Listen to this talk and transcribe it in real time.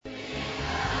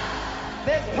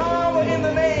There's power in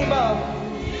the name of.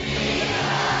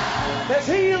 There's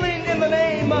healing in the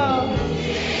name of.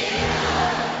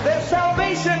 There's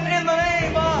salvation in the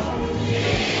name of.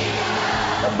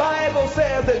 The Bible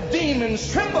says that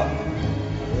demons tremble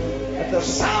at the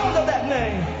sound of that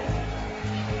name.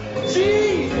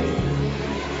 Jesus.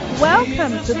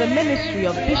 Welcome to the ministry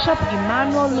of Bishop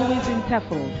Emmanuel Louis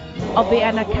Intefel of the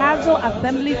Anagkazo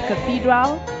Assemblies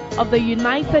Cathedral of the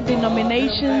United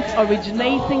Denominations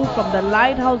originating from the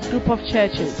Lighthouse Group of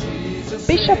Churches.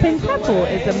 Bishop Intefel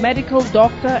is a medical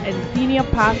doctor and senior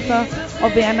pastor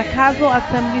of the Anagkazo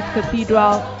Assemblies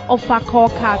Cathedral of Fakor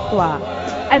Kaswa.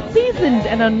 A seasoned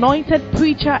and anointed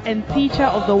preacher and teacher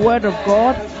of the Word of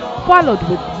God, followed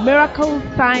with miracles,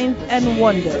 signs, and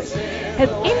wonders. His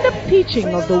in-depth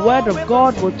teaching of the Word of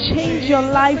God will change your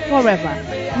life forever.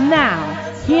 Now,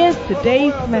 here's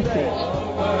today's message.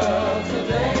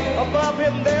 Above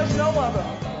him there's no other.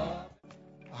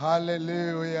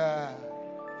 Hallelujah.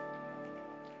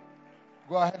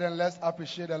 Go ahead and let's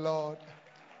appreciate the Lord.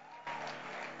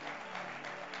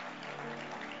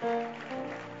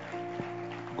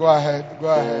 Go ahead.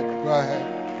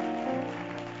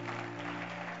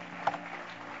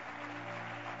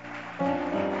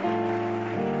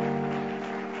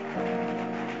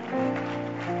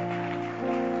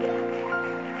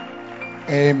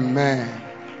 Amen.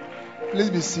 Please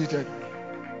be seated.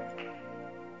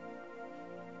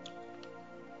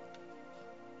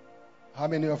 How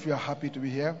many of you are happy to be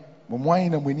here?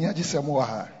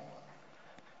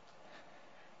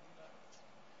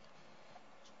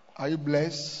 Are you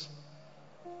blessed?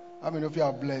 How many of you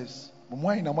are blessed?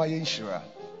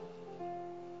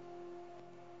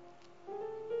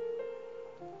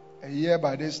 A year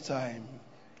by this time,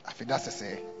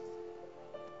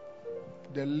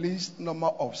 the least number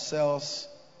of cells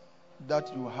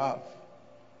that you have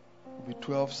will be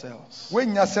 12 cells.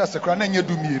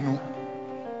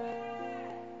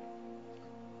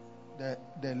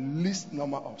 The least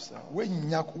number of cells.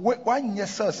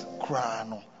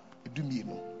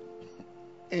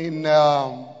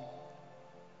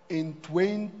 In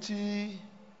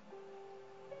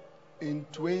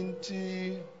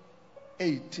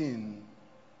 2018,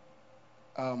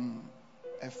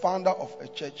 a founder of a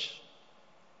church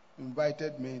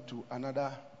invited me to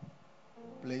another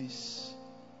place,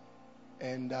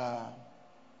 and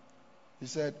he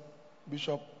said,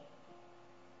 "Bishop,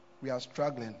 we are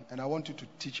struggling, and I want you to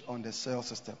teach on the cell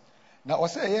system." Now, I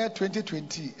say year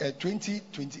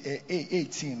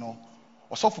 2018, no.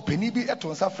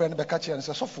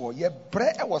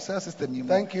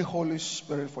 Thank you, Holy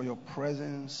Spirit, for your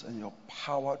presence and your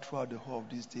power throughout the whole of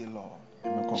this day, Lord.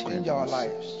 Change our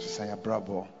lives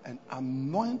and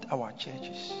anoint our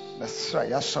churches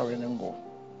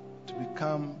to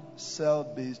become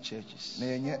cell-based churches,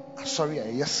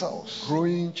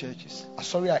 growing churches,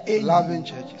 loving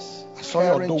churches,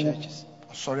 caring churches,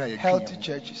 healthy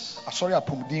churches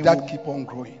that keep on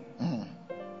growing.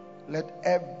 Let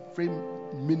every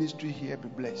ministry here be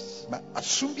blessed.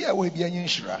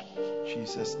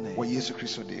 Jesus' name.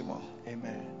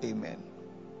 Amen. Amen.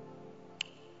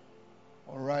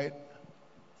 All right.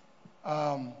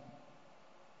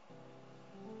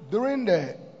 During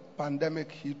the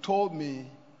pandemic, he told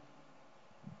me,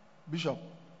 "Bishop,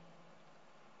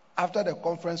 after the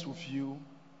conference with you,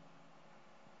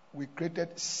 we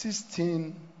created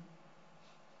 16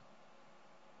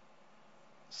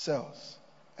 cells."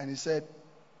 And he said,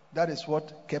 that is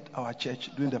what kept our church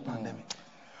during the pandemic.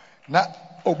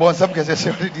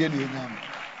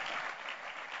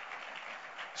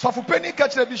 So for penny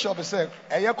catch the bishop say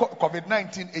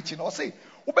COVID-19 or say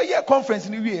ubeye conference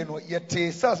ni wie no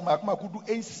yete cells makoma kudu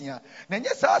ensia na nye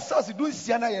sa cells du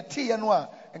nsia na yete ye no a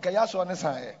enka ya so ne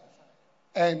san.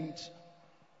 And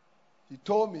he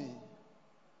told me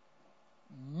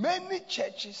many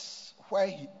churches where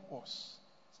he was,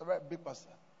 it's a very big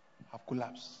pastor, have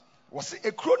collapsed. Was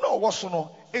a chrono was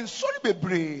no in sorry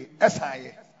bebre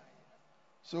esan.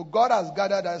 So God has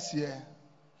gathered us here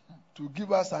to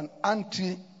give us an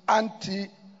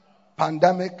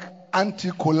anti-pandemic,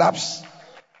 anti-collapse,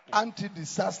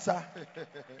 anti-disaster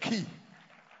key.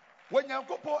 When you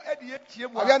go are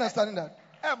you understanding that?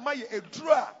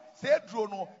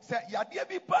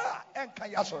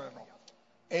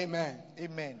 Amen.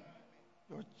 Amen.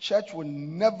 Your church will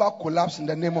never collapse in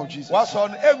the name of Jesus.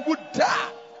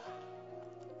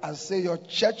 I say your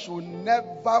church will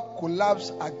never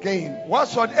collapse again.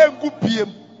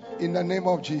 In the name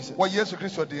of Jesus.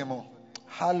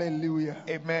 Hallelujah.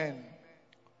 Amen.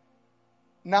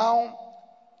 Now,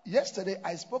 yesterday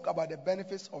I spoke about the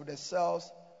benefits of the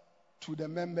cells to the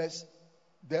members,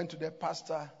 then to the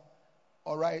pastor.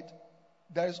 All right.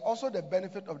 there is also the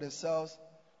benefit of the cells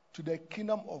to the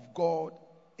kingdom of God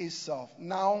itself.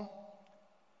 Now,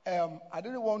 I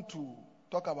didn't want to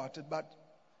talk about it, but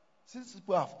since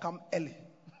people have come early,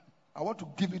 I want to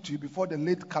give it to you before the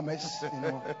late comers.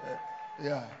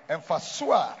 Yeah. And for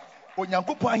sure,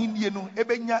 onyankopon ahindie no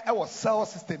ebenya e wo cell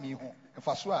system yi ho. And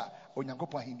for sure,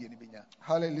 onyankopon ahindie no benya.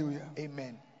 Hallelujah.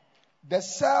 Amen. The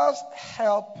cells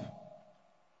help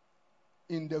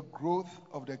in the growth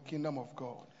of the kingdom of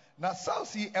God. Na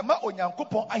cells yi ema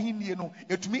onyankopon ahindie no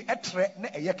etumi etre na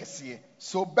eye kese.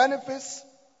 So benefits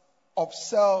of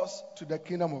cells to the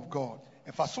kingdom of God.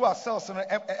 And for sure, cells no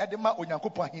edema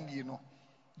onyankopon ahindie no.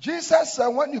 Jesus said,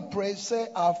 when you pray, say,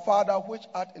 Our Father which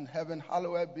art in heaven,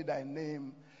 hallowed be thy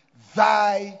name.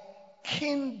 Thy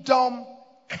kingdom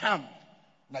come.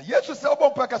 Na Yesu se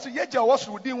obompa ka so yeja wo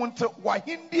soro din wonte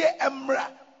wahindie emra.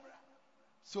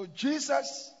 So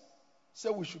Jesus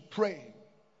said we should pray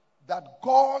that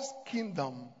God's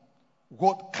kingdom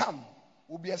would come,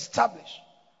 will be established,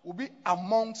 will be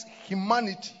amongst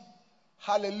humanity.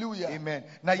 Hallelujah. Amen.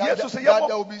 Now That Yesu se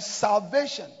there will be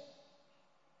salvation,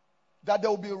 that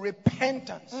there will be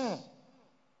repentance,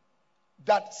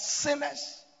 that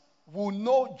sinners will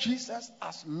know Jesus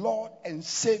as Lord and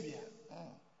Savior.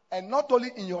 And not only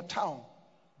in your town,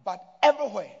 but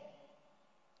everywhere.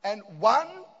 And one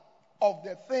of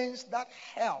the things that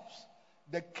helps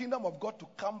the kingdom of God to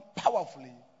come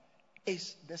powerfully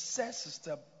is the cell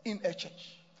system in a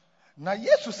church. Na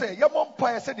Yesu se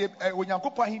yamompa se de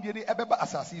onyankopon ahindie ni ebeba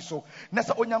asase so. Na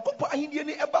se onyankopon ahindie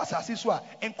ni eba asase so a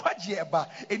enkwaje eba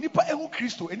enipa ehu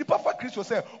Kristo enipa fa Kristo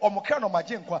se omokra no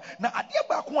magye nkwa na ade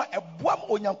ba ko a eboam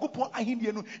onyankopon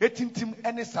ahindie no etintim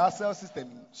ene cell system.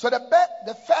 So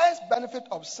the first benefit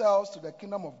of cells to the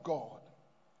kingdom of God,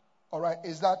 all right,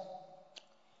 is that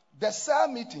the cell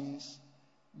meetings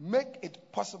make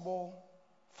it possible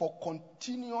for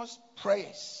continuous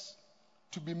prayers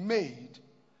to be made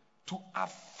to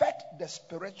affect the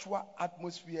spiritual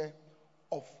atmosphere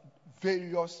of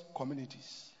various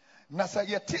communities. Na sa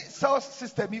yete cell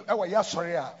system yi ewa ya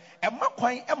sori a ema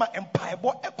kwan ema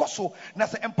empaebo ekoso na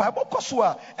sa empaebo koso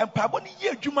a empaebo ni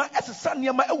ye adwuma esesa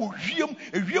niema ewo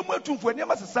wiem atumfo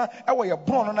niema sesa ewo ye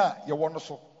bron no na ye wo no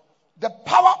so. The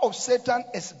power of Satan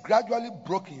is gradually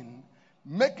broken,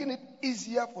 making it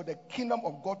easier for the kingdom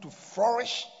of God to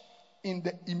flourish in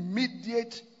the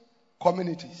immediate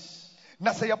communities.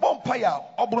 Na se yebompa ya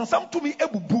obronsam tumi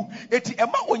ebubu eti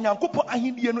ema onyankopon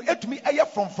ahindie no etumi eye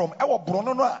from ewo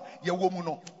brono no a ye wo mu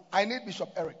no. I need Bishop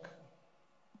Eric.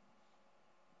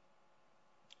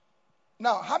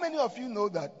 Now, how many of you know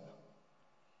that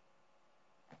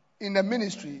in the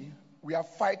ministry we are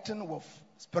fighting with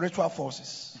spiritual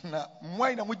forces? Na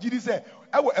mwai na mujiri se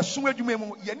ewo esum adwuma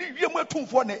mu ye ni wiem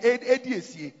atumfo na edi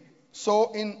esie.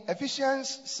 So in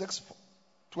Ephesians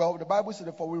 6:12 the Bible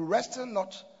says, for we wrestle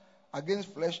not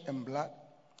against flesh and blood,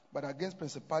 but against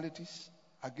principalities,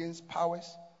 against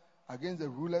powers, against the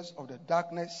rulers of the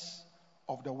darkness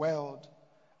of the world,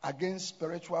 against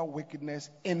spiritual wickedness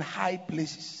in high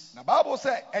places. Na Bible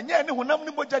say enye ne honam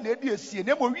ne moja na edi esie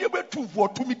na mo wie betumfo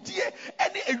tumitie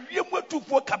ene ewie mu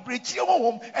atumfo kabrechie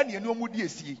honhom ene ene omu di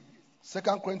esie.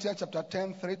 2 Corinthians chapter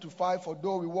 10, 3-5, for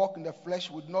though we walk in the flesh,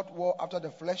 we do not war after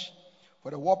the flesh,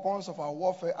 for the weapons of our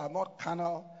warfare are not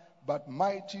carnal, but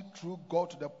mighty through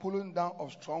God to the pulling down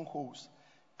of strongholds,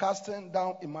 casting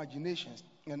down imaginations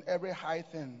and every high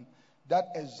thing that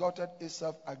exalted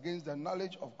itself against the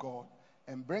knowledge of God,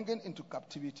 and bringing into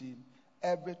captivity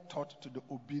every thought to the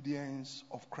obedience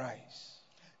of Christ.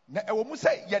 Na ewo mu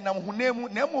say ye nam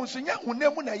honemu na mo nso nya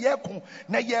honemu na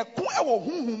ye ko ewo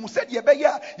honhum mu say ye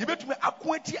beya ye betumi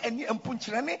ako ati ani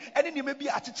empunkyerene ene ne bi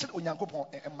akyekyere onyankopon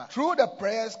emma. Through the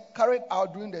prayers carried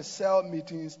out during the cell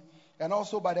meetings and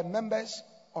also by the members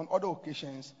on other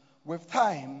occasions, with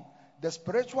time, the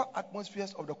spiritual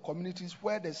atmospheres of the communities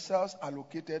where the cells are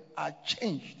located are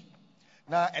changed.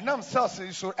 Na enam cells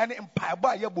so ene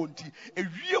mpaebo a ye bonti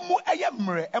ewiemu eye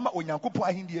mre ema onyankopon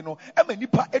ahindie no ema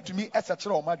nipa etumi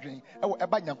esekere o madwen ewo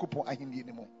eba nyankopon ahindie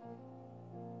ne mu.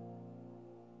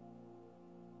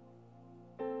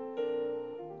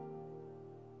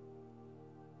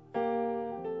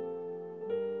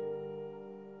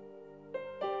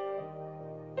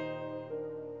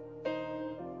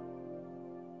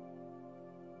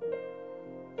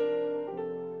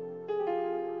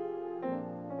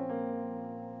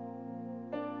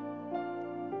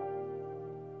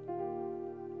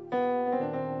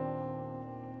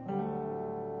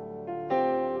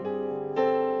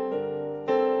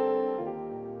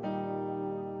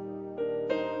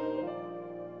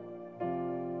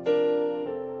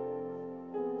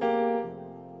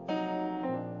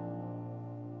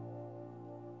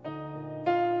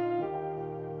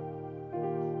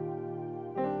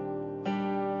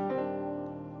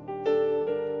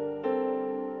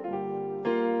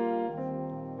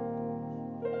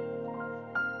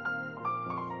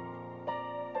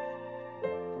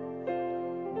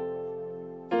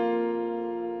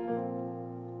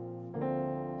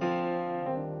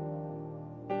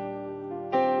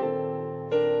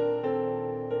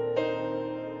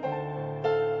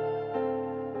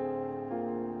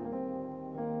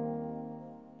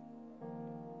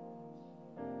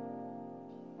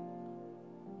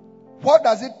 What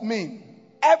does it mean?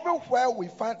 Everywhere we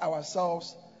find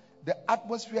ourselves, the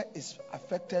atmosphere is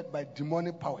affected by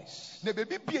demonic powers. It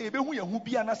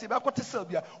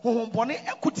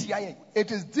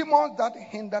is demons that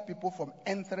hinder people from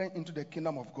entering into the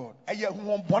kingdom of God.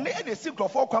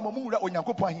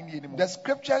 The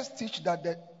scriptures teach that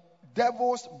the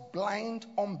devils blind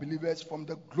unbelievers from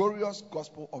the glorious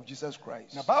gospel of Jesus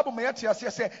Christ. 2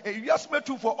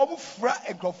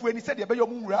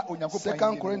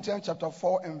 Corinthians chapter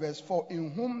 4 and verse 4,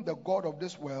 in whom the God of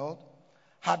this world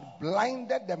had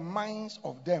blinded the minds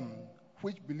of them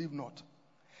which believe not,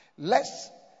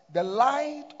 lest the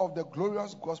light of the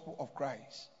glorious gospel of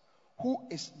Christ, who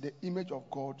is the image of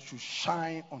God, should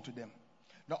shine unto them.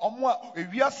 One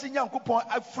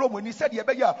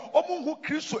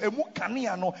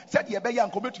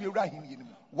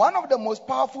of the most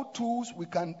powerful tools we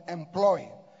can employ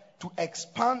to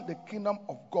expand the kingdom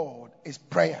of God is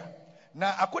prayer.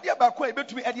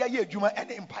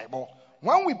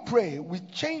 When we pray, we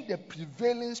change the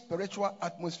prevailing spiritual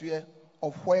atmosphere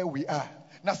of where we are.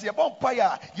 Through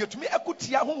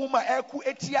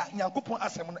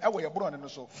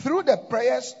the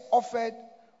prayers offered,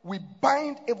 we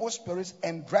bind evil spirits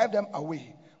and drive them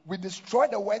away. We destroy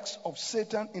the works of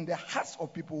Satan in the hearts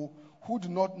of people who do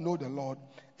not know the Lord.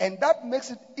 And that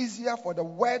makes it easier for the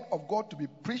word of God to be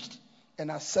preached and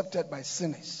accepted by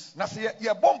sinners.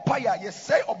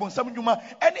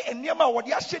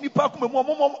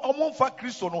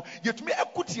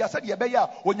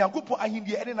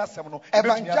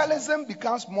 Evangelism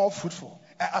becomes more fruitful.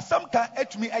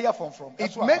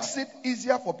 It makes it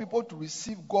easier for people to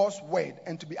receive God's word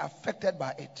and to be affected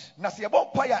by it.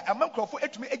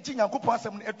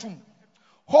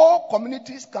 Whole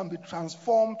communities can be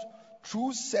transformed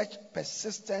through such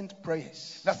persistent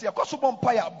prayers.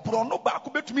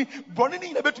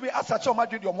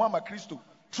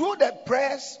 Through the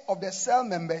prayers of the cell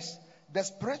members, the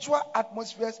spiritual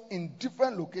atmospheres in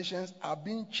different locations are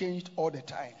being changed all the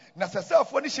time.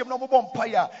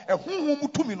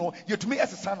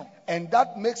 And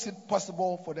that makes it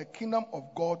possible for the kingdom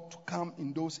of God to come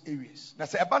in those areas.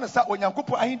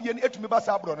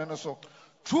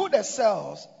 Through the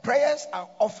cells, prayers are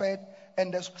offered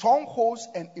and the strongholds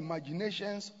and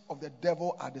imaginations of the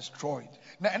devil are destroyed.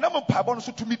 Through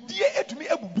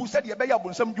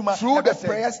the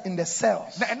prayers in the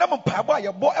cells.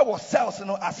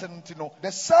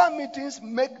 The cell meetings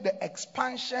make the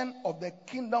expansion of the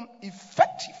kingdom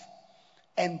effective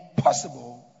and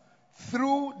possible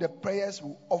through the prayers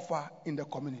we offer in the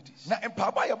communities.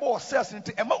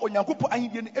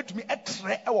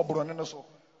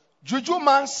 Juju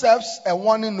man serves a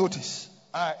warning notice.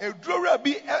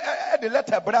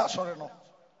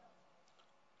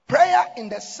 Prayer in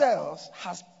the cells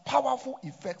has powerful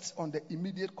effects on the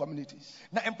immediate communities.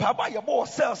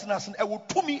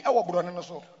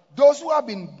 Those who have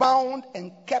been bound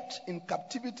and kept in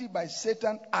captivity by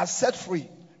Satan are set free.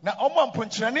 They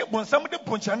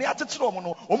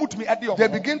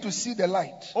begin to see the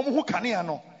light.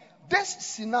 This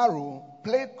scenario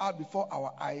played out before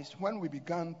our eyes when we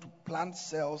began to plant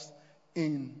cells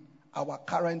in our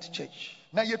current church.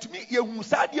 One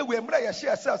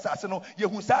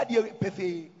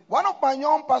of my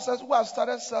young pastors who have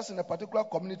started cells in a particular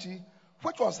community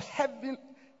which was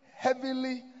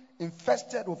heavily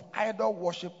infested with idol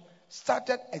worship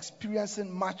started experiencing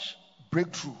much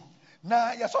breakthrough.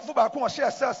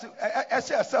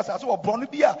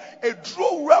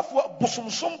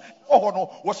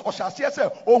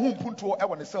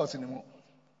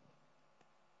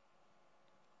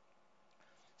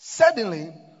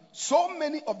 Suddenly, so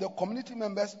many of the community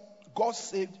members got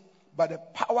saved by the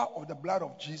power of the blood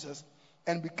of Jesus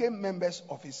and became members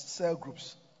of his cell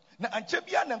groups.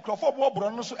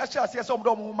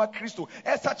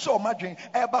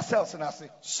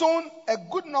 Soon, a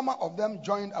good number of them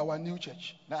joined our new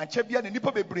church. As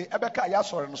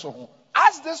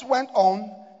this went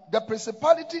on, the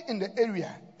principality in the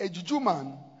area, a Juju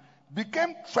man,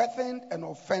 became threatened and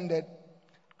offended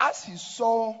as he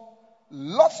saw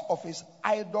lots of his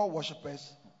idol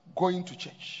worshippers going to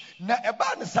church.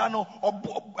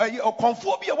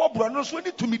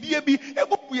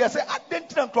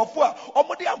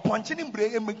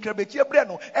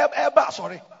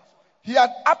 He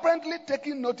had apparently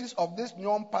taken notice of this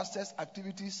young pastor's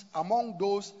activities among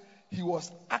those he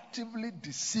was actively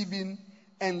deceiving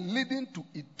and leading to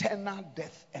eternal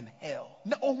death and hell.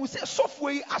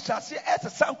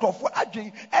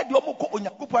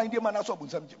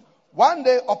 One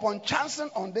day, upon chancing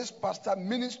on this pastor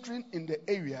ministering in the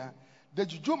area, the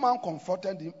Juju man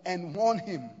confronted him and warned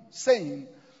him, saying,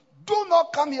 "Do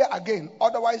not come here again,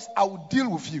 otherwise I will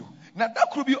deal with you." na da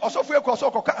kuru bi osofo ekọ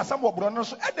so okoka asam obro no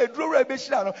so e na eduro ra be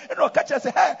hira no e na oka che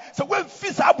say hey so when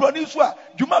fi sa abro ni so a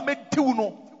dwuma metiw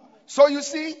no. So you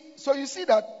see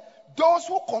that those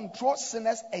who control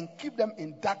sinners and keep them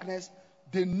in darkness,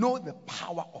 they know the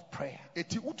power of prayer.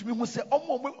 Eti utumi hu se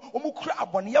omo kura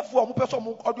aboneyefo omo peso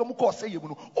omo omo ko say yemu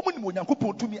no omo ni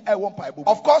onyankopon tumi e won paibo.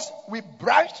 Of course, we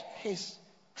brushed his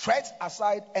threats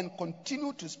aside and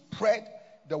continue to spread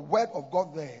the word of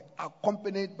God there,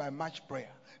 accompanied by much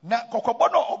prayer. Na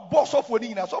kokobo no obo sofo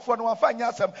ni nyina sofo no afa nya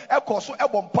asem ekọ so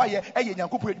ebo mpaye eye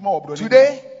nyankopon edwuma obro ni.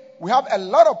 Today, we have a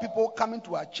lot of people coming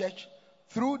to our church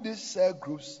through these cell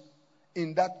groups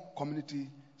in that community,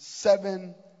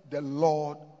 serving the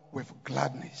Lord with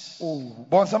gladness. Oh,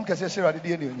 bonsam kese shira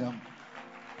de ni onyam.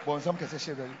 Bonsam kese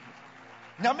shira.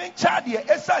 Nyame chade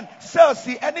esan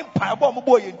selsi eni mpaebo mo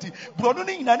boye nti brono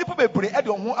ni nyina nipa bebre e de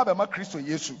ho abema Kristo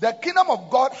Yesu. The kingdom of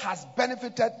God has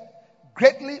benefited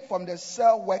greatly from the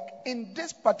cell work in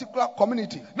this particular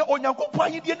community. Na onyankopon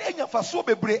ayedie na enya faso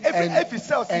bebre every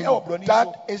selsi e wo broni so.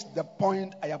 That is the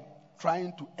point I am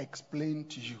trying to explain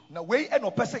to you. Na we e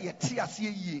no pese ye tie ase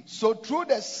yie. So through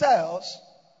the cells,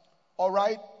 all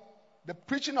right, the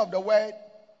preaching of the word,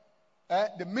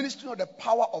 the ministry of the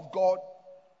power of God,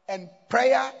 and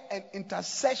prayer and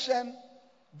intercession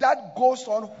that goes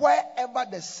on wherever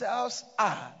the cells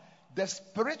are, the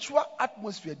spiritual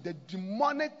atmosphere, the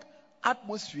demonic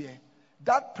atmosphere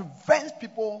that prevents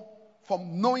people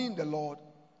from knowing the Lord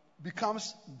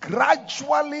becomes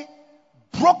gradually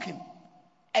broken,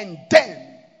 and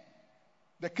then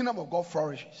the kingdom of God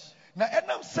flourishes. Na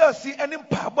enam selsi eni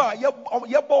mpaebo a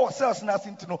yebo cells na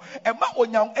asintino ema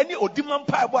onyam eni odiman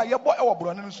mpaebo a yebo e wo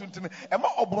bro ne nso ntino ema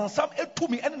obronsam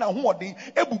etumi eni na hoodin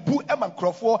ebubu ema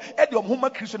nkrofo e de omhoma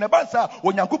Kristo na bansa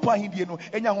onyankopon ahindie no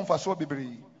enya ho mfaso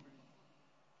bebre.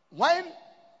 When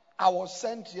I was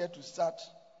sent here to start,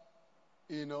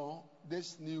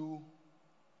 this new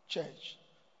church,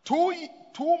 2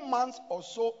 months or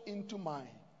so into my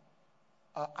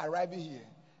arriving here,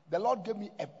 the Lord gave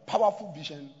me a powerful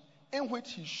vision in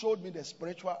which He showed me the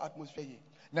spiritual atmosphere here.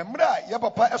 Na mra ya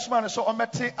papa esuma ne so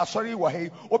omete asori wa hei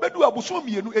obedu abuso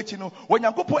mienu echi no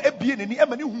onyankopon ebie nani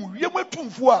emani hu wiem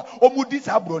atumfo a omudi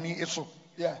sa broni eso.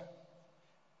 Yeah.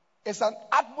 It's an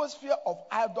atmosphere of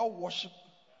idol worship,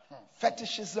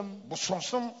 fetishism,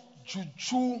 bosonsom,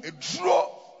 juju, eduro,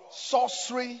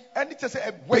 sorcery, and it is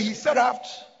a witchcraft,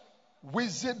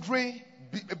 wizardry,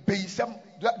 beisam.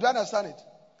 Do you understand it?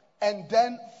 And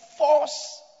then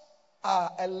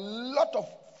a lot of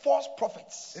false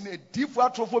prophets. And a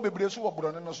different trophy bebre so wo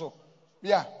bro no so.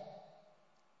 Yeah.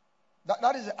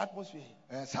 That is the atmosphere.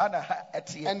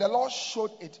 And the Lord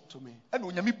showed it to me. And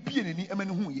onyame bie nani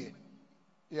emani hu ye.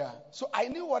 Yeah. So I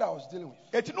knew what I was dealing with.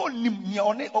 Eti no nim nia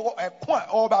one eko a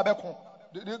o ba beko.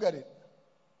 Do you get it?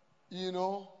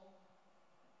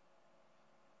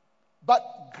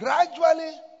 But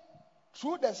gradually,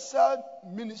 through the cell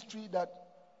ministry that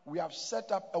we have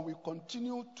set up and we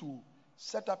continue to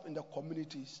set up in the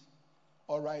communities,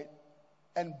 all right,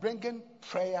 and bringing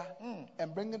prayer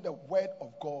and bringing the word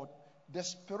of God, the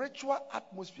spiritual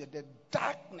atmosphere, the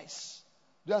darkness,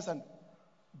 do you understand,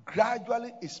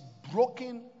 gradually is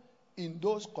broken in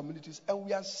those communities, and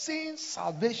we are seeing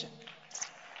salvation.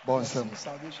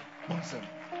 Salvation.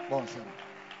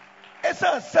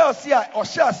 Esa selsia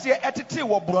ohyaase etete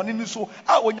wo broni ni so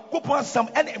a onyankopon asam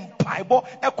ene mpaebo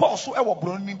ekọ so e wo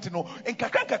broni ntino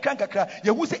nkakra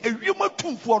yehu se ewiem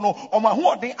atumfo no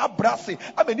omahoden abrase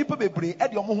amanipa bebre e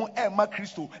de omo ho e ma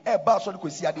Kristo e ba so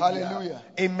kwesi ade. Hallelujah.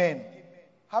 Amen.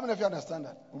 How many of you understand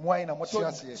that?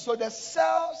 So the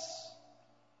cells,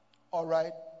 all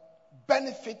right,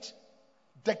 benefit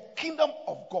the kingdom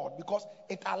of God because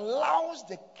it allows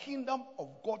the kingdom of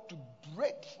God to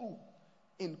break through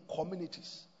in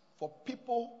communities for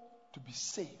people to be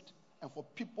saved and for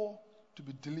people to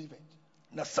be delivered.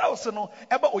 Na cells no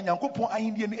eba onyankopon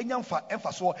ahindie no enyamfa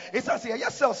emfaso esa se ya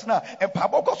cells na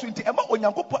empabo koso nti ema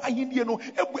onyankopon ahindie no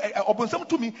ebu obonsam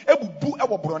tumi ebubu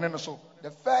ewo brone no so.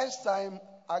 The first time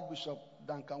Archbishop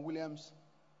Duncan Williams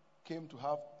came to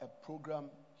have a program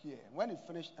here, when he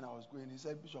finished and I was going, he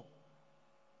said, Bishop,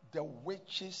 the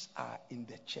witches are in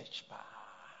the church.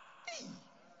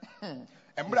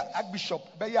 Embra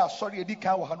Archbishop be ya sorry edi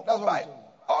kan wo ha no. That's why.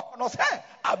 Oh no say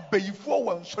abeyifo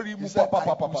won sorry mu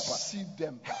papa. See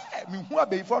them. Me hu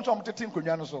abeyifo nso am tete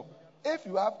nkonwa no so. If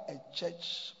you have a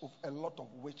church with a lot of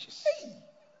witches,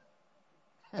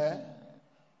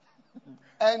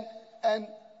 and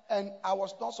I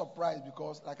was not surprised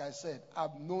because, like I said,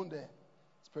 I've known the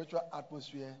spiritual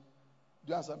atmosphere. Do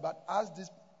you understand? But as these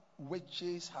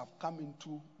witches have come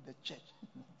into the church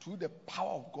through the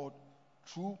power of God,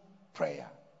 through prayer,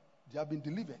 They have been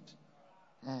delivered,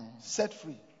 set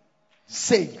free,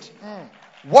 saved,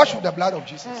 washed with the blood of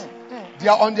Jesus. They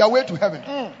are on their way to heaven.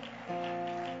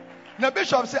 Na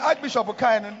bishop say Archbishop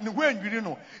kan no hwendwiri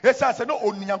no esa se no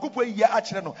onyankopon yi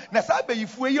akire no na sa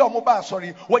bayifo yi omo ba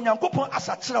asori onyankopon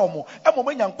asakire omo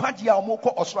emomo nyankwaje a omo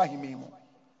kọ osoro ahime mu.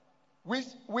 We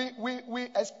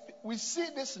see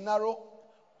this scenario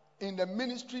in the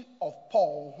ministry of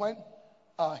Paul when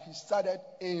he started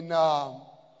in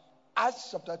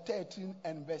Acts chapter 13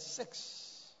 and verse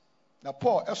 6. Na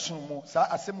Paul esun mu sa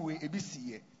asem we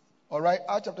ebisiye. All right,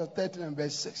 Acts chapter 13 and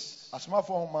verse 6.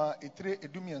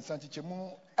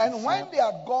 And when they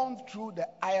had gone through the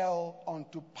isle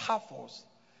unto Paphos,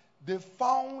 they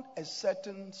found a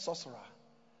certain sorcerer,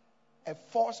 a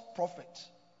false prophet,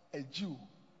 a Jew,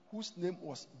 whose name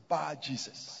was Bar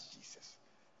Jesus.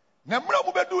 Na mra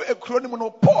mo bedu ekro ni mo no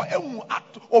Paul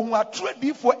ohun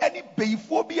atredi for any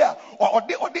beifo bia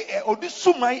ode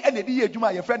suman ene di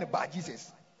adwuma ye friend Bar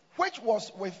Jesus, which was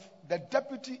with the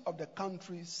deputy of the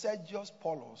country, Sergius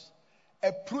Paulus,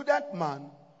 a prudent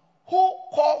man, who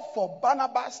called for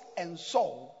Barnabas and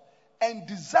Saul and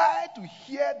desired to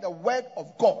hear the word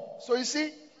of God. So you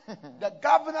see, the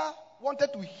governor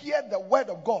wanted to hear the word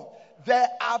of God. There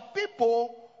are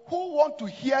people who want to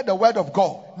hear the word of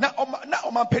God.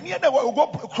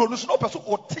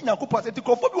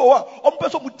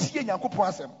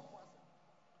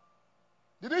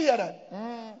 Did you hear that?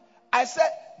 I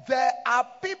said, there are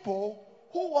people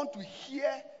who want to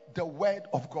hear the word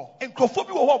of God.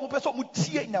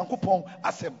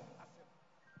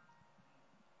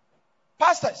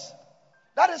 Pastors,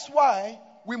 that is why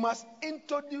we must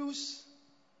introduce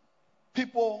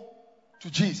people to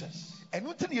Jesus. In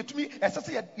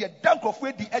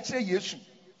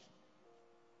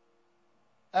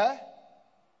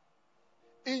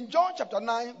John chapter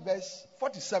 9, verse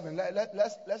 47,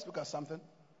 let's look at something.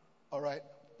 All right.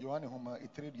 We'll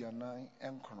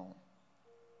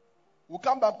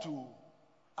come back to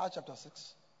Acts chapter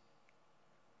 6.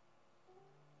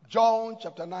 John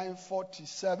chapter 9,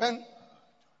 47.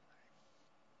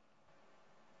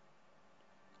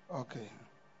 Okay.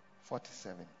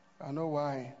 47. I know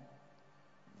why.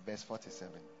 Verse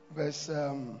 47. Verse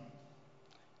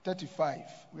 35.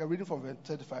 We are reading from verse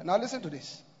 35. Now listen to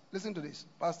this. Listen to this,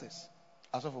 pastors.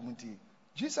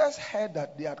 Jesus heard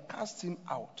that they had cast him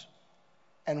out.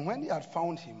 And when he had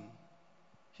found him,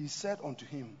 he said unto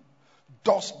him,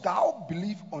 dost thou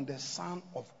believe on the Son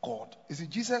of God? You see,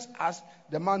 Jesus asked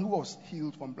the man who was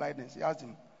healed from blindness, he asked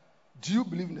him, do you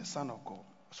believe in the Son of God?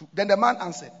 So then the man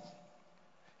answered.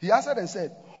 He answered and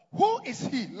said, who is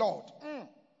he, Lord,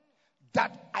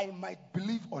 that I might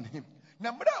believe on him?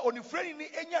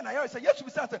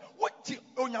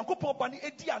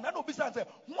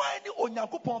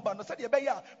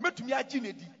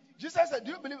 Jesus said,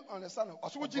 do you believe on the Son of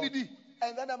God?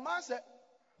 And then the man said,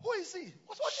 who is he?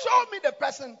 Show me the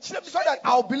person so that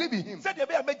I'll believe in him.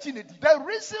 The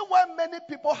reason why many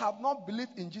people have not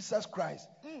believed in Jesus Christ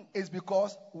is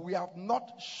because we have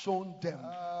not shown them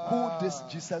who this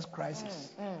Jesus Christ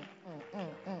is.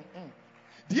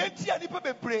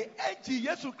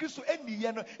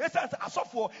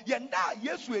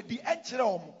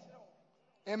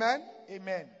 Amen.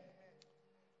 Amen.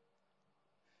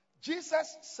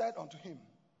 Jesus said unto him,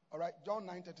 all right, John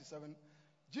 9:37.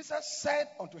 Jesus said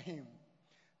unto him,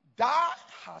 thou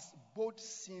hast both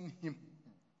seen him,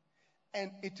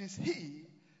 and it is he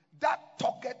that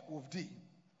talketh with thee.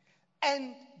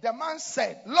 And the man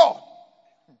said, Lord,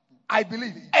 I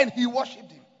believe. And he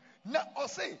worshipped him.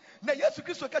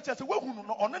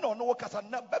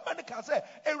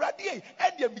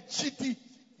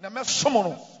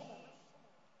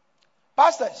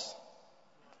 Pastors,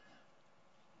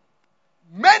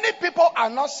 many people are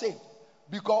not saved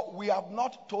because we have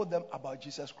not told them about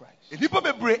Jesus Christ.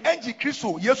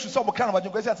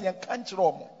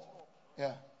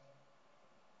 Yeah.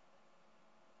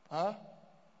 Huh?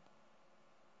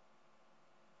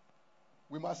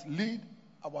 We must lead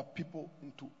our people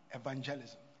into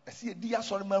evangelism.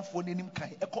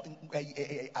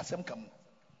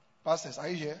 Pastors, are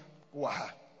you here?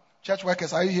 Church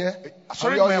workers, are you here?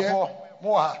 Are you all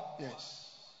here? Yes.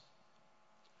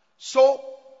 So,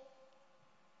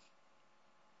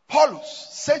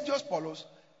 Sergius Paulus,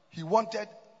 he wanted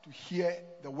to hear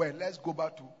the word. Let's go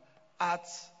back to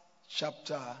Acts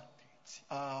chapter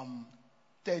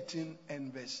 13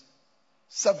 and verse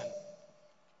 7.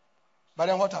 But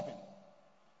then what happened?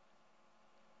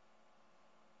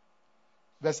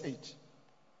 Verse 8.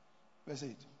 Verse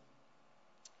 8.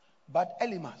 But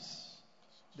Elymas,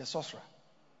 the sorcerer,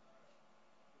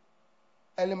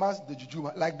 Elymas the juju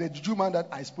man, like the juju man that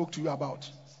I spoke to you about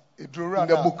in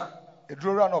the book. You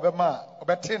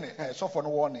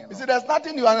see, there's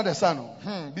nothing new under the sun.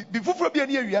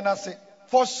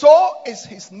 For so is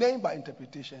his name by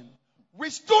interpretation.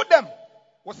 Withstood them,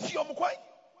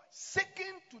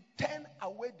 seeking to turn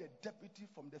away the deputy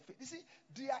from the faith. You see,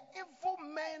 they are evil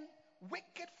men,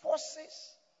 wicked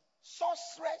forces,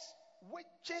 sorcerers,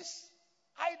 witches,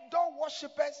 idol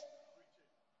worshippers,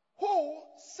 who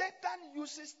Satan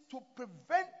uses to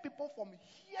prevent people from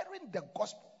hearing the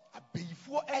gospel,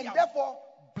 and therefore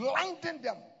blinding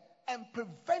them and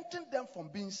preventing them from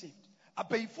being saved.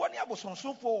 The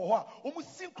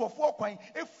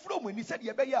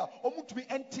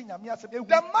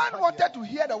man wanted to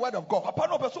hear the word of God.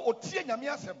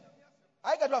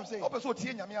 I get what I'm saying.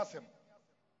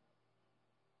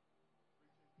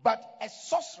 But a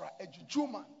sorcerer, a juju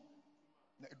man,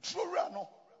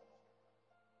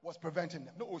 was preventing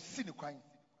them.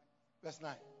 Verse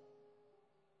 9.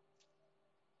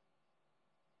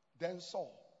 Then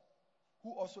Saul,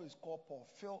 who also is called Paul,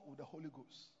 filled with the Holy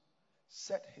Ghost,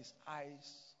 set his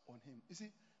eyes on him. You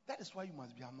see, that is why you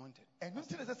must be anointed.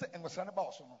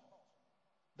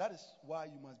 That is why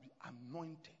you must be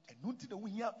anointed.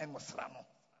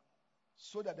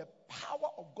 So that the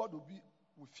power of God will be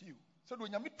with you.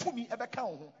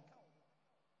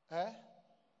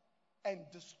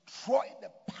 And destroy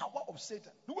the power of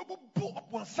Satan.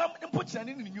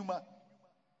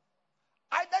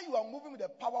 Either you are moving with the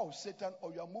power of Satan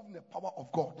or you are moving the power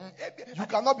of God. You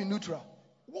cannot be neutral.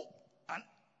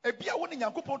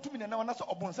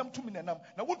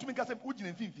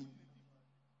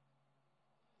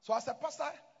 So as a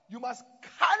pastor, you must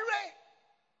carry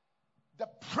the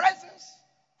presence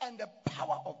and the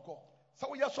power of God.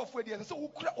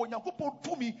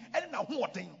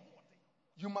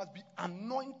 You must be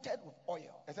anointed with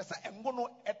oil.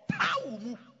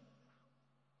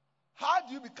 How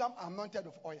do you become anointed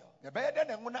with oil?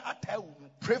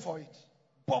 Pray for it.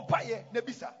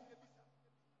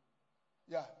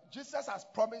 Yeah, Jesus has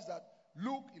promised that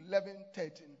Luke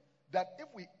 11:13 that if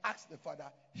we ask the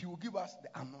Father, He will give us the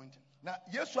anointing.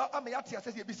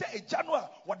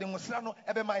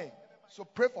 So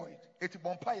pray for it.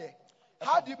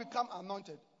 How do you become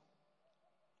anointed?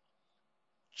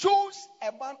 Choose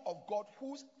a man of God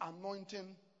whose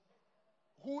anointing,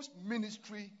 whose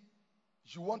ministry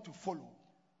you want to follow.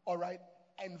 All right?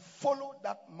 And follow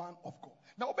that man of God.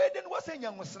 Now, because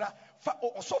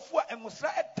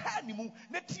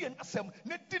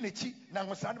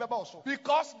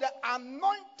the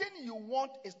anointing you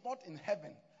want is not in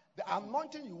heaven. The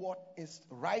anointing you want is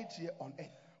right here on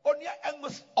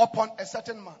earth. Upon a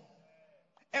certain man.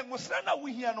 Did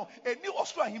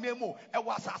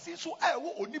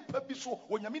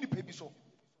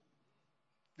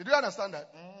you understand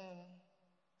that?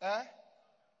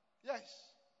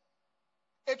 Yes.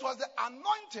 It was the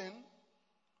anointing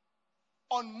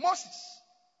on Moses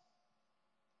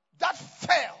that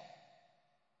fell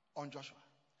on Joshua.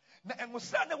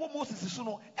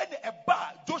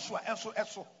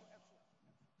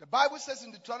 The Bible says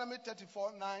in Deuteronomy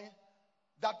 34:9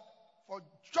 that for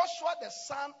Joshua the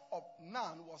son of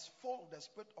Nun was full of the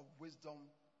spirit of wisdom,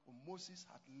 for Moses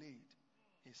had laid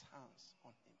his hands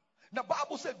on him. The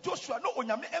Bible said Joshua no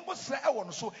onyame engosra e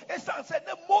won so esan said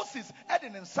Moses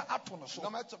edin nsa ato no so.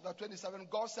 Numbers chapter 27,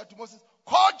 God said to Moses,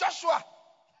 call Joshua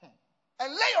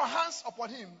and lay your hands upon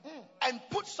him and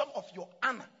put some of your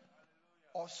honor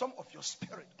or some of your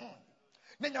spirit.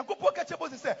 Elijah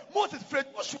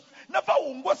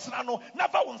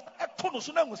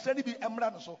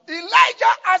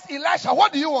asked Elisha,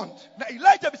 what do you want?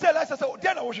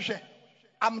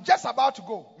 I'm just about to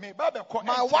go.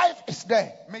 My wife is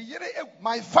there.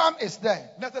 My farm is there.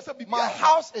 My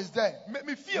house is there.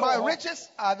 My riches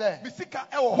are there.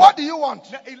 What do you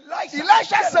want?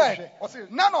 Elisha said,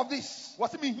 none of this.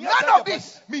 None of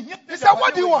this. He said,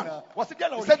 what do you want?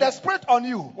 He said, the spirit on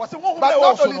you. But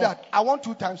not only that, I want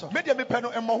 2 times of it.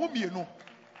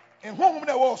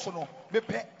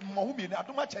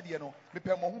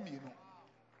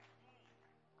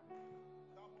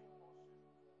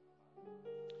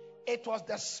 It was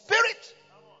the spirit.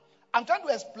 I'm trying to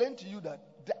explain to you that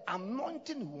the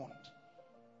anointing you want,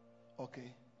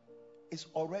 okay, is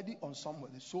already on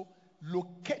somebody. So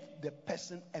locate the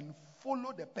person and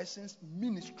follow the person's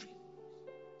ministry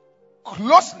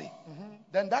closely.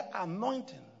 Then that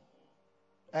anointing,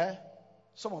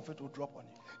 some of it will drop on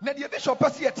you. Na the bishop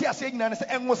pasi eti ase nyina ne se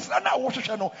enwosra na wo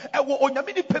hwehwe no ewo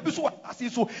onyame ni pebi so ase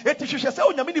so eti hwehwe se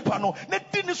onyame ni pa no na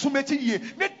di ni sumeti yie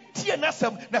na tie na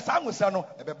sam na sa nwosra no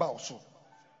ebeba wo so.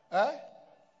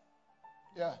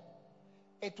 Yeah.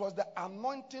 It was the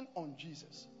anointing on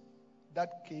Jesus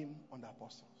that came on the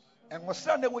apostles. And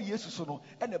wɔsra na ɛwɔ Yesu so no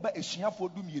ɛna ɛba esuafo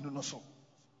dumienu no so.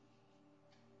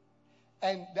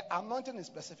 And the anointing is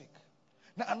specific.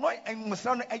 Na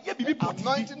wɔsra no ɛyɛ bibi pɔtee.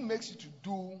 Anointing makes you to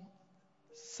do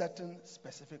certain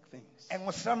specific things. And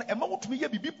wɔsra no ɛma wotumi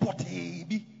yɛ bibi pɔtee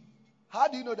bi. How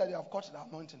do you know that you have caught the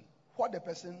anointing? What the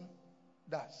person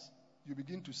does, you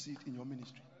begin to see it in your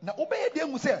ministry. Na wobɛyɛ deɛ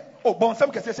mu sɛ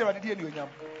bɔnsɛm kɛseɛ sɛ Awurade deɛ ne onyam.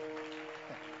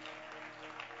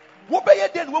 Wobɛyɛ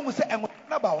deɛ ne wɔmu sɛ ɛnwosra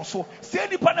na ba wo so. Sɛ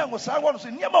nipa na ɛnwosra wɔ no so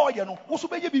nneɛma ɔyɛ no wo so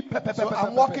bɛyɛ bi pɛpɛpɛpɛ. So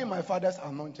I'm walking my father's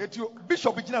anointing. Eti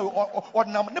bishop gyina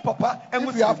ɔnam ne papa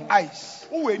If you have eyes,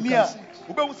 wowɔ ani a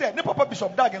wobɛhu sɛ ne papa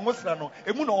Bishop Dag ɛnwosra no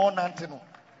emu na ɔnante no.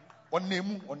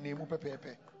 Ɔnemu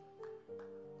pɛpɛɛpɛ.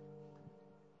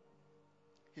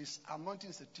 His anointing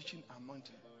is a teaching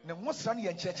anointing. Na nwosra no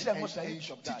yɛ nkyerɛkyerɛ nwosra He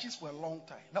Bishop Dag. teaches for a long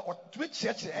time. Na ɔtumi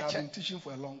kyerɛkyerɛ I've been ɛkyɛ. teaching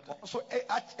for a long time. So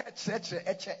kyerɛkyerɛ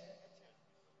ɛkyɛ.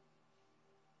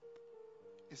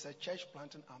 It's a church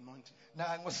planting anointing.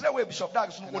 Na nwosra wɔ Bishop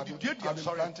Dag so no And I've ɔde been duadua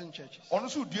nsɔre. planting churches. Ɔno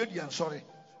nso duadua nsɔre.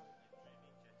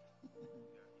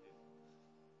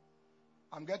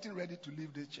 I'm getting ready to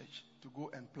leave this church to go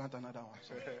and plant another one.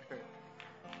 So,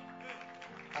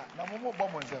 Na mo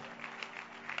bɔ mo nsɛm.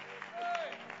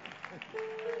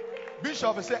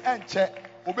 Bishop sɛ ɛnkyɛ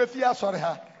obɛfie asɔre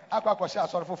ha akɔ akɔhyɛ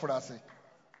asɔre foforɔ ase.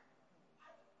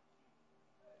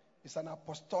 it's an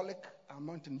apostolic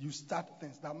anointing. You start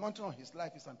things. The anointing on his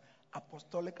life is an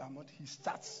apostolic anointing. He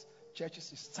starts churches.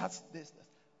 He starts this.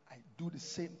 I do the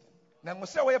same thing. Na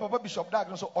nwosra wɔyɛ papa Bishop Dag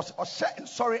no so ɔhyɛ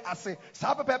nsɔre ase.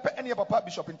 Saa pɛpɛɛpɛ ɛne yɛ papa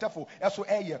Bishop Ntɛfo ɛso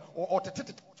ɛyɛ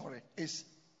ɔtetete nsɔre. It's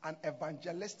an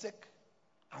evangelistic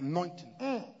anointing.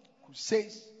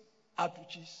 Crusades,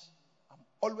 outreaches. I'm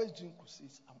always doing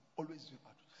crusades. I'm always doing outreaches.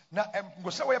 Na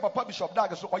nwosra wɔyɛ papa Bishop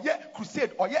Dag so ɔyɛ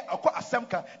crusade ɔyɛ ɔkɔ asɛm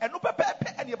ka ɛno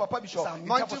pɛpɛɛpɛ ɛne yɛ papa Bishop It's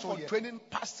anointing Ntɛfo so for yɛ. training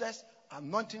pastors,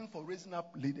 anointing for raising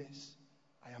up leaders.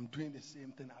 I am doing the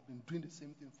same thing. I've been doing the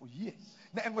same thing for years.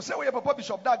 Na nwosra wɔyɛ papa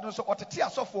Bishop Dag no so ɔtete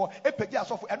asɔfoɔ epagya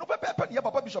asɔfoɔ ɛno pɛpɛɛpɛ ne yɛ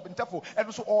papa Bishop Ntɛfo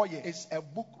ɛno so ɔyɛ. It's a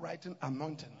book writing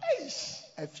anointing.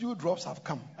 A few drops have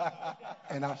come,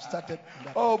 and I've started.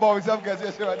 Oh, boy, some guys say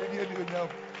I didn't hear you.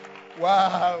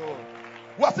 Wow.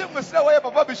 What's in Mr. Way,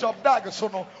 Papa Bishop Dag, so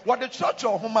no, what the church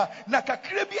of Homa,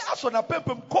 Nakakrebi, Asona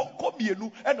Pempum,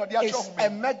 Komienu, and the It's actual a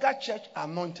mega church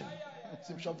anointing.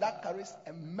 See, Bishop Dag carries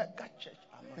a mega church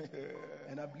anointing,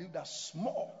 and I believe that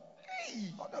small,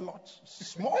 not a lot,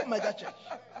 small mega church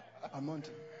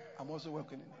anointing. I'm also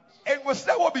working in it. And was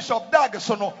there Bishop Dag,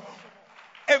 so no.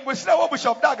 And we say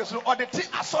Bishop Dag so or the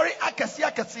sorry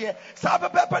akasi sabe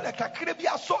pepe na kakre bi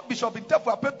aso Bishop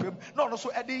Ntɛfo apepem na ono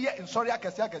so ede ye sorry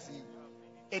akasi.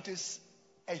 It is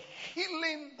a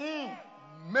healing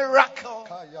miracle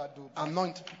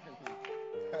anointing.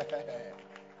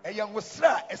 Eyan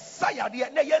wosra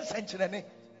esayade na ye nsenkyerene.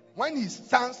 When he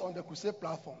stands on the crusade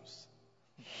platforms,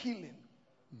 healing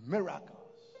miracles.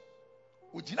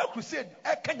 Ojina crusade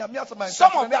e kanya mi asema.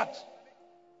 Some of that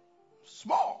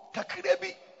small kakre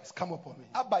bi has come upon me.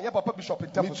 Aba ye Papa Bishop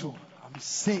Ntɛfo Me so. too. I'm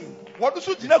seeing What do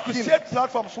you jina crusade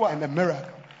platform so and a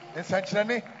miracle.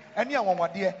 nsenkyerene ene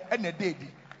anwonwade ene deedi.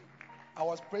 I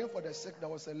was praying for the sick. There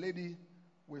was a lady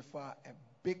with a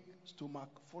big stomach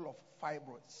full of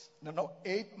fibroids. No,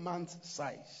 8 months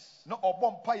size. No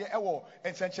obom paye ewo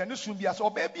ensenkyerene sum bia so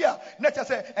oba bia na che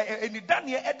se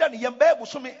enidane edane yemba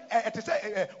bosome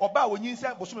etese oba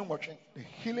wonyinsa bosome nwotwe. The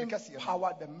healing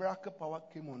power, the miracle power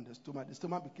came on the stomach. The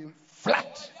stomach became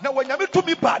flat. Na wonyame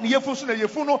tumi ba ne yefu so na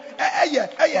yefu no eye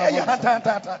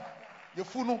hantantanta.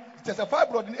 Yefu no it's a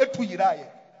fibroid in etu yiraye.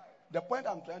 The point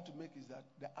I'm trying to make is that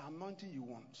the anointing you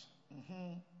want,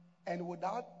 and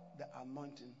without the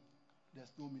anointing,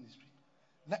 there's no ministry.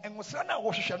 Na enwosra na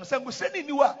wo hwehwe no se enwosra ni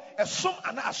niwa esom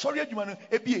ana asori adwuma no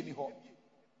ebi eni ho.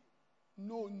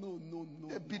 No.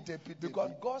 Because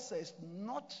Because God says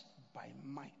not by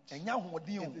might. enya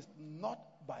hoɔden It is not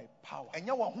by power.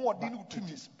 enya wo hoɔden But it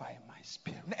utumi is by my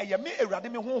spirit. na eye me Awurade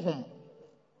me honhom.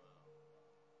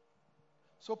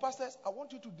 So, pastors, I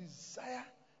want you to desire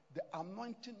the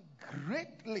anointing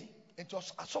greatly. Enti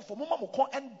asofo moma mo kon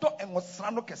endo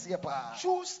enwosra no kese pa.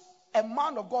 Choose a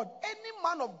man of God, any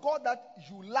man of God that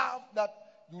you love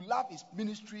his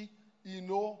ministry,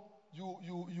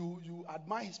 you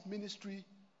admire his ministry,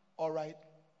 all right.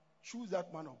 Choose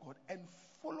that man of God and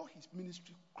follow his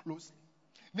ministry closely.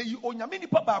 Na yi onyame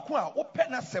nipa ba ko a wo pɛ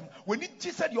na sem woni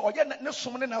gi sɛ de ɔyɛ ne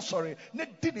som ne na sɔre ne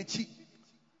di ne chi.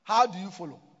 How do you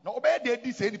follow? Na obey de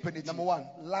di sɛ nipa ne chi. Number one,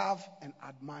 love and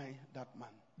admire that man.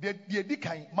 De di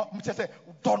kan ma sɛ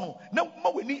dɔ no na ma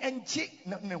woni enchi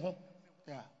ne ho.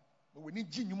 Yeah. Woni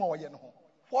gi nyuma ɔyɛ ne ho.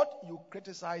 What you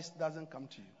criticize doesn't come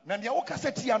to you. Na nea wo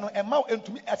kasa tia no ɛma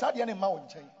entumi ɛsa de ne ma wo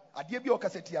nkyɛn. Adeɛ bi a wo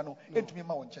kasa tia no entumi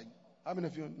ma wo nkyɛn. How many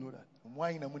of you know that?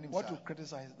 What you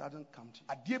criticize doesn't come to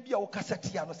you.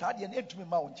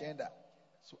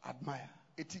 So admire.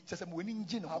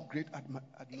 Have great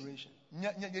admiration. Do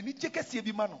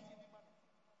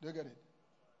you get it?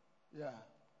 Yeah.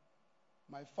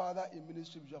 My father in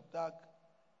ministry, Bishop Dag,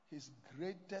 his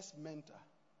greatest mentor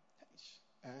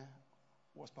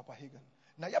was Papa Hagan.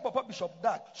 Now, yeah, Papa Bishop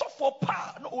Dag. So for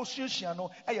pa no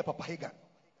Oceaniano, Papa Hagan.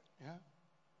 Yeah.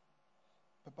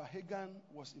 Papa Hagan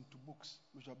was into books.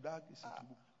 Bishop Dag is into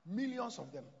books. Millions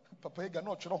of them. Papa Hagan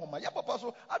no chiro homa. Yeah, Papa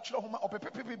so chiro homa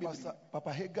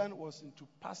Papa Hagan was into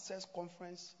pastors'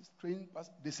 conference, training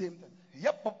pastors, the same thing.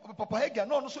 Yeah, Papa Hagan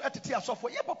no so etete asofo.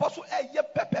 Yeah, Papa so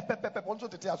onso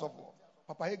tete asofo.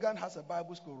 Papa Hagan has a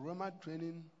Bible school,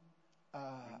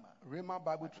 Rhema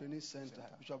Bible Training Center.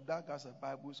 Bishop Dag has a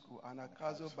Bible school,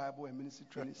 Anakazo Bible and Ministry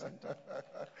Training Center.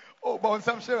 Oh, but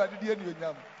some share I did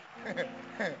hear.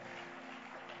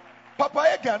 Papa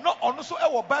Hagan no also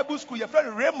our Bible school. Your friend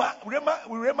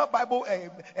Rhema Bible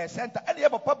Center. And you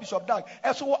have Papa Bishop Dag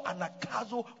also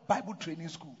Anakazo Bible Training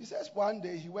School. He says one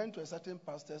day he went to a certain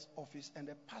pastor's office, and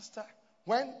the pastor,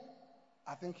 when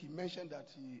I think he mentioned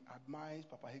that he admires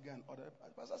Papa Hagan and other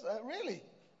pastors, said, really?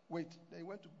 Wait. Then he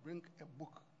went to bring a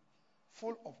book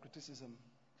full of criticism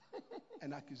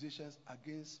and accusations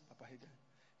against Papa Hagan.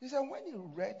 He said when he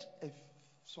read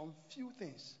some few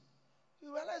things, he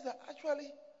realized that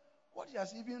actually what they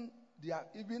are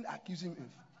even accusing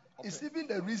him of is even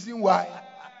the reason why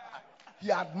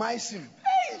he admires him.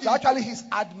 So actually his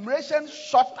admiration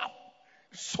shot up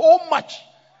so much.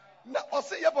 Now, I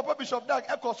say, yeah, Papa Bishop Dag,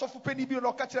 echo so for penny be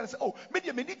no catch and say, oh,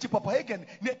 maybe me need Papa Hagan,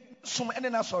 some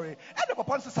and sorry. And the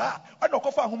Papa says, I don't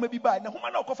offer who may be by, no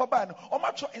woman offer ban, or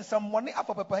much in some money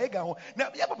after Papa Hagan.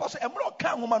 Now, yeah, Papa say, I'm not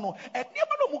can woman, and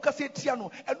never no Mukase Tiano,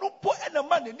 and no poor and a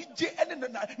man, and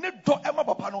no do Emma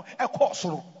Papano, a course.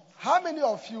 How many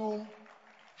of you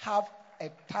have a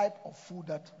type of food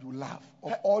that you love,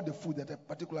 of all the food at a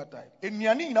particular type? When you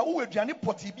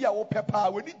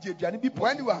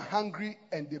are hungry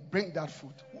and they bring that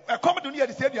food,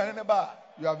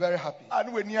 you are very happy.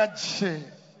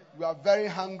 You are very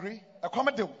hungry.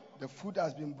 The food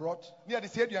has been brought.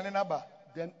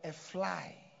 Then a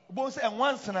fly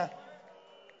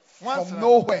from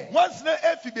nowhere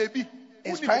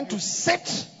is trying to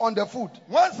sit on the food.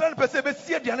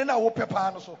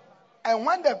 And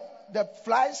when the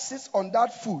fly sits on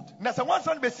that food,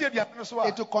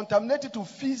 it will contaminate it to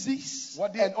feces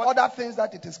and other things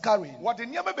that it is carrying. You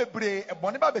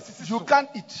can't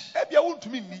eat.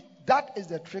 That is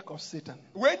the trick of Satan.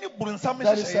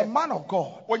 There is a man of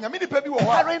God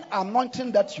carrying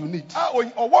anointing that you need.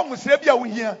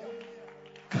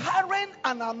 Carrying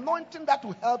an anointing that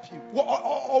will help you.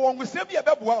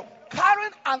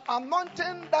 Carrying an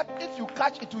anointing that if you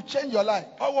catch it will change your life.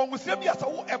 And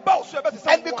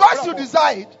because you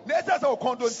decide,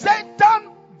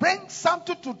 Satan brings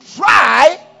something to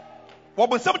try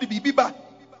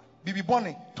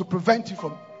to prevent you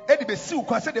from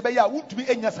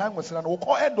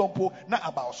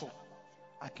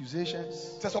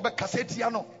accusations,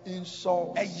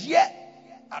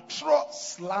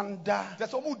 insults, slander,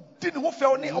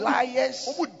 liars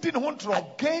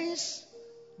against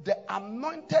the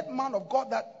anointed man of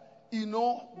God that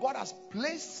God has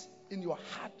placed in your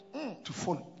heart to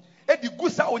follow. So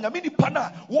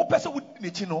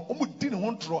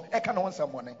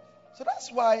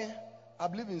that's why I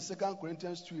believe in 2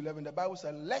 Corinthians 2:11 the Bible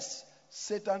says, lest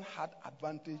Satan had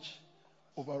advantage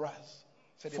over us.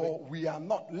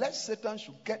 Lest Satan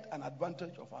should get an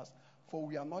advantage of us, for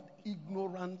we are not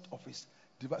ignorant of his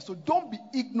device. So don't be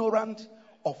ignorant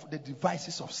of the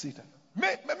devices of Satan.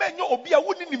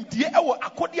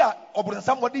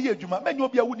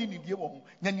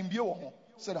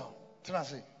 Sit down.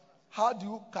 How do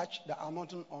you catch the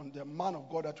anointing on the man of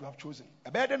God that you have chosen?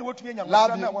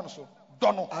 Love him.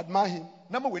 Admire him.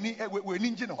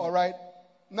 All right.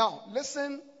 Now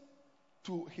listen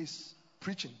to his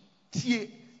preaching. The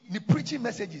preaching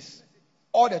messages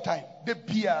all the time. All the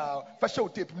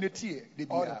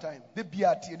time. The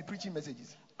preaching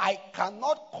messages. I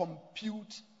cannot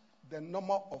compute the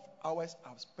number of hours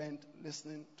I've spent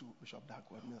listening to Bishop Dag.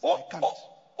 I can't.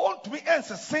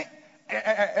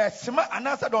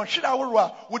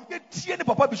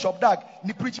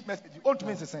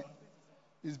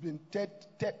 It's been 30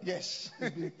 years.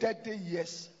 It's been 30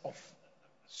 years of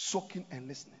soaking and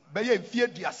listening. If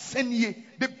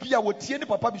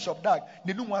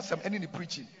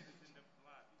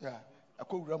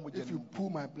you pull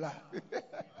my blood,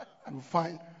 you'll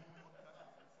find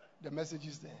the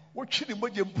messages there.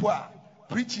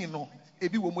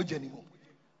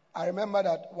 I remember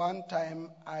that one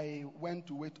time I went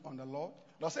to wait on the Lord,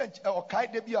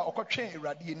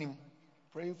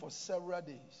 praying for several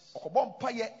days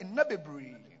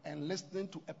and listening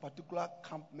to a particular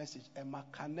camp message, a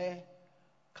Makane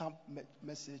camp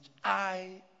message,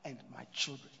 I and my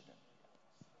children.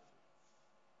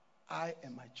 I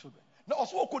and my children. Now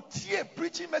also could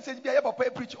preaching message be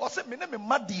preach or say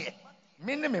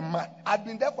I'd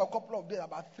been there for a couple of days,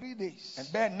 about 3 days. And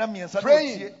then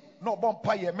praying.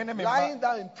 Lying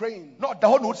down and praying. Not the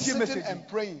whole sitting and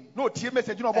praying. No tear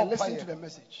message, you know, and listen to the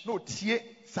message. No tear,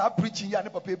 preaching, ya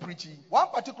never pay preaching. One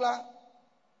particular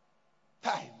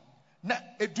time, na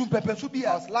edum pepe so bi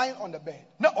I was lying on the bed.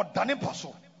 Na odane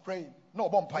paso praying. No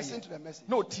bomb listen to the message.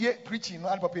 No tear preaching,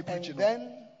 no never pay preaching. And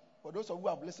then, for those of you who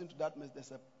have listened to that message,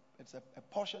 there's a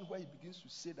portion where he begins to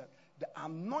say that the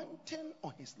anointing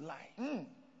on his life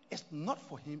is not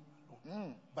for him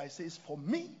alone, but it says for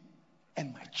me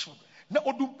and my children. Now,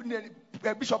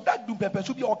 Bishop, that do pepe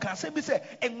so be or can say me say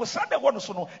and was sad one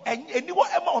so no and anyone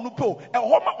ever on po and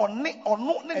homa on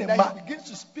no and then he begins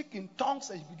to speak in tongues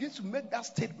and he begins to make that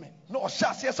statement. No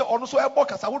shas yes on so ebo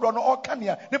kasa would on all can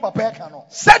ya ne papa ka no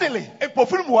suddenly e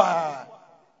pofilm wa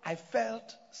I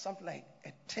felt something like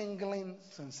a tingling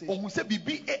sensation. O say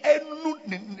bibi enu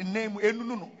name enu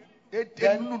no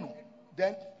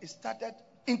then it started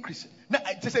increasing. Na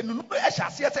just say no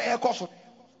shas yes e koso.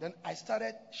 Then I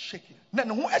started shaking.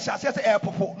 No, first I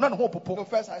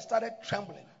started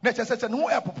trembling. Then I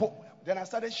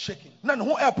started shaking. Then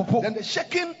the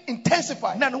shaking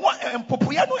intensified. Until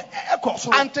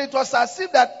it was as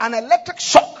if that an electric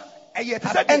shock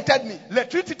had entered me.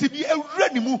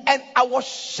 And I was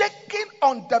shaking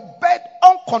on the bed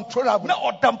uncontrollably.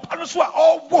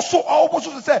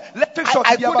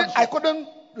 I couldn't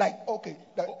like, okay,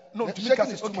 the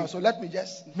shaking is too much, so let me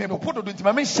just.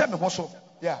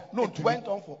 Yeah, no, it went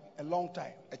on for a long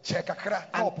time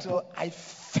until I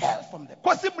fell from the bed.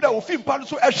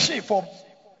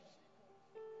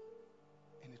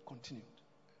 And it continued.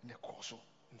 And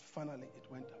finally it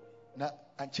went away.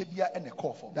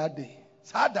 That day,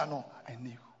 I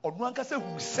knew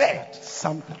said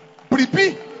something.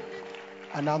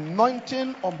 An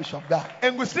anointing on Bishop Dag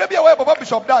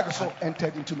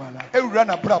entered into my life.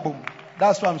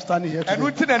 That's why I'm standing here today.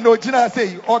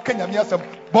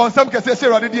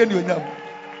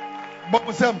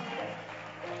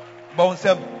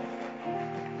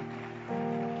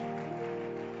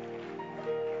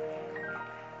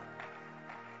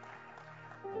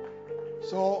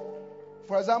 So,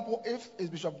 for example, if it's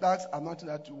Bishop Dag's anointing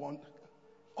that you want,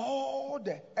 all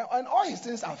his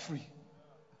things are free.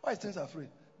 All his things are free.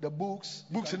 The books,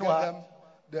 you can get them,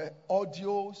 the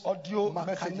audio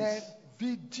messages.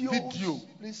 Video.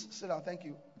 Please sit down. Thank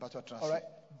you. All right.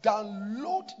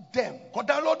 Download them.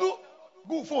 Download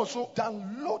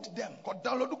them.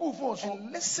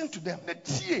 And listen to them.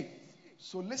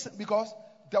 So listen, because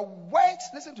the words,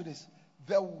 listen to this.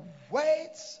 The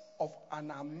words of an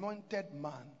anointed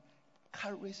man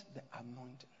carries the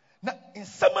anointing. Now, in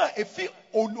summer, if you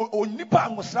onipa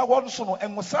angusra one sono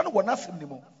angusra no wana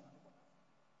simnimo.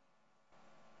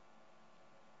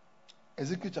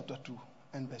 Ezekiel chapter 2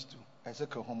 and verse 2.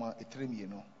 Ezekiel homa etrem ye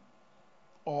no.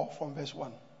 Or from verse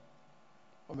 1.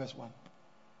 From verse 1.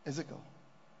 Ezekiel.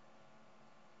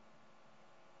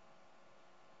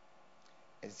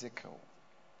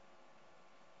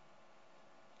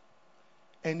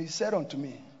 And he said unto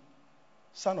me,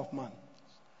 Son of man,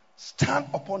 stand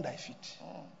upon thy feet,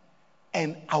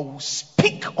 and I will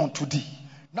speak unto thee.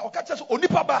 Now,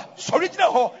 onipa ba,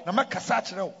 original ho, na makasa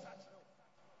kyerɛ.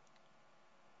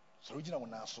 Original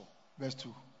na so. Verse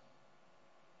 2.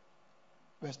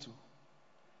 Verse 2.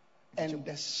 And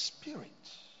the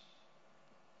Spirit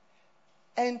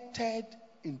entered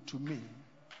into me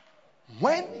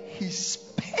when he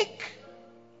spake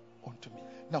unto me.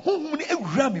 Now, whom ni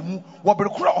ewura me mu,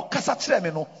 waberekura okasa kyerɛ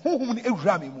me no, whom ni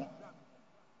ewura me mu.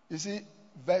 You see,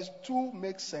 verse 2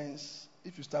 makes sense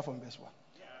if you start from verse 1.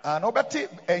 And obeti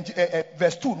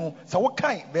verse 2 no, so what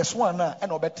kind verse 1 na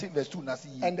and obeti verse 2 na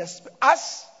see. And as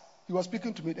he was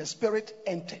speaking to me, the Spirit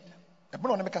entered.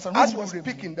 As he was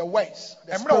speaking the words,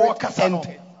 the Spirit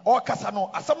entered.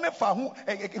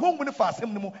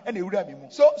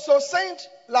 So Saint,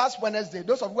 last Wednesday,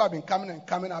 those of you who have been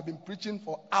coming, I've been preaching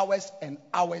for hours and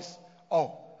hours.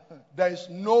 Oh, there is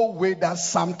no way that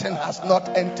something has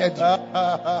not entered you.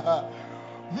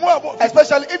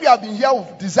 Especially if you have been here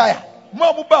with desire.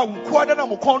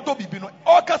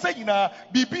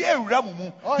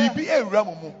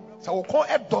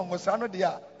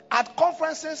 At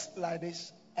conferences like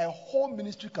this, a whole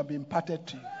ministry can be imparted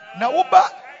to you. Now,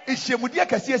 ehyemudia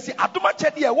kase si adoma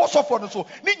chede e wo sofo no so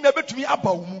ni nyina betumi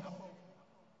aba wo mu.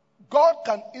 God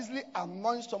can easily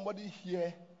anoint somebody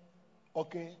here,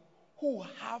 okay, who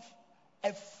have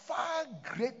a far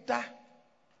greater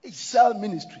cell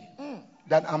ministry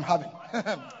than I'm having.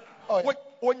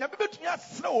 Onyame betumi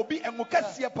asra obi enwo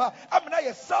kase pa amena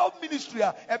ye cell ministry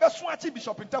a ebe so achi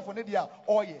Bishop Ntafo ne dia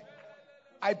oye.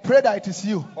 I pray that it is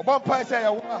you. Obon pai say ye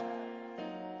wo a.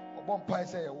 Obon pai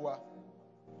say ye wo a.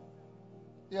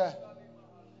 Yeah.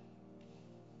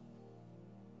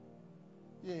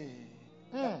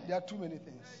 Yeah. There are too many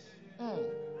things.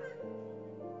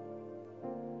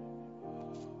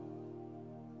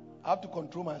 I have to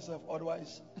control myself,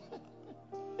 otherwise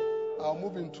I'll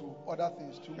move into other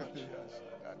things too much.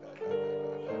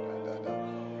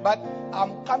 But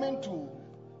I'm coming to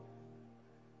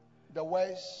the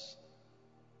words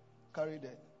carry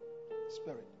the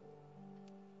spirit.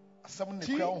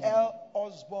 T.L.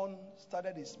 Osborne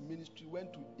started his ministry,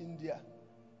 went to India.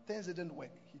 Things didn't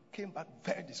work. He came back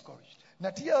very discouraged.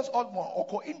 Na T.L. Osborne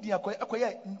oko India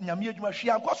akoye nyame adwuma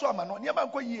hwia nkoso ama no niam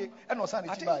anko yie e no san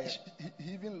eti bae.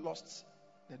 He even lost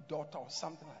the daughter or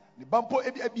something like that. Ne bampo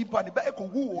ebi pa ne ba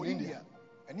ekowu wo India.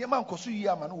 Niam ankoso yie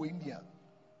ama no wo India.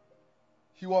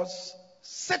 He was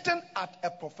sitting at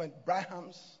a Prophet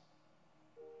Braham's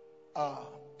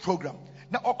program.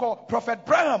 Na oko Prophet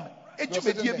Braham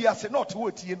ejumedie bi ase not wo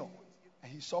tie no.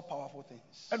 And he saw powerful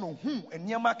things.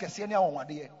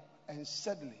 And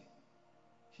suddenly,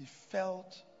 he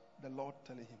felt the Lord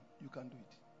telling him, you can do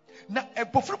it.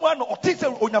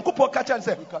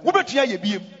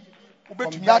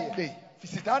 From that day,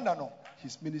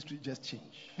 his ministry just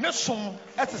changed.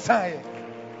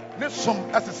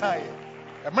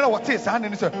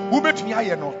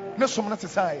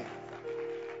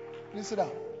 Please sit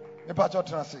down.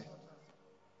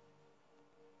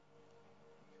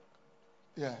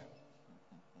 Yeah.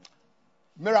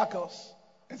 Miracles.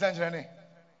 You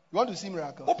want to see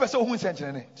miracles?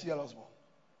 T.L.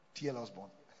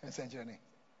 Osborne.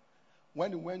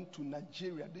 When he went to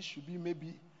Nigeria, this should be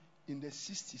maybe in the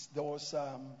 60s, there was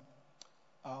a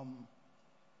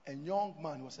young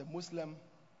man who was a Muslim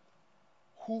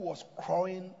who was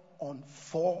crawling on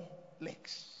 4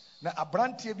 legs. Now, a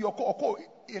brand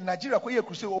in Nigeria,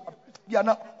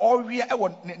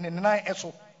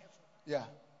 yeah.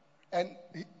 And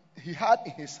he had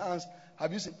in his hands,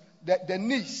 have you seen, the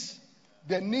knees?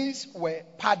 The knees were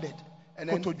padded. And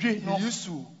then he used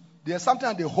to, there's something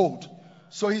that they hold.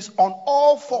 So he's on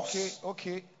all fours.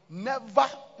 Okay. Never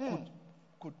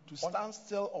could to stand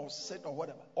still or sit or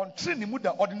whatever. Not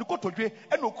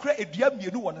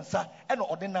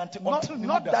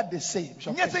that they say.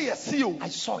 I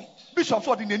saw it. Bishop,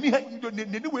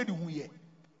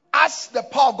 as the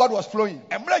power of God was flowing,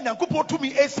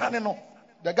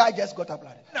 the guy just got up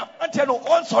like that.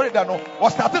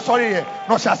 Sorry.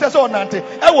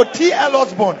 T.L.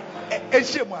 Osborne.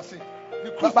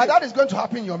 But that is going to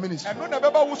happen in your ministry.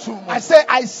 I say,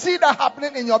 I see that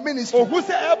happening in your ministry.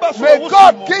 May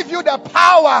God give you the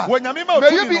power.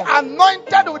 May you be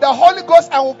anointed with the Holy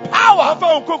Ghost and with power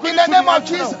in the name of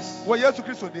Jesus.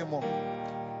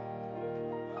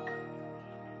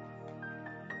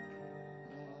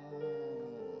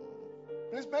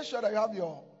 Please make sure that you have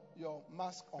your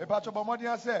mask on.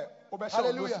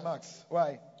 Hallelujah.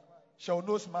 Why? Show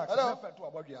nose mask. Hello.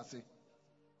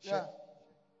 Yeah.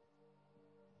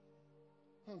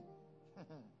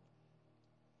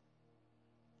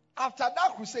 After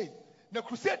that crusade, the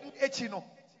crusade in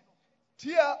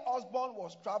T.L. Osborne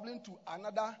was traveling to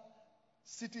another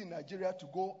city in Nigeria to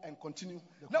go and continue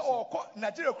the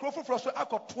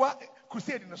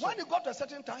crusade. When he got to a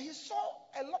certain time, he saw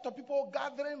a lot of people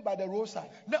gathering by the roadside.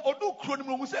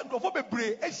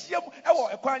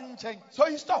 So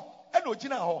he stopped.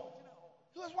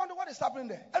 He was wondering what is happening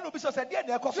there. Do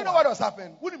you know what was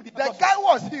happening? The guy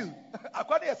was healed.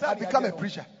 Had become a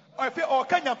preacher. Wow.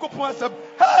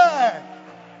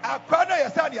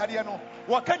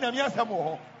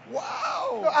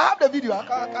 No, I have the video. I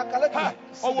can let you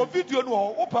see.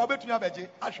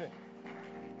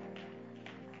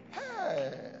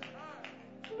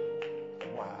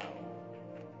 Wow.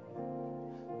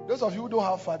 Those of you who don't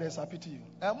have fathers, I pity you.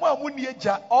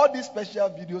 All these special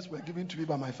videos were given to me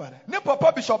by my father. One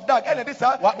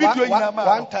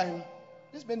time,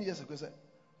 this many years ago,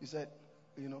 he said,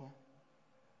 you know,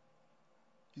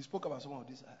 he spoke about some of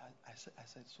this. I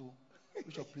said, so,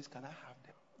 Bishop, please, can I have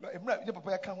them?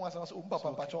 So,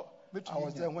 I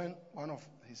was there when one of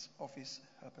his office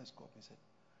helpers called me and said,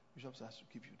 Bishop has to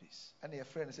give you this. And your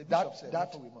friend said, that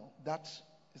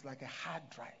is like a hard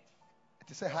drive.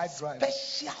 It is a hard drive.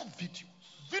 Special videos.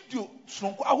 Video.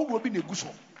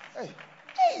 Hey.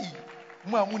 Hey,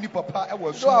 you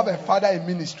don't have a father in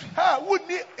ministry. Oh,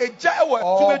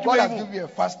 God has given you a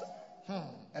pastor.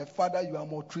 A father, you are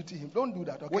maltreating him. Don't do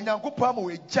that, okay?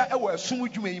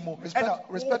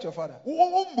 Respect your father.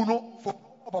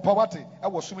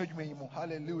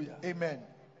 Hallelujah. Amen.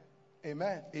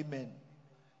 Amen. Amen.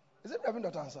 Is it Reverend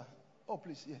Dr. Ansah? Oh,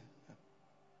 please, yeah.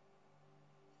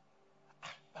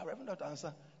 Reverend Dr.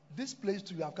 Ansah, this place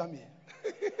too, you have come here.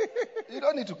 You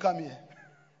don't need to come here.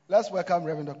 Let's welcome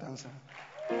Reverend Dr. Ansah.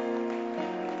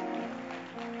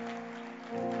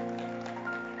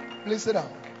 Please sit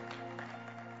down.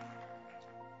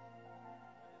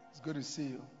 It's good to see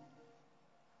you.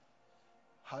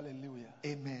 Hallelujah.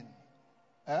 Amen.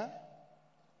 Huh?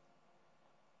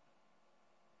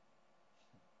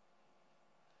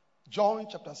 John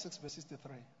chapter 6 verse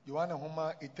 63.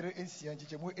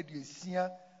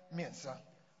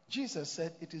 Jesus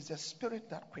said, it is the spirit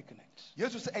that quickeneth.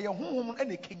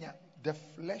 The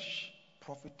flesh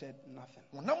profited nothing.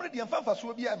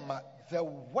 The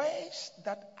words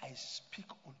that I speak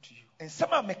unto you,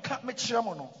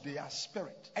 they are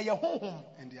spirit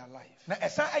and they are life.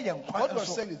 What you're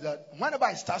saying is that whenever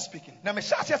I start speaking,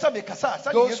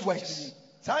 those words,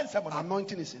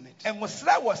 anointing is in it. So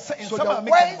the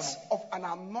words of an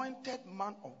anointed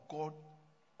man of God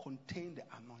contain the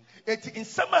anointing.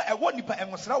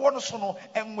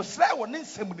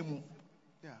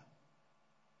 Yeah.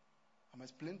 I'm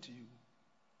explaining to you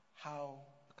how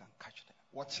you can catch them.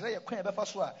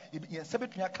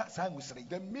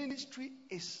 The ministry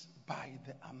is by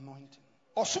the anointing.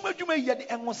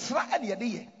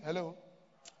 Hello?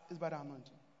 It's by the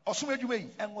anointing.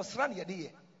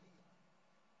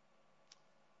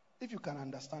 If you can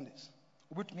understand this.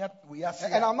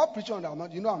 And I'm not preaching on the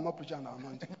anointing. You know I'm not preaching on the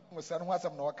anointing. But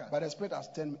the Spirit has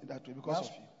turned me that way because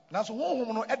of you.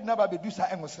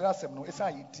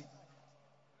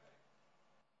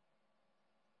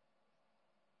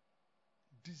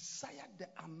 Desire the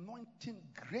anointing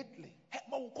greatly.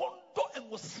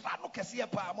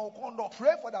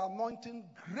 Pray for the anointing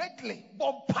greatly.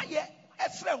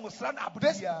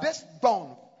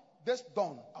 This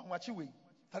dawn.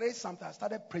 3 something, I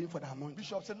started praying for the anointing.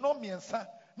 Bishop said, no,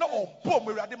 pray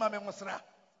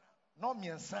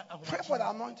for the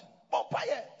anointing.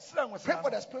 Pray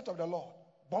for the Spirit of the Lord.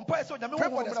 Pray for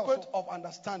the spirit of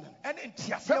understanding. Pray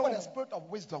for the spirit of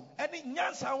wisdom.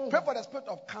 Pray for the spirit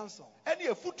of counsel. Pray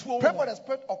for the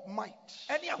spirit of might.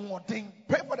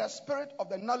 Pray for the spirit of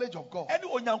the knowledge of God. Pray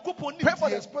for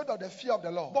the spirit of the fear of the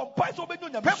Lord. Pray for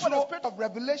the spirit of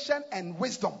revelation and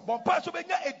wisdom. Pray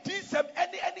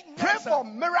for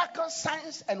miracles,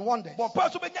 signs, and wonders. Pray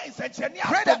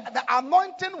that the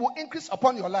anointing will increase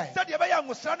upon your life.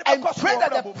 And pray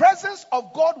that the presence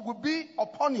of God will be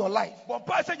upon your life.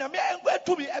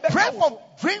 Pray for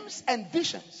dreams and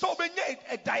visions.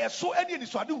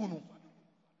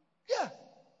 Yeah.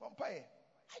 I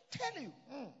tell you.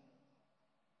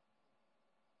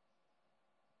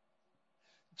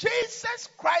 Jesus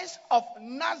Christ of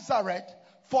Nazareth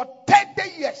for 30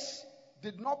 years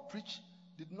did not preach,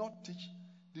 did not teach,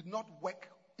 did not work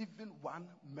even one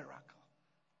miracle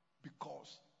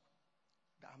because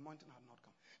the anointing had not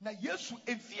come. Now, yes,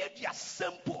 if you are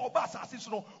simple about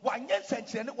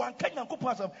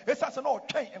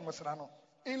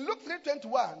in Luke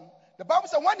 3:21, the Bible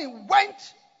said when he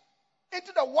went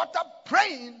into the water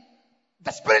praying,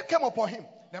 the Spirit came upon him.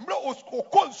 Then in Luke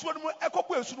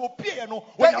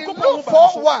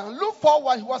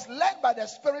 4:1, he was led by the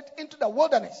Spirit into the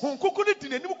wilderness.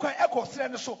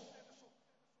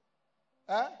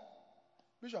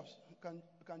 Bishops, you can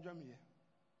join me here.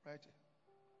 Right here.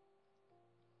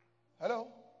 Hello?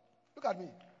 Look at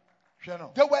me.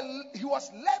 He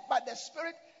was led by the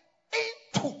Spirit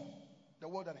into the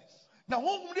wilderness.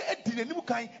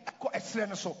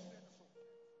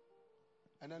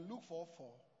 And then Luke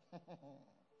 4:4.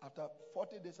 After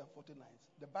 40 days and 40 nights,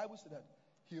 the Bible said that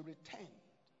he returned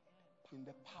in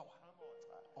the power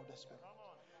of the Spirit.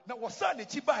 Now,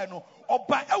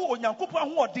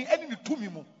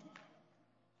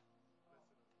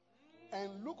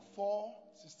 and Luke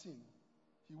 4:16,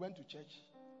 he went to church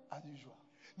as usual.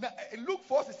 Now, in Luke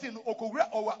 4:16,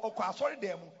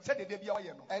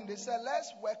 and they said,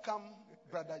 let's welcome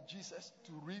Brother Jesus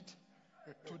to read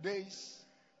today's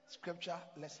scripture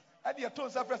lesson. And he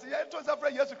opened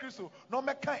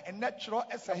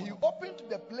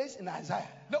the place in Isaiah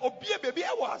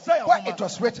where it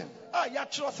was written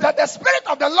that the Spirit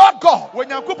of the Lord God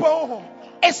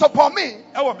is upon me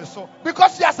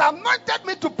because he has anointed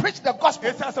me to preach the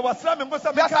gospel. He has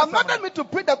anointed me to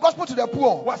preach the gospel to the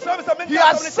poor. He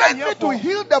has sent me to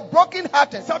heal the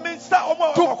brokenhearted,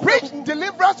 to preach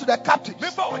deliverance to the captives,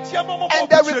 and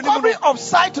the recovery of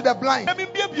sight to the blind,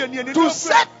 to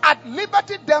set at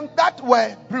liberty them that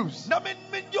were bruised.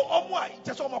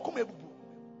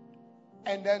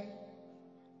 And then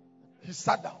he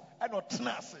sat down.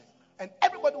 And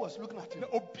everybody was looking at him.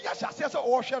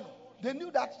 They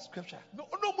knew that scripture.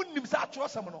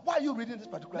 Why are you reading this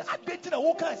particular scripture?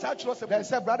 They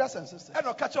said, brothers and sisters,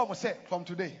 from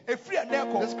today,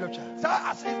 this scripture,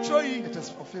 it is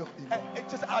fulfilled.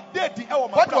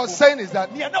 What he was saying is that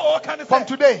from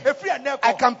today,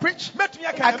 I can preach, I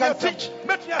can teach,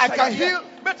 I can heal,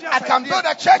 I can build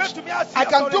a church, I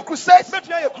can do crusades,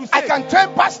 I can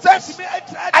train pastors,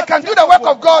 I can do the work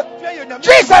of God.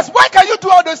 Jesus, why can you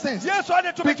do all those things?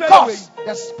 Because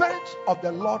the Spirit of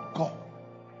the Lord God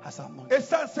has anointed.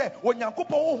 Lift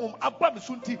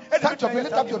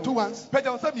up your two hands.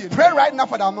 Pray right now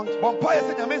for the anointing. Pray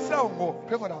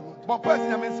for the anointing.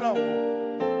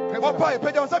 Pray for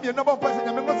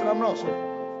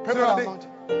the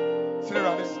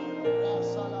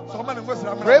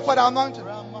anointing. Pray for the anointing.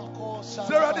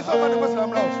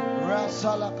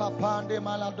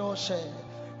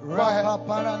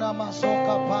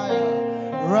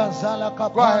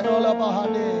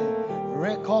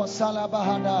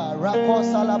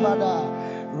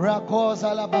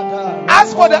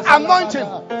 As for the anointing,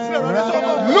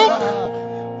 Luke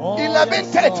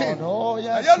 11:13.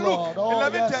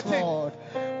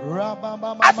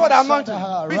 As for the anointing,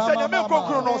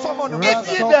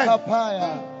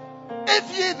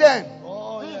 if ye then,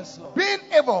 being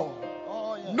able,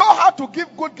 know how to give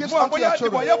good gifts unto your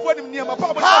children,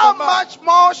 how much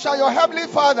more shall your heavenly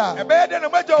Father give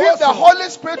the Holy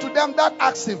Spirit to them that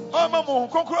ask him?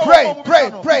 Pray,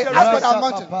 pray, pray. Ask for the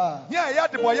anointing.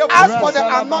 Ask for the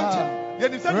anointing.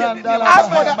 Ask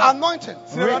for the anointing.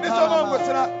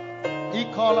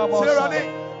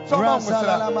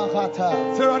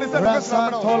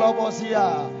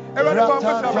 Are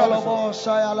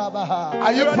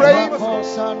you praying?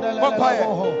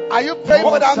 Are you praying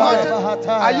for the anointing?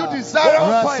 Are you desiring?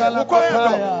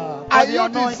 Are you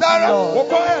desiring?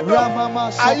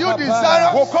 Are you desiring? Are you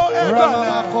desiring?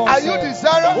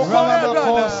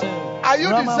 Are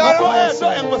you desiring?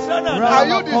 Are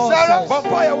you desiring?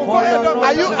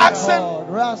 Are you asking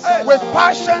with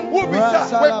passion? With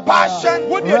passion?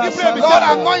 Lord,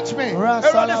 anoint me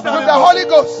with the Holy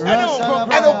Ghost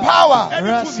and the power.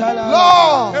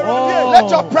 Lord, let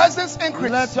your presence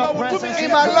increase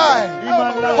in my life.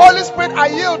 Holy Spirit, I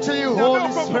yield to you.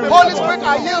 Holy Spirit,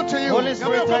 I yield to you. Holy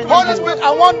Spirit,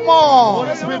 I want more.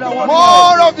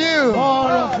 More of you.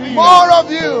 More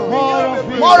of you.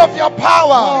 More of your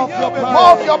power.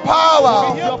 More of your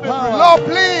power. Lord,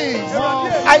 please.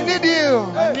 I need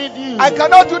you. I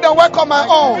cannot do the work on my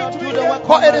own.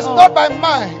 For it is not by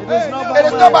might. It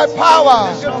is not by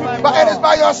power. But it is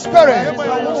by your spirit.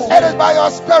 It is by your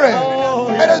spirit.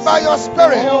 It is by your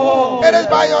spirit. It is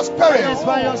by your spirit.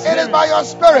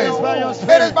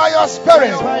 It is by your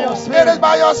spirit. It is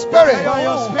by your spirit.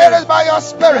 It is by your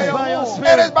spirit. It is by your spirit.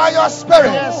 It is by your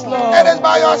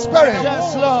spirit.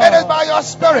 It is by your spirit. It is by your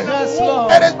spirit.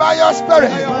 It is by your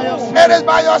spirit. It is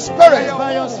by your spirit.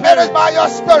 It is by your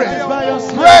spirit.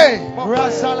 Pray.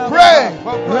 Pray.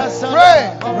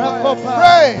 Pray.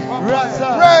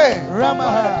 Pray.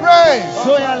 Pray.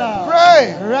 Pray.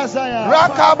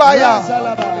 Rakabaya.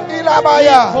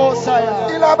 Ilabaya.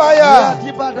 Ilabaya.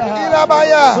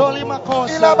 Ilabaya.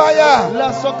 Ilabaya.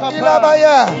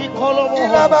 Ilabaya.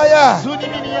 Ilabaya.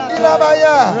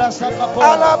 Ilabaya.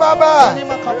 Alababa.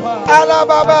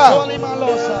 Alababa.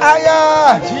 Aya.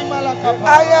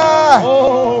 Aya.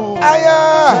 Aya.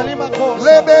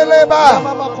 Lebeleba.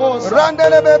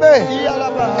 Randelebebe.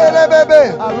 Elebebe.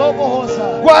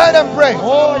 Go ahead and pray.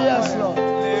 Oh yes, Lord.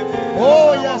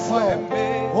 Oh yes, Lord.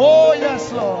 Oh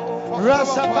yes, Lord.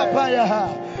 Rasa kapaya.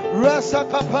 Rasa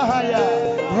kapaya.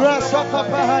 Rasa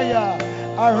kapaya.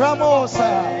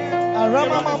 Aramosa.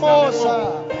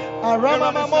 Aramamosa.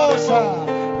 Aramamosa.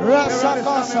 Rasa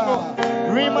kasa.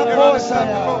 Rimakosa.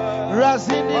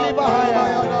 Razindi libahaya.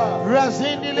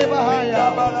 Razindi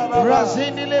libahaya.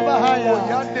 Razindi libahaya.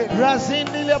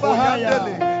 Razindi libahaya.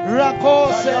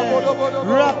 Rakose.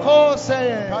 Rakose.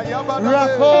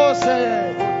 Rakose.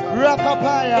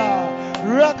 Rakapaya.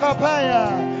 Rakapaya.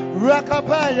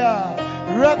 Rakapaya.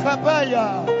 Rakapaya.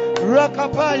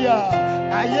 Rakapaya.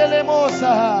 Ayele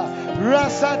mosa.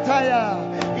 Rasataya.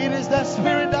 It is the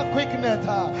spirit that quickeneth.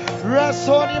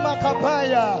 Rasoni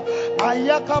makapaya.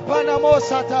 Ayakapana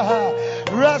mosataha.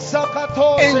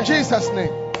 In Jesus'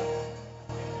 name.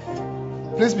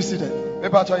 Please be seated.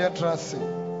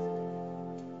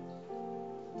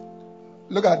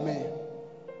 Look at me.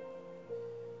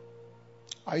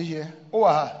 Are you here?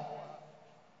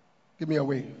 Give me a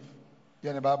wave.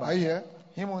 Are you here?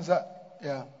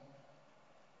 Yeah.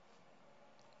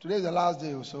 Today is the last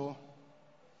day or so.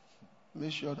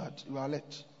 Make sure that you are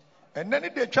alert. And then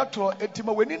the chapter,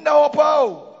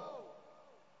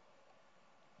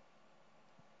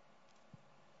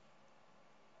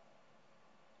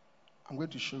 I'm going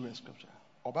to show you a scripture.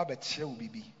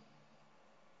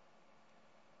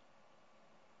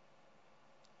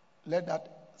 Let that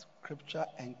scripture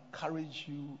encourage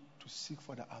you to seek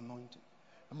for the anointing.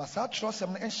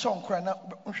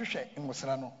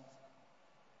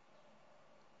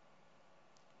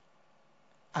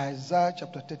 Isaiah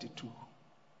chapter 32,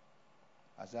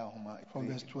 from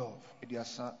verse 12.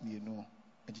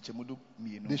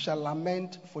 They shall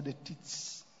lament for the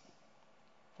teats,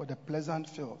 for the pleasant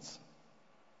fields,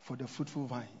 for the fruitful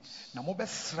vines.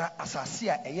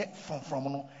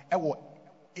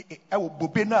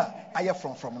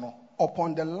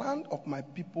 Upon the land of my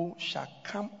people shall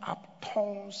come up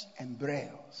thorns and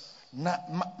briars.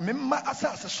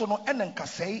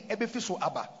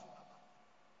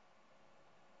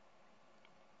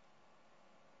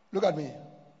 Look at me.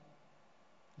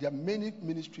 There are many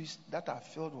ministries that are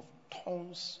filled with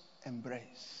thorns and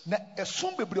briars.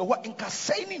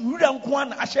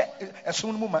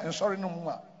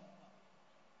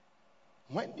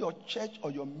 When your church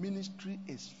or your ministry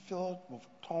is filled with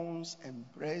thorns and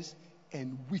briars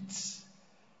and weeds,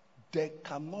 there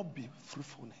cannot be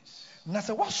fruitfulness.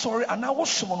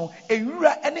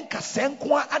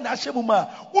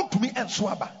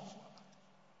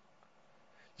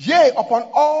 Yea, upon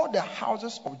all the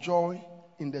houses of joy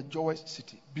in the joyous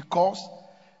city, because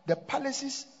the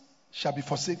palaces shall be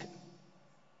forsaken.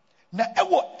 There are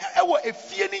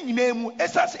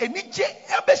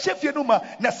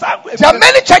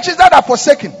many churches that are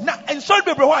forsaken.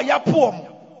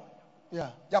 Yeah.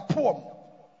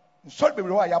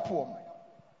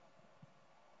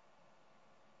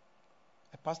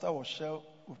 A pastor was sharing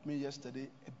with me yesterday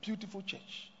a beautiful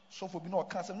church.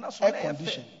 Air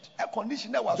conditioned.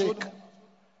 Big,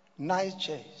 nice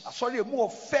chairs.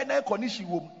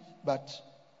 But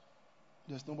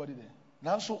there's nobody there.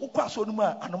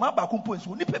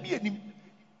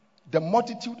 The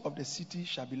multitude of the city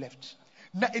shall be left.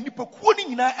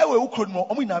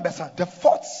 The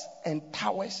forts and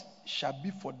towers shall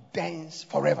be for dens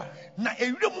forever.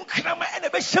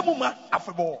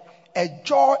 A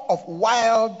joy of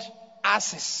wild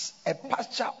asses, a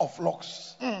pasture of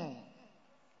flocks.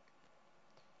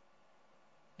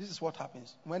 This is what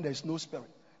happens when there is no spirit.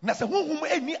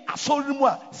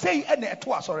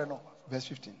 Verse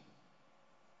 15.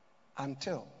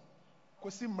 Until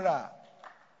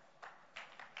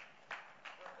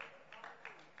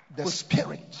the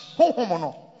spirit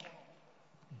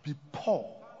be poured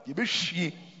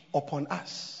upon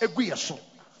us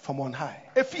from on high,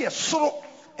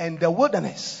 and the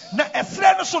wilderness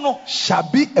shall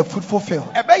be a fruitful field,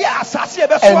 and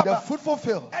the fruitful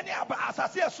field be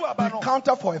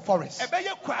counted for a forest.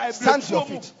 Stand to your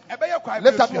feet.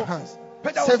 Lift up your hands.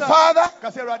 Say, Father,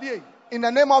 in the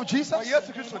name of Jesus,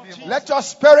 let your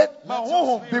spirit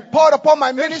be poured upon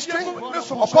my ministry,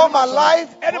 upon my life,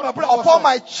 upon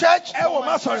my church,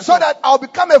 so that I'll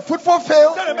become a fruitful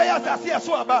field,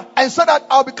 and so that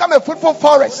I'll become a fruitful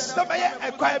forest.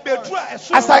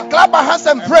 As I clap my hands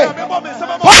and pray,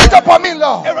 pour it upon me,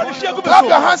 Lord. Clap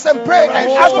your hands and pray and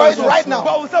ask for it right now.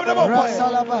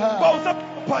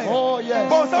 Oh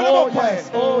yes, oh yes,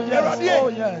 oh yes, oh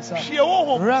yes.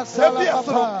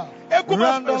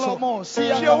 Randolomo,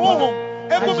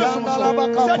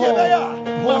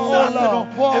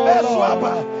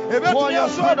 pour your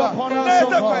spirit upon us,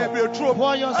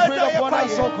 pour your spirit upon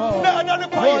us,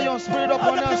 pour your spirit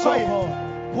upon us,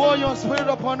 pour your spirit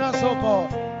upon us,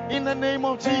 in the name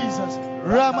of Jesus.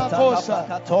 Ramakosa,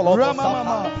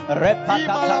 Ramamama,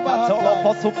 Repakatolo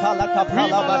Posupala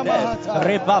Kapalabade,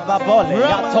 Ribababole,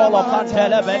 Yatolo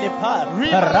Pantelevelipar,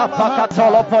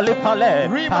 Rapakatolo Polipale,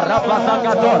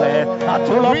 Rapazagadole,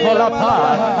 Atulo Polapa,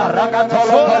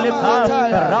 Ragatolo Polipar,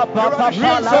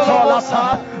 Rapapapala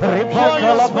Tolapa,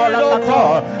 Ripotolo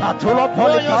Polakato, Atulo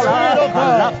Polipala,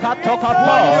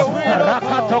 Rakatokapo,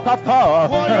 Rakatokapo,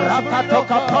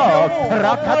 Rakatokapo,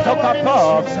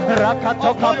 Rakatokapo,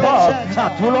 Rakatokapo,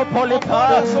 Atulo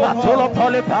Polipa, Atulo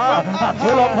Polipa,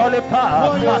 Atulo Polipa,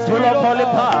 Atulo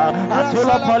Polipa,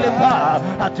 Atula Polipa,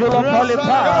 Atula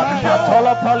Polipa,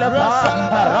 Atula Polipa,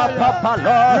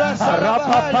 Rapapalo,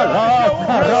 Rapapalo,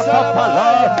 Rapapalo,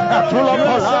 Atula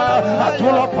Pola,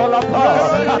 Atula Polapa,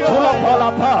 Atula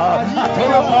Polapa,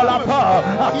 Atula Polapa,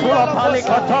 Atula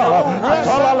Palicato,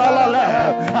 Atula Lala,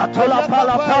 Atula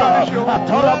Palapa,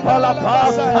 Atula Palapa,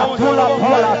 Atula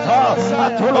Polata,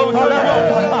 Atula Pole,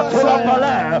 Atula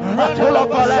Pole, Atula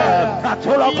Pole,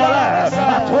 Atula Pole,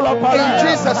 Atula Pole. In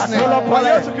Jesus' name.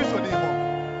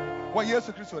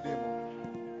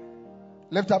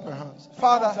 Lift up your hands.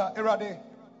 Father, there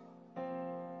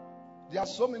are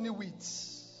so many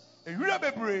weeds,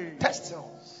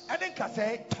 testicles,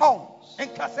 tongues,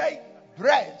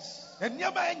 breads,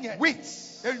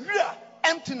 weeds,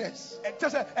 emptiness,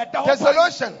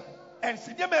 desolation,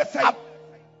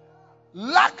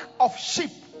 lack of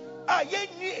sheep,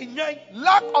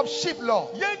 lack of sheep, Lord,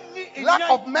 lack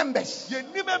of members,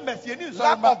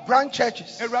 lack of branch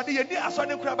churches,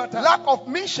 lack of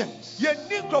missions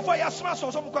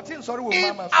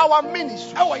in our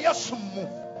ministry.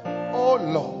 Oh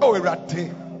Lord,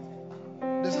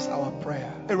 this is our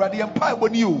prayer.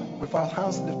 With our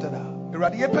hands lifted up,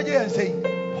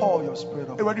 pour your spirit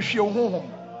of pour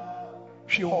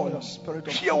your spirit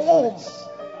of faithfulness.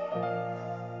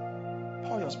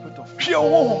 Pour your spirit of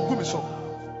faithfulness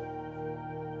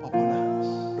upon us.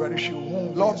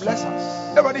 Lord, bless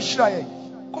us.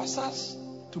 Cause us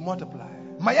to multiply,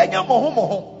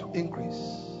 to increase.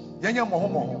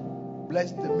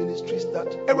 Bless the ministries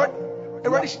that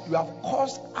you have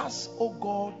caused us, oh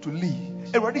God, to lead.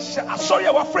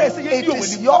 It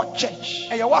is your church.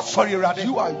 You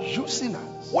are using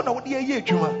us. Lord,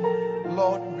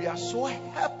 we are so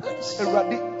helpless.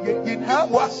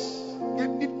 Help us.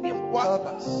 Help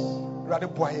us.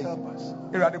 Help us.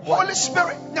 Holy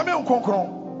Spirit,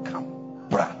 come.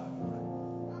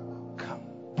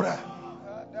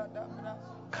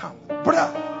 Come.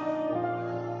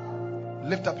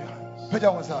 Lift up your hands.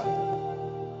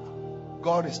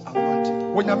 God is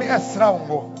anointed. God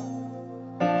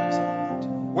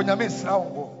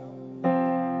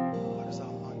is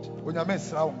anointed.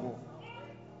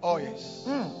 Oh yes.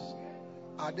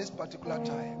 At this particular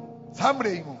time,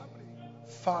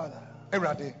 Father,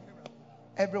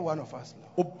 every one of us,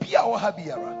 Lord,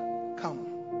 come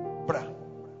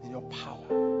in your power,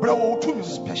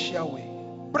 special way,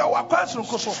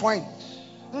 strength.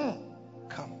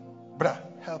 Come,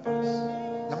 help us,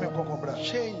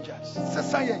 change us.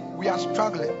 We are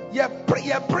struggling.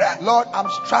 Lord, I'm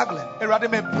struggling.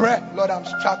 Lord, I'm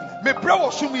struggling.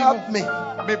 Help me.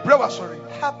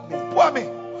 Help me.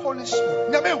 Holy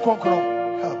Spirit,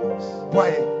 help us.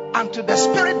 Until the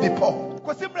Spirit be poured.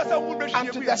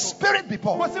 Until the Spirit be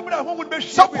poured.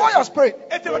 So pour your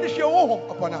Spirit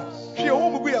upon us. The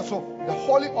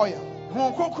holy oil.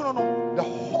 The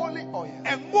holy oil.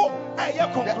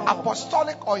 The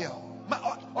apostolic oil. The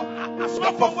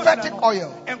prophetic oil.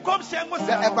 The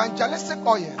evangelistic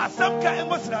oil.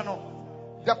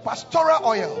 The pastoral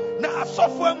oil.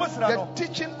 The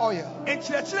teaching oil.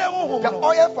 The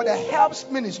oil for the helps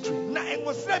ministry.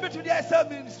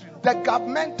 The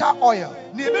governmental oil.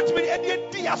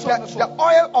 The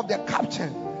oil of the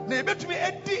captain. In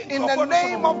the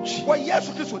name of Jesus.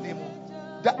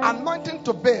 The anointing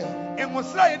to build.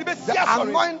 The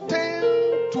anointing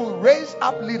to raise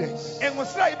up leaders. The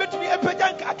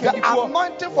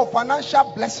anointing for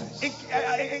financial blessings in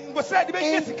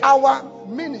our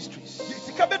ministries.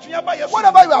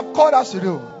 Whatever you have called us to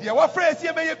do,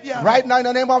 right now in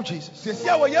the name of Jesus,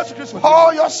 pour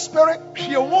your spirit.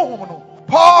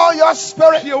 Pour your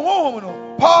spirit.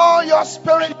 Pour your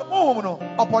spirit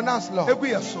upon us, Lord,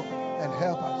 and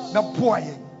help us.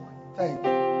 Thank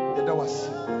you.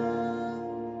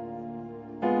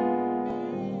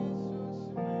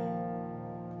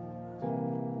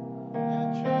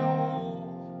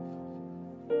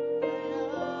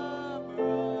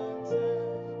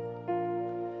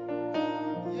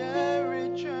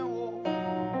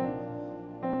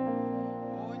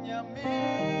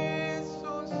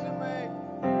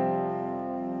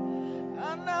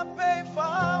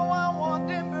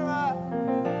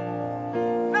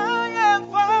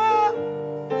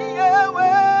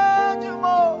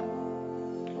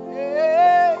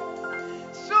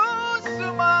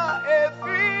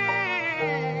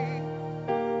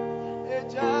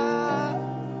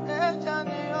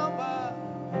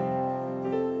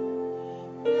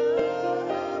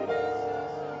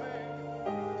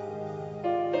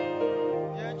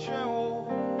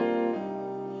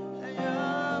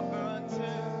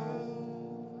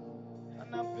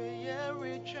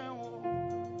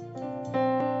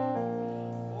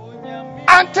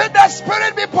 Until the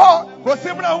Spirit be poured,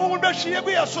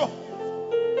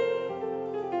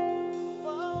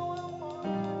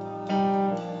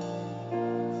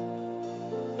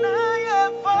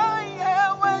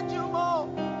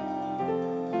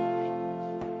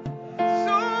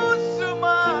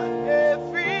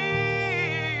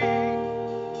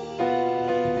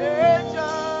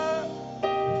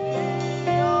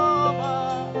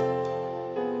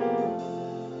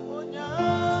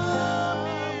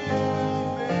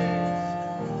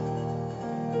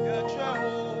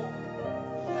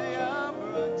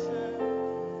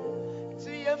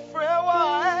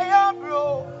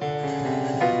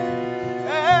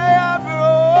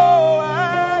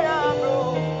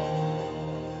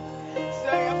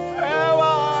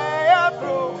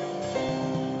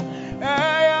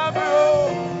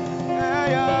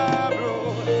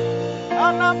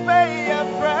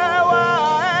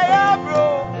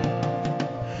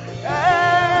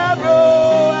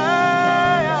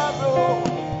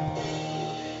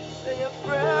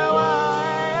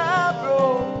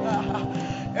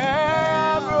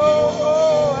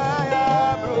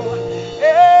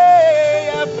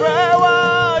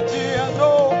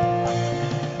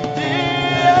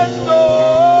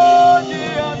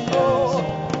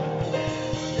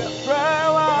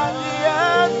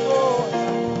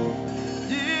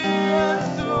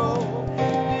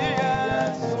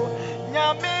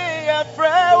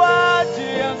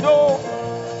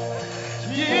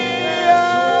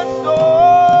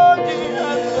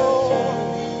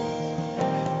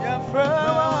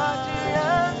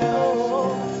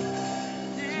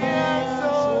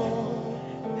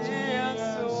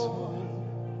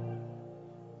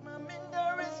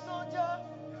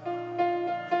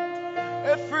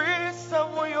 Every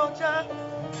Savoyoja,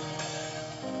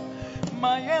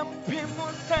 my MP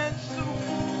Musensu,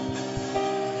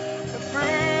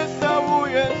 every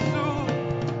Savoyesu,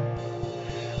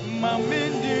 my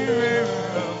Mindi,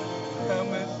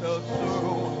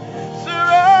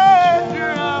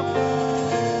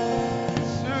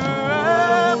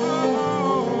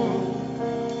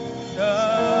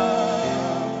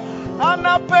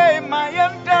 pay my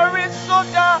entire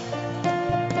soda.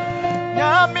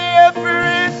 Yami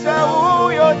every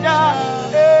Savoyoja,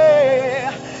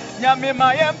 Yami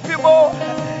my MP,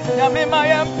 Yami my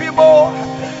MP,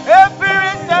 every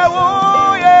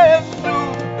Savoyesu,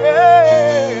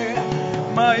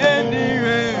 my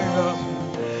enemy,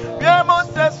 Biamo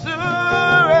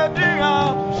Sura,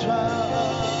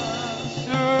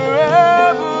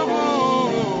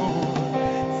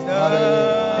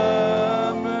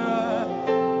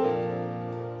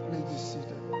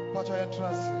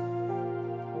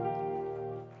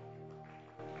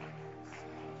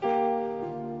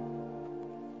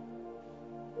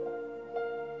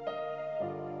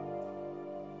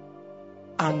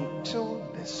 until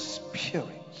the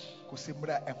Spirit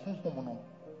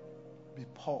be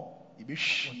poured on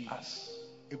us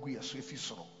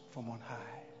from on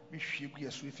high,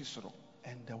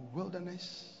 and the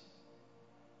wilderness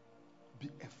be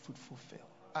a fruitful field.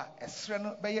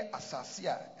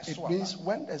 It means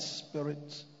when the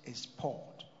Spirit is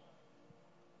poured,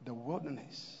 the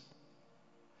wilderness.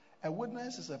 A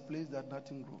wilderness is a place that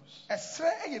nothing grows.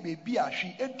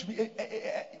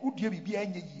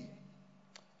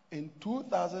 In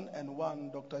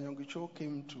 2001, Dr. Yongicho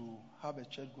came to have a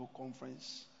church growth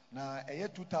conference in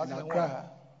Accra.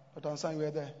 But on Sunday we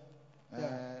were there.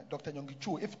 Dr.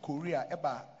 Yongicho, if Korea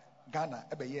ever Ghana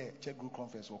ever year church group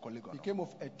conference or colleague. He came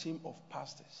with a team of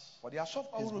pastors. But they are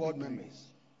his board members.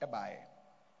 There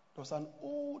was an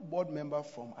old board member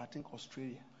from, I think,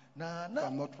 Australia. If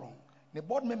I'm not wrong. The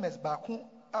board members back home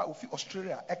of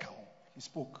Australia. He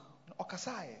spoke.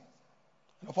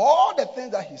 Of all the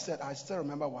things that he said, I still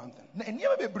remember one thing. He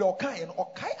said,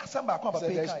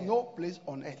 there's no place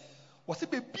on earth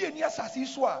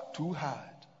too hard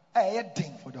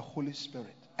for the Holy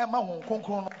Spirit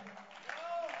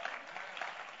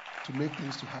to make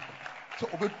things to happen.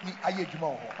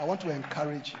 I want to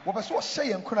encourage you,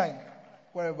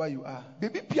 wherever you are,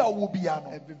 every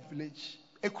village,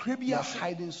 you are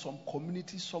hiding some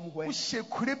community somewhere.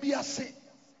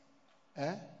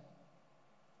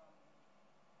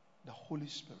 The Holy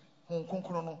Spirit.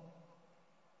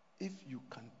 If you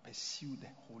can pursue the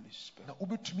Holy Spirit,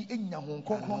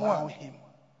 allow Him.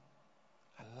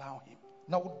 Allow Him.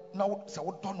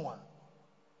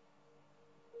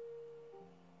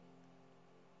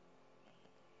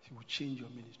 He will change your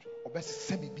ministry.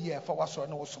 Yeah.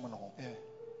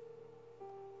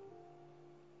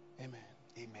 Amen.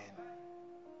 Amen.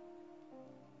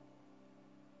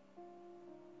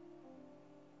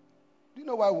 Do you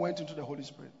know why we went into the Holy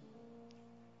Spirit?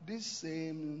 These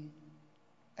same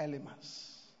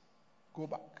elements. Go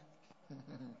back.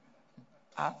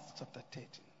 Acts chapter 13.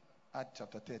 Acts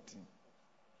chapter 13.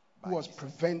 Who was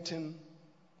preventing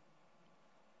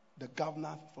the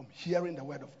governor from hearing the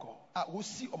word of God?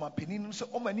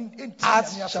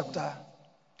 Acts chapter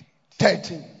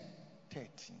 13.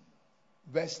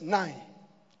 Verse 9.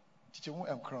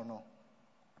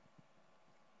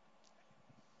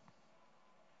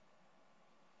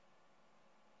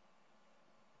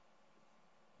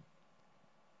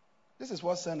 This is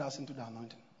what sent us into the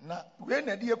anointing.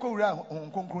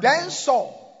 Then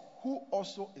Saul, who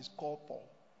also is called Paul,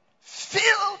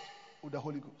 filled with the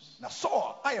Holy Ghost. This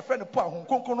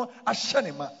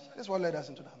is what led us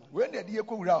into the anointing.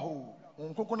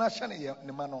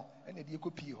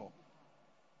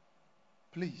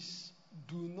 Please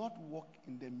do not walk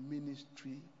in the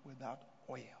ministry without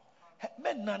oil.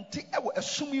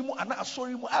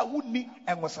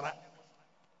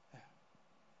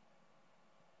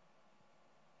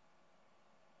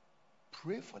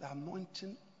 Pray for the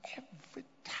anointing every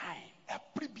time.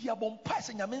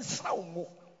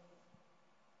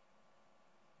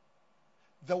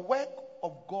 The work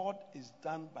of God is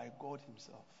done by God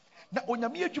Himself.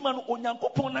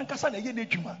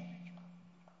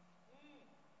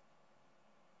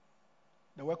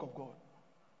 The work of God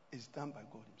is done by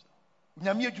God Himself.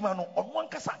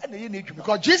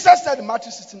 Because Jesus said in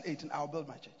Matthew 16:18, I'll build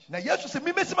my church.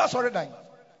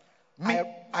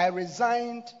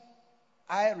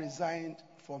 I resigned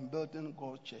from building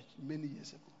God's church many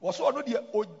years ago.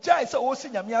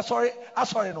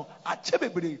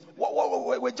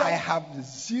 I have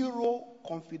zero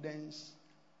confidence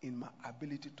in my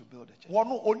ability to build a church. I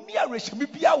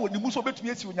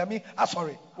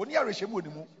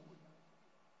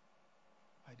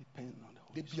depend on the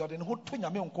Holy Spirit.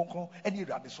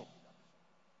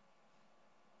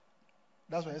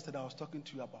 That's why yesterday I was talking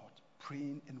to you about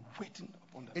praying and waiting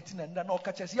upon the Lord.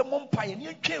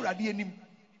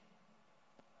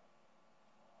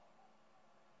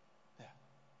 Yeah.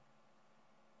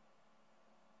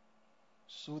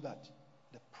 So that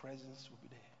the presence will be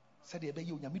there.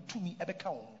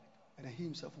 And he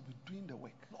himself will be doing the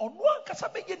work.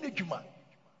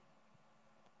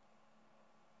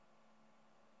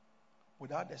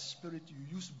 Without the Spirit, you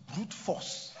use brute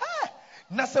force.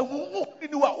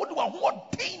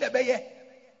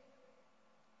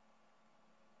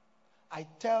 I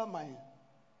tell my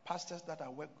pastors that I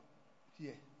work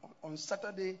here, on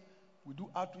Saturday, we do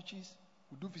outreaches,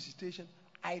 we do visitation.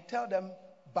 I tell them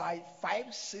by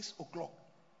 5, 6 o'clock,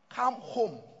 come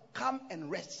home, come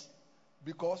and rest.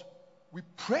 Because we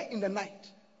pray in the night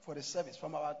for the service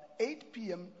from about 8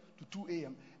 p.m. to 2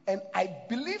 a.m. And I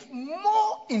believe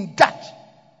more in that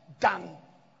than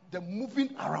the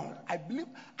moving around. I believe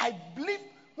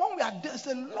when we are there,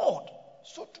 say, Lord,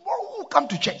 so tomorrow who will come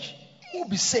to church? Who will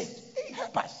be saved? Hey,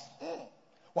 help us.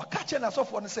 Wakache na so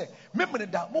for say memre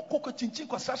da mokoko chinchin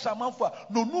kwa sasha manfo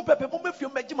no nu pepe mo mefio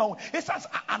magima ho esas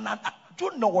anada jo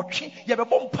na wotwe ye be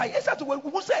bompa esas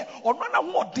we say ono na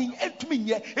ho odin entumi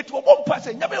nye eti wo bompa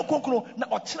say nyame konkro na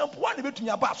otena po na betumi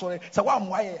aba asore say wa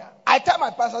moaye ya. I tell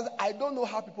my pastors, I don't know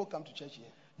how people come to church here.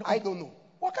 No, I don't know.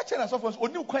 Wakache na so for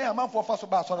oni kwan ya manfo fa so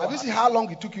ba asore. Have you seen how long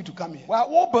it took you to come here? Wa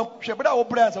wo ba hwebra wo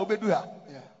bra say wo bedu ha.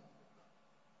 Yeah.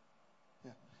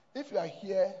 If you are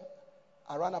here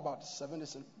around about 7,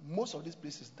 most of this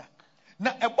place is dark.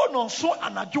 Na ebo no so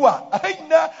anajo a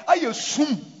ahina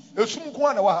ayesum esum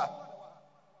ko na wa ha.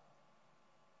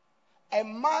 A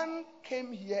man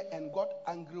came here and got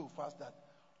angry with us that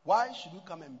why should you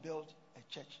come and build a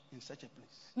church in such a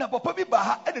place? Na papa bi ba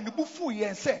ha e na ne bufu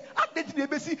yen say adeti na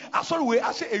ebesi asori we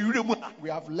ahye ewure mu. We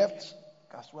have left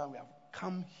Kaswa and we have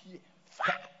come here.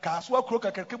 Kaswa kro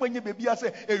kakeke banye bebi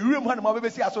ase ewure mu ha na ma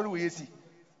bebesi asori we yesi.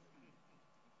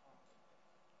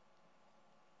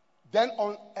 Then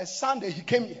on a Sunday, he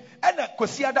came here. And he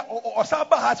said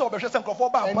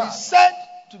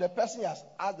to the person he has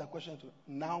asked the question to,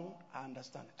 now I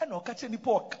understand.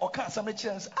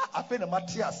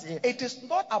 It is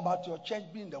not about your church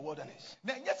being in the wilderness.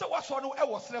 It's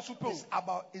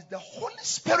the Holy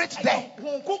Spirit there.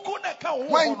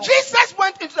 When Jesus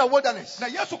went into the wilderness,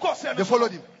 they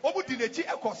followed him.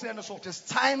 It is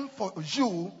time for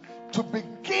you to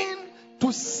begin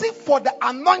to seek for the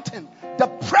anointing, the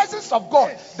presence of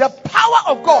God, the power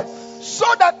of God, so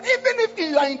that even if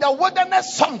you are in the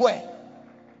wilderness somewhere,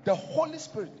 the Holy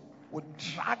Spirit will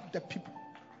drag the people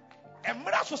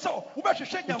into his church.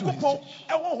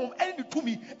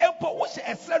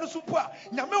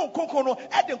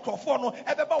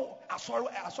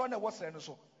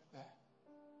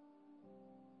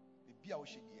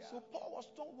 So Paul was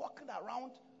still walking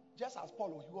around. Just as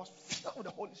Paul, he was filled with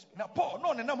the Holy Spirit. Now Paul,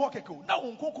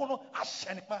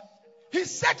 he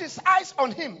set his eyes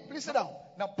on him. Please sit down.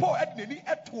 Now Paul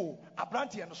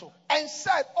and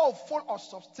said, "Oh, full of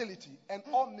subtlety and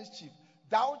all mischief,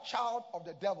 thou child of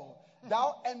the devil,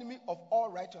 thou enemy of all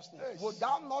righteousness, will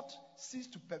thou not cease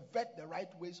to pervert the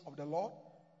right ways of the Lord?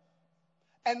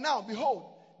 And now,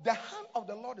 behold, the hand of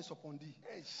the Lord is upon thee,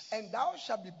 and thou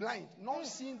shalt be blind, not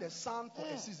seeing the sun for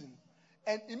a season."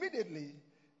 And immediately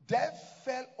there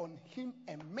fell on him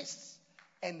a mist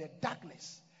and a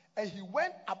darkness, and he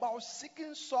went about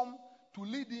seeking some to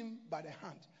lead him by the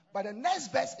hand. But the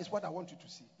next verse is what I want you to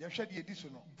see. Then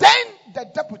the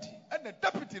deputy,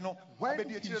 when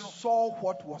he saw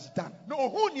what was done,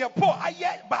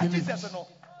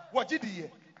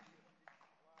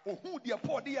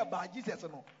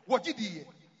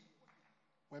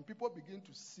 when people begin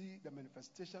to see the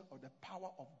manifestation of the power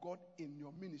of God in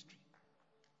your ministry,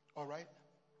 all right,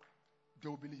 they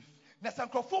will believe. They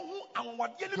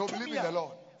will believe in the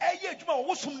Lord. Yes. They will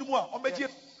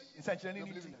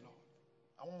believe in the Lord.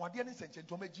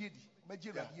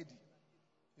 Yeah.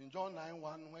 In John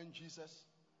 9:1, when Jesus,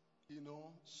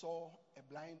 saw a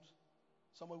blind,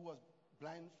 somebody who was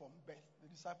blind from birth, the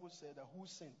disciples said that who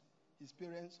sinned, his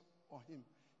parents or him?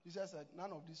 Jesus said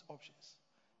none of these options.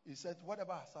 He said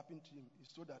whatever has happened to him is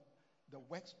so that the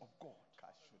works of God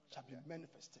shall be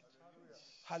manifested.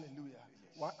 Hallelujah.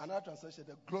 Another translation,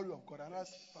 the glory of God. Another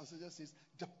translation says,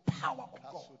 the power of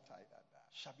God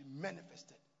shall be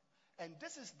manifested. And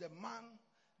this is the man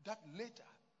that later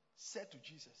said to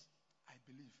Jesus, I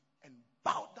believe, and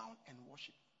bowed down and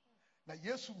worship. Na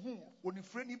Yesu hu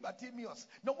onifreni Bartimaeus.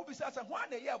 Na mo bisa say hwan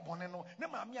na ye bone no. Na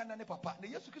maame ana ne papa. Na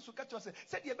Yesu Kristo ka kyerɛ sɛ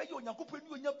sɛ de be ye Onyankopɔn ni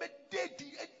onya be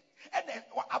dedi ene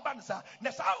abansa.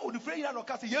 Na sa onifreni na no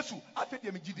ka sɛ Yesu afi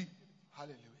de me gidi.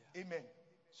 Hallelujah. Amen.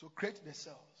 So create the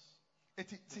cells.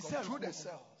 Because Through the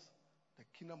cells, the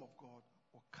kingdom of God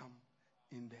will come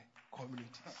in the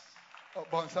communities.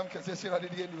 Bonsam kese sira de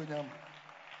die ni onyam.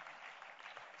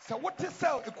 So what is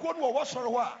cell ekuo no wo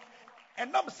soro ho a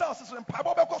enam cells so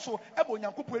mpabo be koso e bo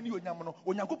Onyankopɔn ni onyam no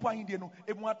Onyankopɔn ahindie no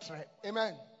emu atre.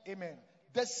 Amen. Amen.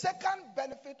 The second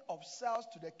benefit of cells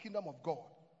to the kingdom of God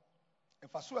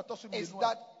is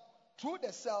that through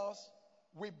the cells,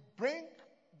 we bring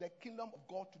the kingdom of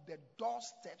God to the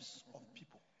doorsteps of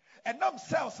people. Enam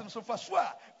cells so fa so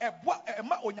a eboa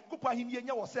ema Onyankopɔn ahindie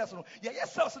nya wo cells no ye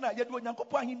cells na ye de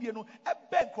Onyankopɔn ahindie no e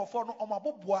be nkrofo no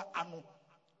omaboboa ano.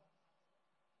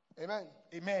 Amen.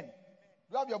 Amen.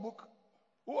 You have your book?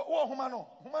 Wo homa no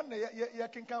homa na ye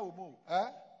kenkan wo mo.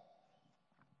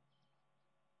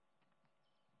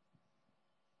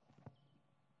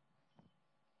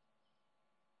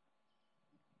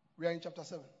 We are in chapter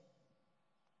 7.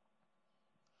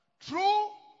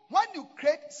 When you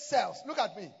create cells, look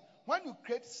at me. When you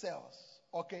create cells,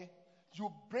 okay,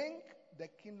 you bring the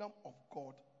kingdom of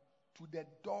God to the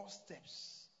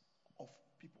doorsteps of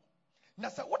people. Na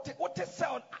say what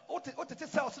cell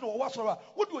cells no wo so a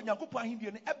wo de Onyankopɔn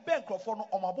ahindie no e be nkrofo no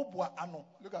omaboboa ano.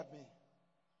 Look at me.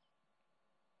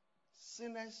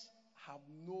 Sinners have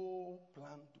no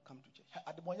plan to come to church.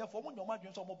 Ademonyafo mo nyoma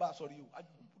adwen so mo ba asori o.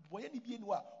 Boye ni bie ni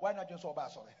wa why na adwen so ba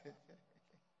asori.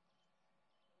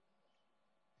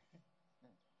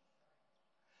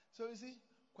 So you see,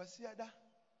 Kwasiada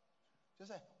just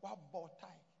say, what bow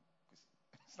tie?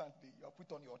 Sunday, you have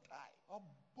put on your tie. What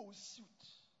bow suit?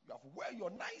 You have wear your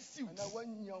nice suit. And then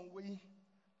when young way,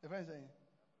 the friend saying,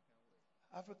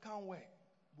 African way,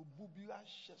 bububia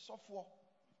software.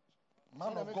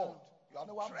 Man of God, you have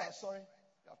no dressed. Sorry.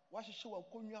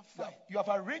 You have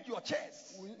arranged your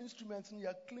chairs. Instruments, you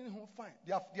are cleaning home fine.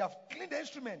 They have cleaned the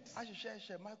instruments. I should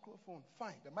share microphone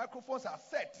fine. The microphones are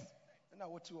set.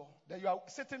 Then you are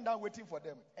sitting down waiting for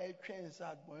them.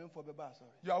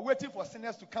 You are waiting for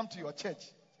sinners to come to your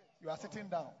church. You are sitting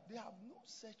down. They have no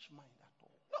such mind at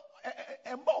all.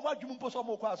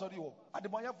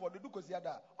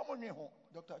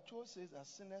 Dr. Cho says that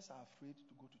sinners are afraid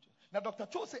to go to church. Now Dr.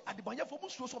 Cho says yeah.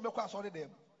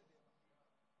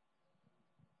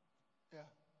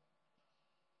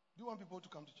 Do you want people to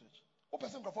come to church? Go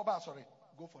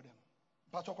for them.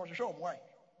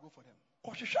 Go for them.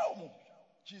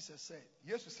 Jesus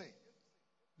said,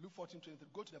 Luke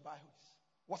 14:23, go to the byways.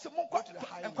 Go to the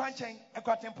highways.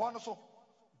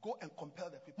 Go and compel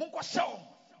the people.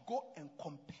 Go and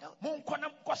compel them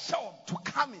to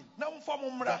come in,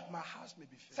 that my house may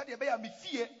be filled.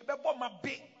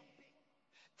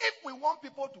 If we want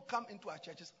people to come into our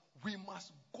churches, we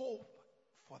must go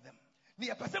for them.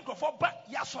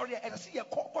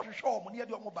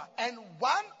 And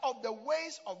one of the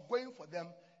ways of going for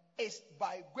them is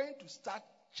by going to start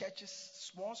churches,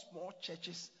 small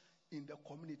churches in the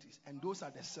communities. And those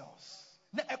are the cells.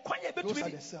 Those are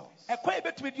the cells.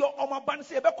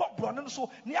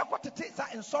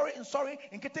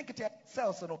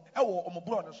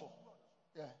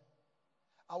 Yeah.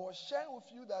 I was sharing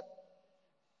with you that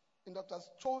in Dr.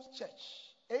 Cho's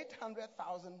church,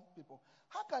 800,000 people.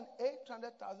 How can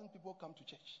 800,000 people come to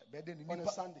church on a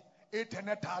Sunday?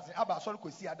 800,000.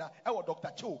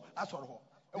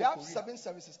 They have 7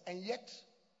 services, and yet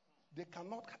they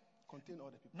cannot contain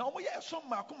all the people.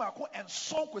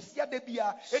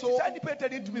 So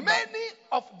many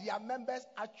of their members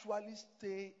actually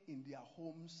stay in their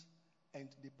homes and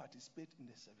they participate in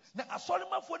the service.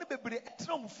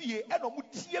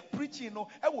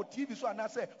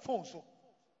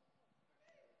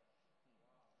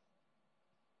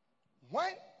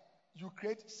 When you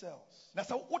create cells,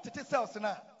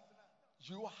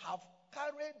 you have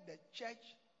carried the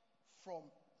church from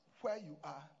where you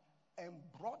are and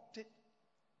brought it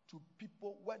to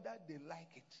people whether they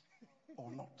like it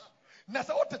or not.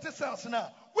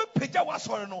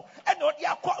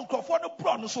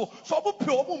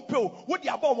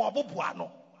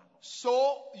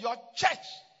 So your church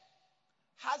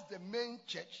has the main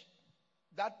church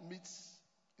that meets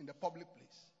in the public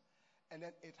place, and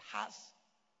then it has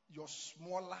your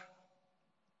smaller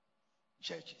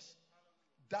churches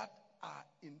that are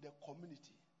in the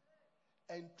community.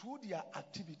 And through their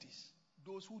activities,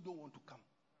 those who don't want to come,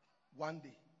 one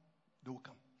day they will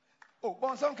come. Oh,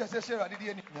 bonsam kese share adidi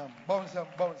eni nyam. Bonsam.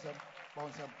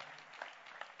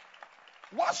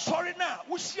 What sorry now?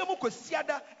 We see mu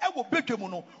kwesiada e wo bedwemu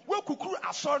no. We kukuru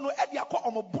asori no e de akọ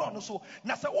omobro no so.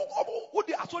 Na se wo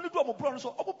de asori do omobro no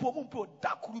so, obopo mu mpo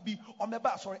da kuru bi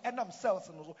omeba asori enam cells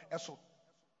no so eso.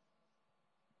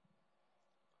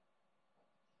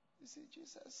 You see,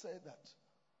 Jesus said that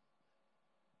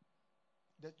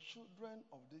the children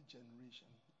of this generation,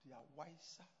 they are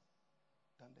wiser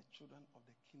than the children of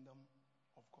the kingdom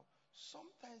of God.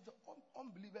 Sometimes the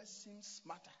unbelievers seem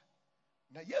smarter.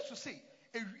 Now, yes, you say,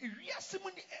 you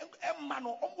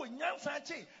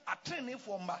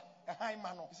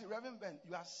see, Reverend Ben,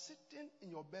 you are sitting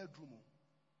in your bedroom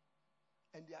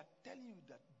and they are telling you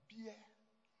that beer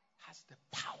has the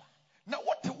power. Now,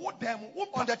 what them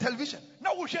on the television?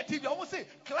 Now, we share TV. I want to say,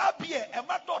 club beer, and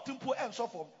my daughter and so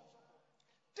forth.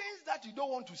 Things that you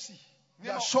don't want to see. They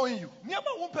are showing you.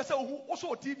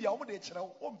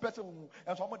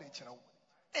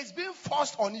 It's being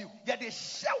forced on you.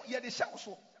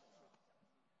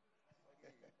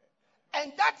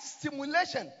 And that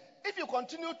stimulation, if you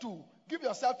continue to give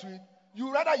yourself to it,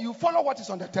 you follow what is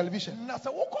on the television.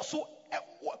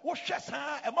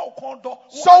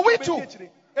 So we too.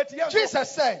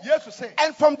 Jesus said,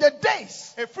 and from the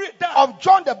days of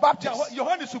John the Baptist,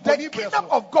 the kingdom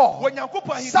of God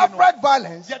suffered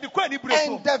violence, and the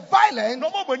violent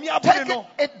taken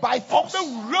it by force. So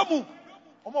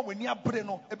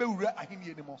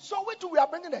we too, we are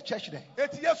bringing the church there.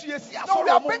 No, we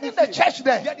are bringing the church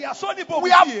there. We are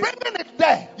bringing it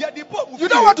there. You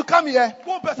don't want to come here.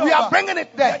 We are bringing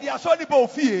it there.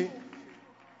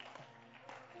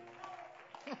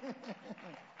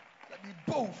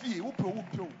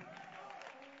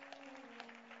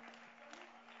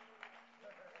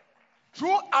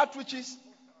 Through outreaches,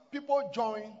 people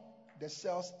join the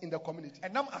cells in the community.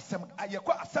 And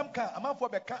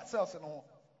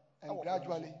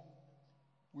gradually,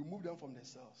 we move them from the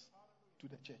cells to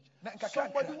the church.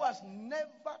 Somebody who has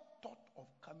never thought of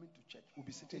coming to church will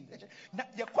be sitting in the church.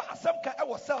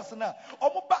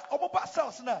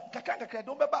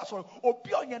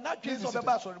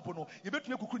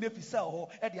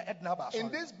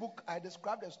 In this book, I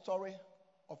described the story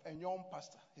of a young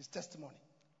pastor, his testimony.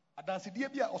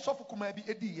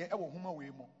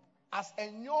 As a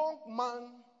young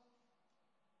man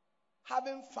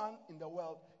having fun in the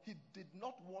world, he did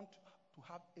not want to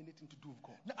have anything to do with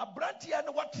God.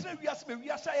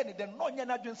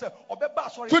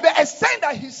 To the extent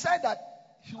that he said that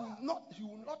he will not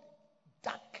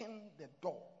darken the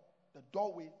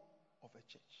doorway of a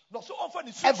church.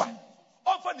 Ever.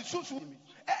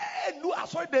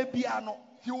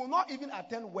 He will not even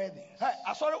attend weddings. Even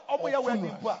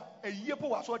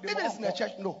if in the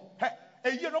church, no.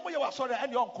 That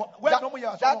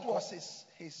was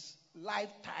his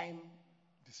lifetime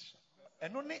decision.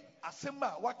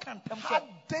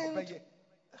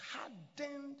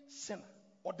 Hardened sinner.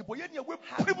 Hardened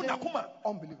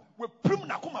unbeliever.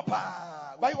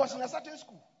 But he was in a certain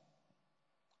school.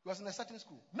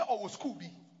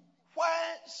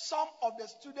 Where some of the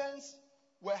students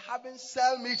were having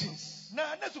cell meetings.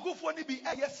 And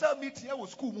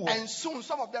soon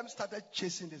some of them started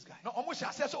chasing this guy.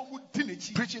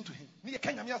 Preaching to him.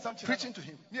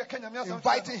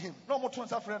 Inviting him.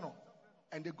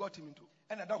 And they got him into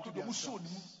their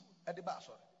cells.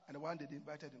 And one day they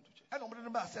invited him to church.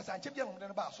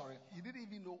 He didn't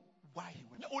even know why he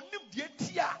went.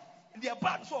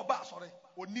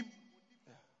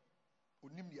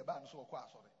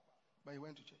 But he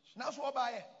went to church.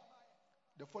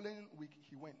 The following week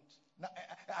he went.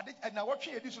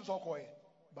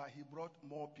 But he brought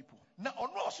more people.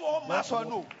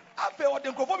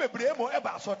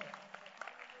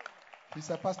 He's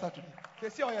a pastor today.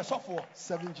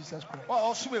 7 Jesus Christ.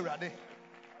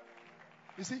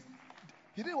 You see,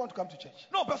 he didn't want to come to church.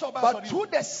 But through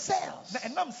the cells.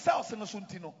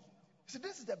 See,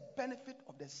 this is the benefit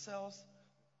of the cells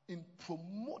in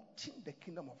promoting the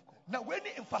kingdom of God. Now, when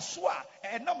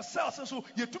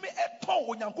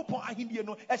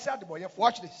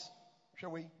watch this.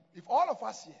 If all of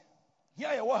us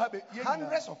here,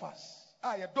 hundreds of us,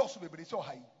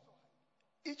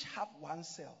 each have one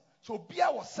cell. So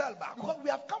because we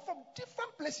have come from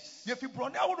different places. Different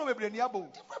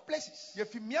places.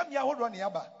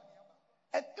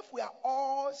 And if we are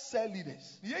all cell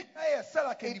leaders,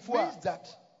 it means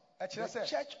that the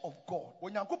church of God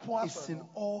is in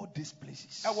all these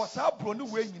places.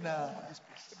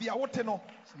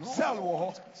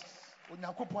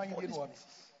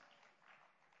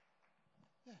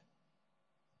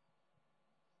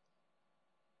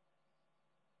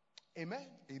 Amen.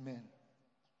 Amen.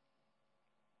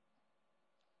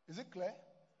 Is it clear?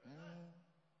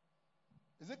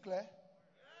 Is it clear?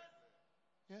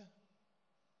 Yeah.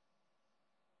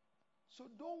 So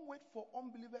don't wait for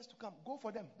unbelievers to come. Go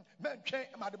for them.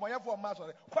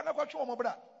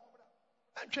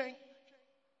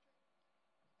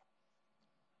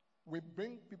 We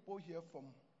bring people here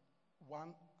from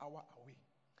 1 hour away.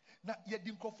 Now,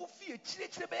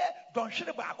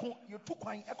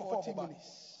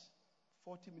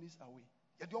 40 minutes away.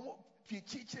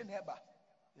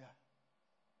 Yeah.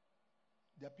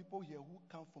 There are people here who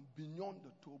come from beyond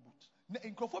the toll booth.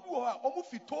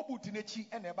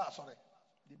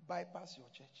 They bypass your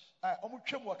church.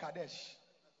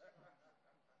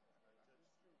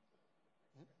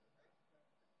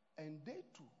 And they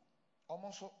too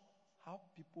also have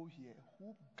people here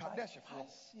who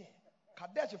bypass here. Can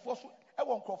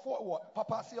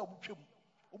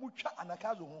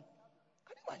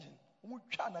you imagine?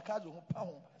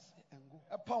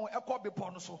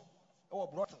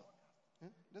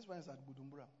 This one is at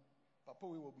Bujumbura.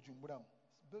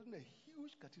 Building a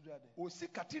huge cathedral there.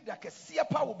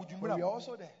 But we are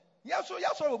also there.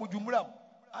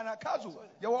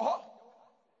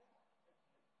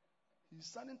 He's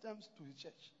sending them to his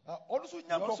church.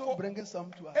 He's also bringing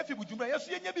some to us. From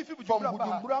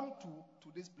Bujumbura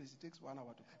to this place, it takes 1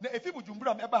 hour to come.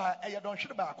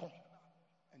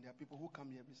 And there are people who come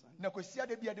here every Sunday.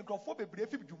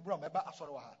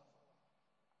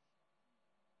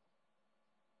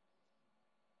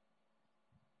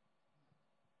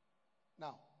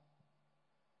 Now,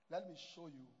 let me show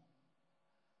you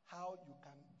how you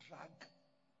can drag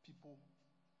people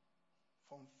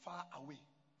from far away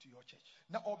to your church.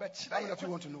 Now, how many of you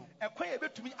want to know? Do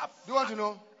you want to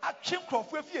know? Are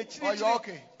you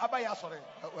okay?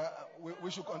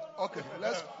 We should. Okay,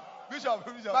 let's. But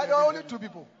there are only 2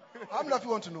 people. How many of you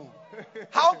want to know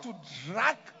how to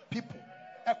drag people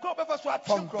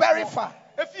from very far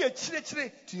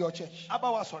to your church?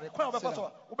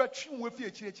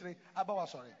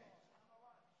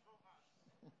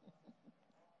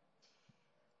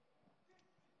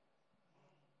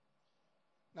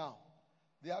 Now,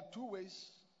 there are 2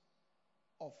 ways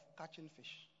of catching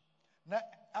fish.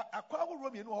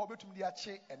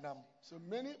 So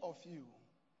many of you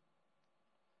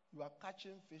are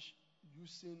catching fish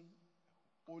using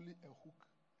only a hook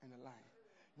and a line.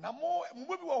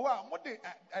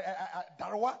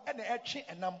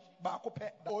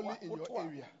 Only in your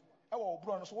area.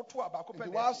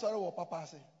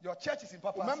 Your church is in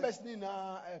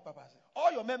Papasi.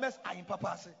 All your members are in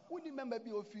Papasi.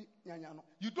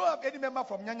 You don't have any member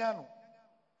from Nyanyano.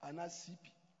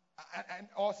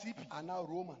 Or CP.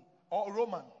 Or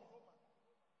Roman.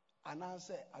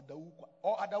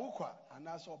 Or Adawukwa.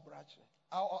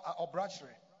 Or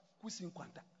Brachre.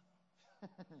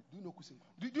 Do you know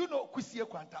Kusinkwanta? Do you know Kusie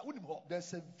Kwanta?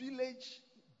 There's a village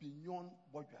beyond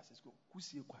Bodjas. It's called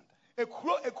Kusie Kwanta.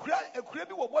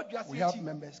 We have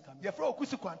members coming.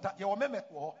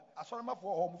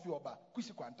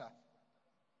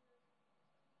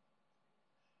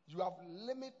 You have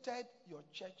limited your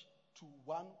church to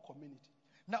one community.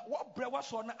 Now, what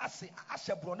brewas on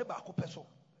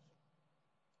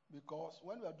because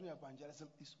when we are doing evangelism,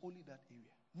 it's only that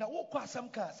area. Now,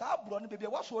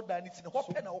 so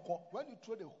when you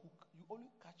throw the hook, you only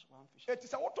catch one fish.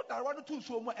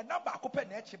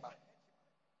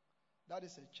 That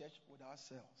is a church without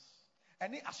cells.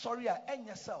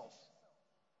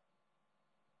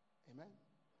 Amen.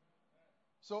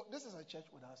 So this is a church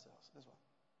without cells. This one.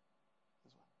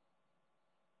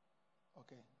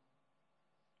 Okay.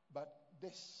 But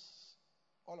this,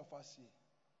 all of us here,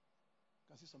 you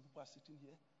can see some people are sitting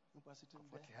here, some people are sitting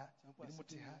there, some people are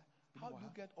sitting here. How do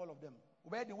you get all of them?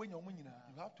 You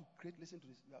have to create, listen to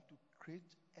this, you have to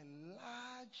create a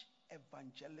large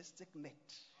evangelistic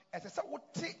net.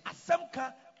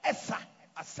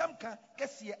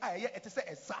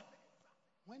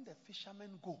 When the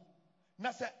fishermen go,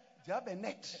 they have a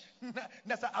net. Is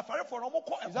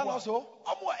that also?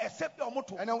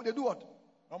 And then they do what?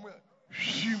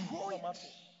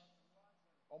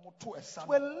 To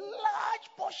a large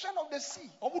portion of the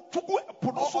sea, of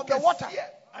the water,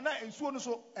 and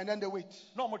then they wait.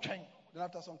 Then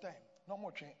after some time,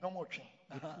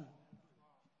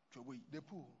 they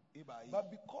pull.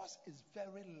 But because it's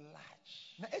very large,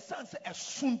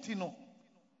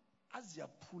 as they are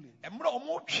pulling,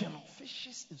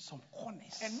 fishes in some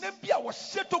corners,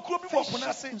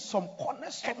 fishes in some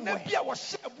corners somewhere, they all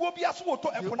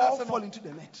fall into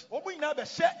the net. Do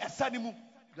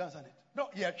you understand it?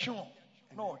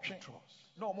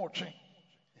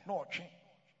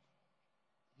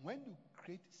 When you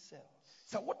create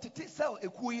cells,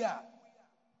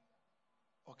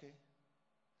 okay,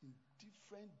 in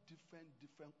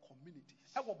different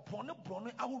communities,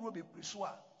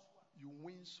 you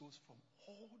win souls from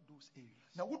all those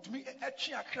areas. Now what me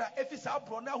akra efisa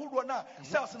abro na hudo na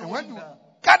cells And no when you wina.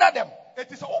 gather them,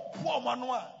 It is all poor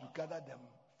manoa. you gather them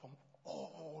from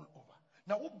all over.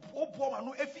 Now what poor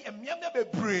manu efi emiamia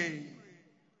bebre.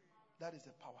 That is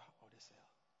the power of the cell.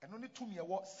 And only 2 me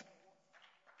what.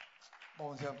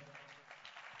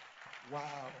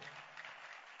 Wow.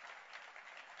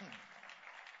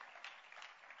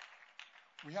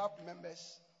 We have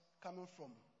members coming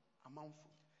from Amanfo.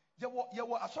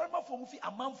 Yewo asorema from fi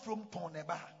amam from ton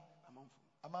eba.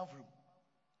 Amam from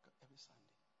Every Sunday.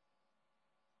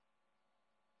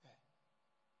 Yeah.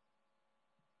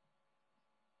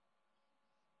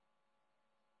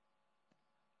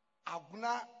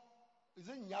 Aguna, is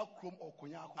it Nyakrom or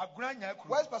Konyaku? Aguna Nyakrom.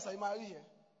 Where's Pastor Imari here?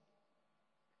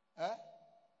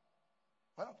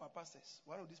 One of our pastors,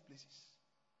 one of these places.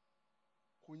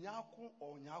 Konyaku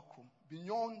or Nyakrom,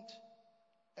 beyond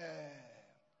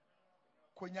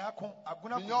Konyaku,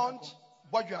 Aguna beyond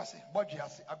Bodjiase.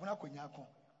 Aguna Konyaku.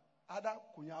 Other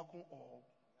Konyaku or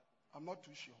I'm not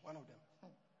too sure. One of them.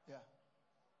 Yeah.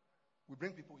 We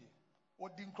bring people here.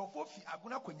 Odinkrofo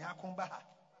Aguna Konyaku ba.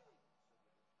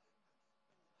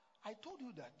 I told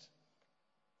you that.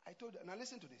 Now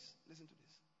listen to this.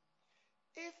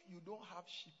 If you don't have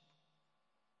sheep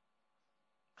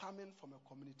coming from a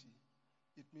community,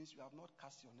 it means you have not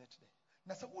cast your net there.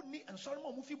 Na se woni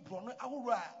ensorema mu fi brono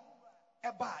ahoro a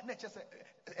eba na chese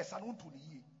esanu ntu ni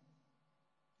yi.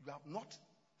 You have not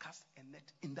cast a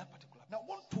net in that particular place. Na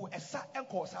wonto esa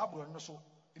enko sa brono so.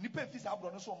 Nipa fi sa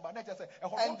brono so mba na chese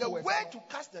and the way to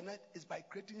cast the net is by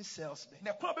creating cells there.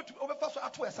 Na kwa betu obefa so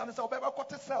ato esa ne se obeba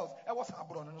kote cells e wo sa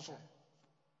brono no so.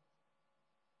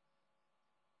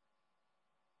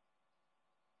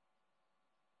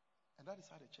 And that is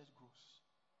how the church grows.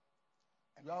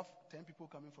 And you have 10 people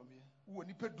coming from here.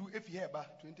 20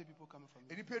 people coming from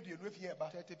here. 30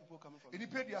 people coming from here.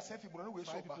 5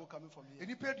 people coming from here.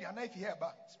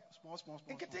 Small.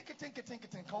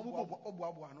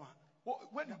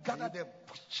 When you gather them,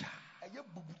 pucha.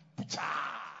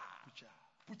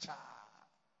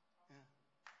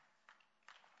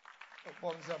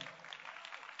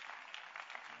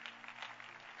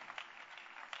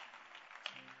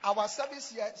 Our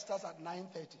service here starts at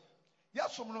 9:30. When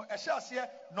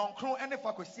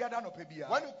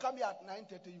you come here at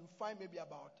 9:30, you find maybe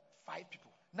about 5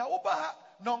 people. Now, you find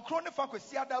about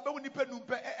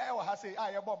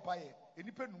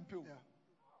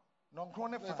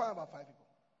 5 people.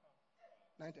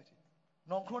 9:30.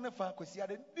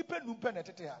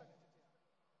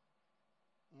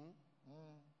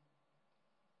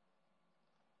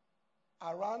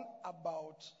 Around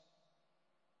about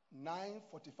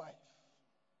 9:45.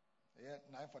 Yeah,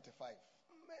 9:45.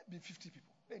 Maybe 50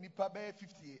 people.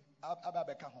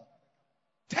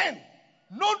 10.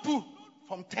 No do.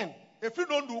 From 10. If you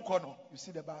don't do kono, you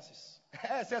see the buses.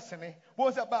 Coming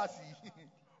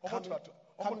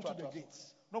to the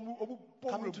gates.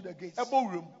 Coming to the gates.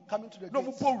 Coming to the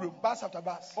gates. Bus after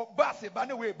bus. Bus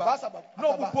after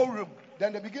bus.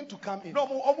 Then they begin to come in. By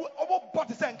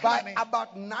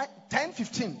about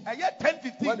 10:15.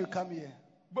 When you come here.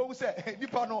 Because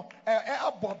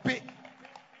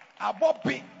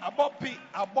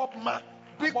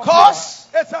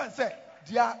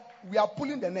we are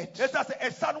pulling the net.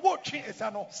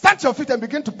 Stand to your feet and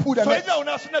begin to pull the net.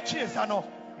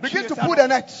 Begin to pull the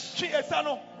net.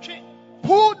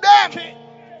 Pull them.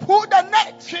 Pull the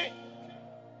net.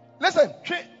 Listen.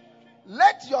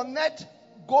 Let your net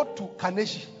go to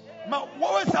Kaneshi.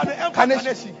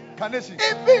 Kaneshi.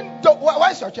 Even though,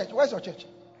 where's your church?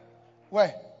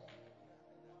 Where?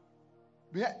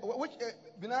 Which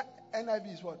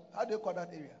NIV is what? How do you call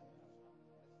that area?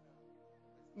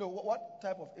 No, what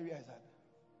type of area is that?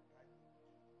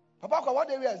 Papa, what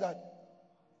area is that?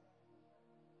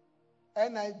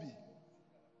 NIV.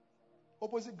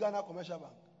 Opposite Ghana Commercial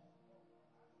Bank.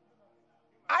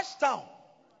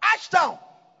 Ashtown.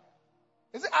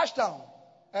 Is it Ashtown?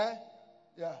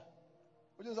 Yeah.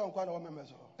 Which is one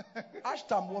members.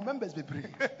 Ashtown, more members be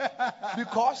brave.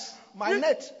 Because my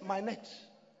net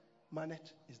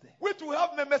is there. We too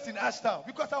have members in Ashtown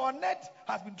because our net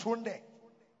has been thrown there.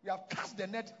 We have cast the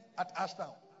net at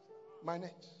Ashtown. My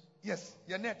net. Yes,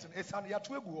 your net.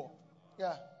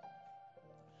 Yeah.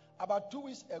 About 2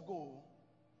 weeks ago,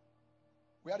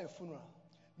 we had a funeral.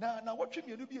 Now what you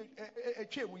be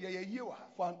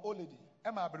for an old lady.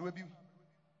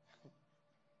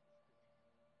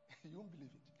 You won't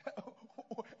believe it.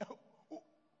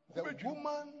 The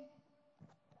woman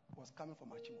was coming from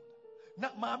Achimota. Na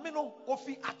maame no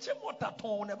ofi Achimota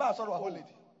ton ne ba so old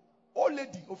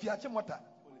lady ofi Achimota.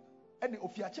 and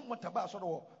ofiachi motaba so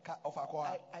do ka ofako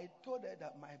ha. I told her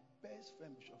that my best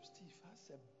friend Bishop Steve has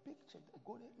a big church.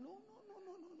 Go there. No.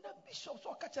 Na bishop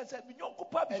so ka che say bi nyonko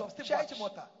pa Bishop Steve church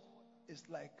mota. It's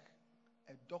like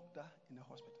a doctor in a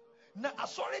hospital. Na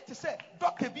asori to say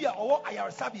doctor bi a owo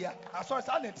ayaresabia. Asori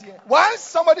sa na tie. Once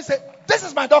somebody say, "This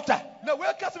is my doctor," Na we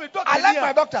ka say me doctor. I like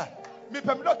my doctor. Me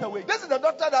pem doctor we. This is the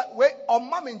doctor that way on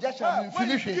mom injection. When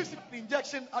you give me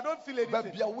injection, I don't feel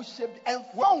anything.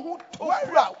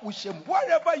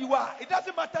 Wherever you are, it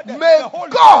doesn't matter. May the whole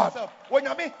God when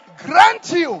you mean grant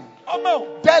you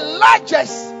the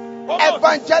largest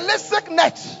evangelistic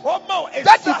net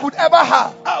that you could ever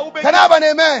have. Can I have an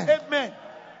amen? Amen.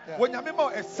 When you mean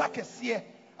more a sackes here,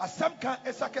 a some can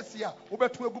a sackes here, over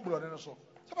to a good brother. So,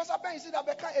 Pastor Ben, you see that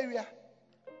Abeka area?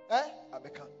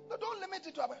 Abeka. No, don't limit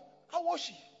it to Abeka. How was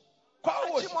she?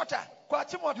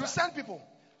 Kwachimota. You send people.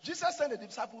 Jesus sent the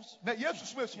disciples. Na Yesu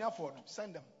suma esunya for no.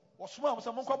 Send them. Osuma am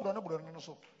say monko brano no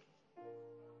so.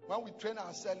 When we train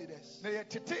our cell leaders, Na ye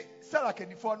tete sala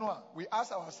kanifo no a, we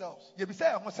ask ourselves, ye bi say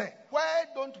am say, why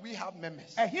don't we have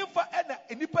members? ehimfa ena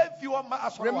enipa fi o ma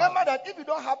asoro. Remember that if you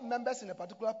don't have members in a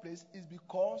particular place, it's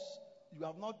because you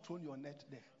have not thrown your net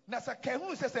there. So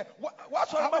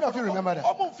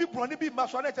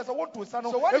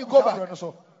when you go back,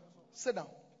 sit down.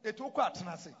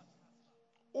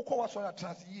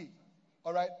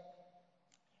 All right.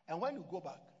 And when you go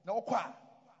back,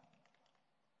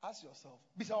 ask yourself,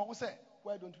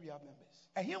 why don't we have members?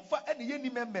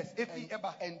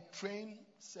 And train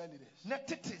cell leaders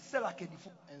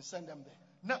and send them there.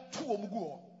 Yeah.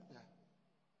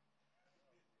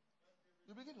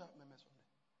 You begin to have members from there.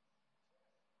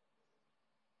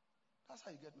 That's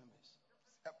how you get members.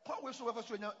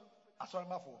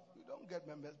 You don't get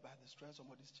members by the strength of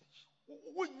somebody's church.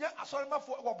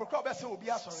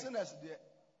 Sinners there.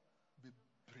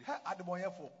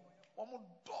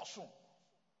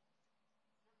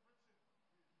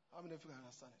 How many of you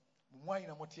understand it?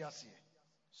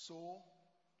 So,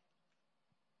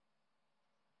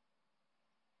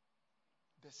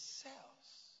 the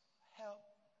cells help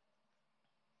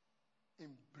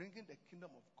in bringing the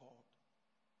kingdom of God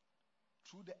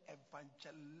through the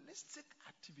evangelistic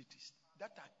activities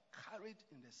that are carried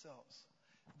in the cells.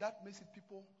 That makes it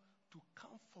people to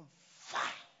come from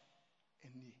far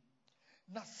and near.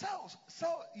 Now cells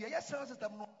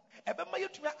system no ebe ma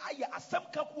yetuma aya asem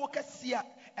kakuo kasia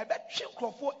ebe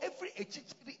twenkrofo every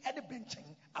echichiri any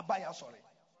benchen abaya sorry.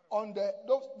 On the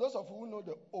those of you who know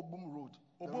the Obum Road,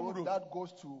 road that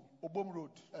goes to Obum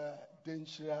Road,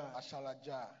 Denchira,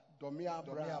 Ashalaja, Domia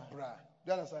Bra. Do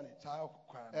you understand it?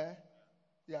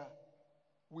 Yeah.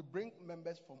 We bring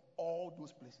members from all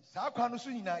those places.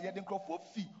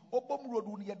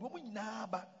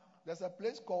 There's a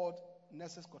place called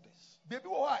Nurses Quarters.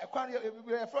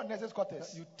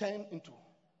 You turn into.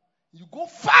 You go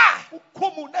far.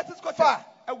 Far.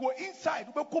 I go inside.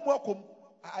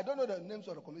 I don't know the names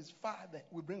of the communities. Far there.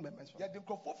 We bring members from.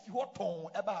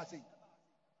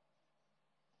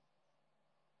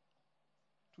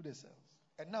 To the cells.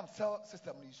 And now cell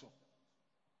system is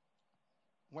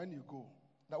when you go.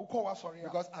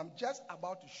 Because I'm just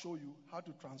about to show you how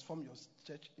to transform your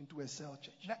church into a cell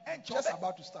church. Just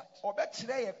about to start. But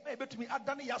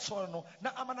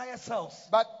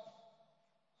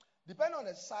depending on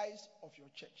the size of your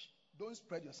church, don't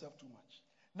spread yourself too much.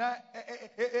 You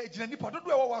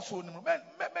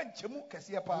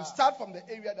start from the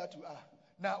area that you are.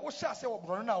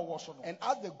 And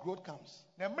as the growth comes,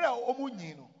 then you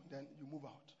move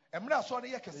out. Then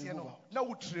you move out. Then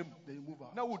you move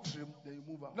out. Then you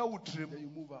move out. Then you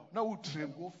move out.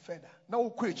 And go further.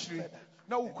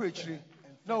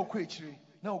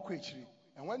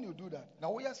 And when you do that,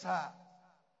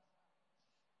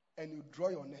 and you draw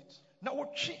your net, you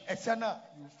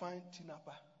find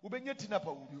tinapa. You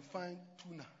find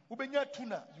tuna. You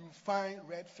find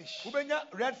redfish.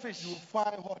 You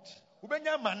find what?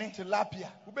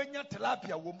 Tilapia.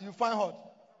 You find what?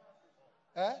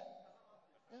 Eh?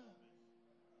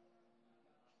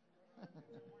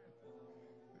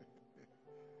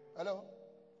 Hello?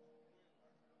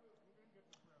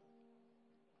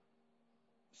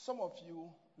 Some of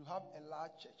you have a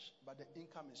large church, but the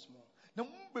income is small.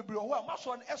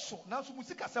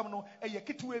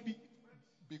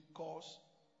 Because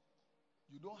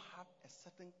you don't have a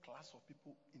certain class of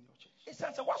people in your church.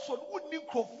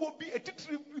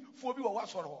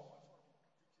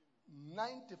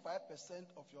 95%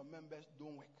 of your members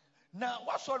don't work.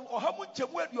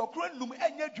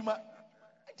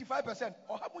 95%.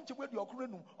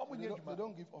 They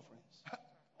don't give offerings.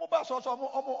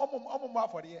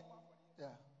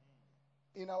 Yeah.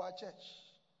 In our church,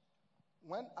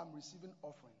 when I'm receiving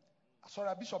offering,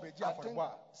 Sorry, Bishop, I think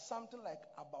something like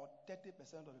about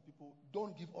 30% of the people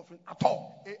don't give offering at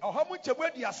all.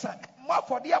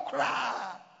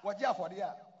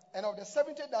 And of the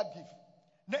 70 that give,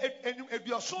 maybe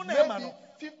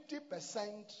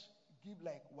 50% give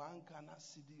like 1 Ghana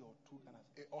cedi or 2 Ghana.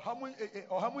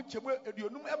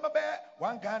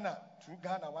 1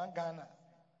 Ghana.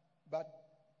 But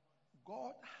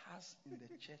God has in the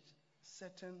church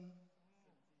certain.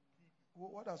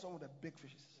 What are some of the big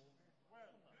fishes?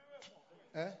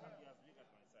 A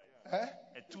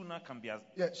tuna can be as.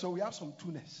 Yeah, so we have some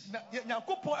tunas.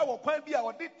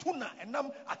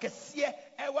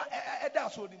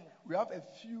 We have a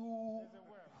few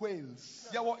whales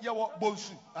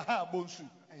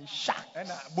and sharks.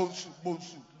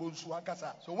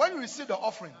 So when you receive the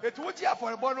offering, do you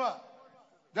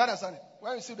understand it?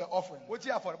 When you receive the offering,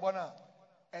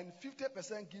 and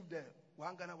 50% give the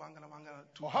 1 Ghana,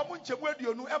 2 When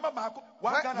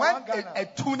a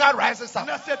tuna rises up,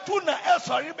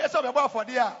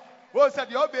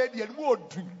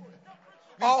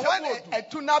 or when a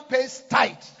tuna pays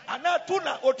tight,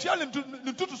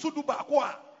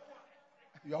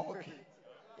 you're okay.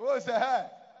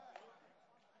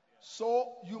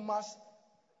 So you must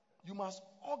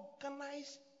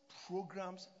organize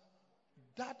programs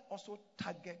that also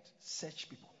target such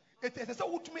people. It's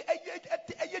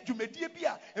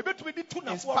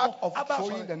part of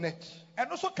throwing the net.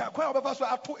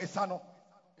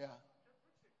 Yeah.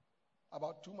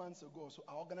 About 2 months ago, so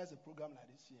I organized a program like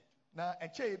this here.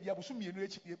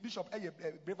 Bishop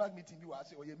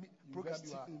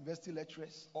university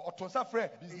lecturers,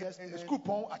 business,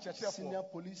 senior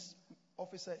police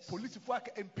officers,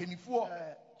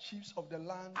 chiefs of the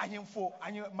land.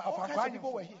 All kinds of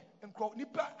people were here.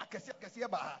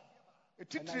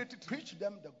 And I preached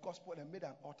them the gospel and made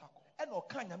an altar call.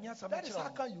 That is how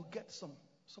can you get some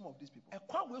of these people.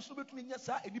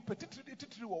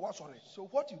 So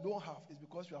what you don't have is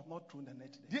because you have not thrown the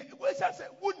net there.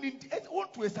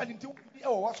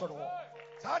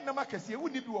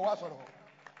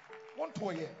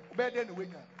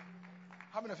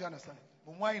 How many of you understand it?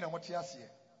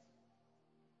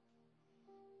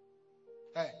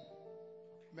 Hey,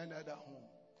 men at home,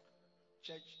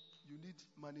 church, you need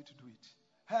money to do it.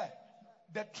 Hey,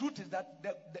 the truth is that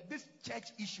this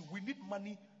church issue, we need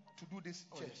money to do this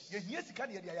church. Yes.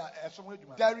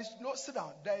 There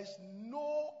is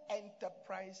no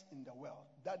enterprise in the world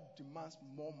that demands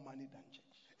more money than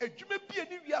church.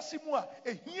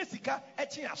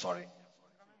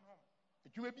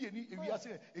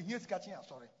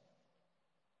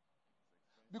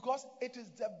 Because it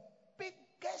is the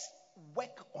biggest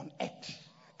work on earth.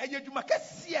 It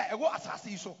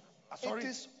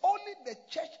is only the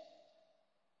church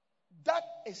that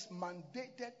is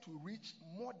mandated to reach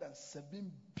more than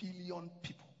 7 billion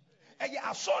people. It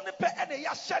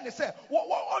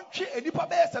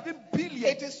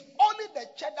is only the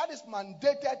church that is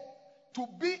mandated to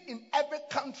be in every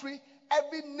country,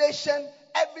 every nation,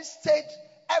 every state,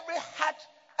 every hut,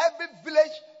 every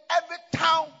village, every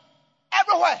town,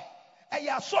 everywhere.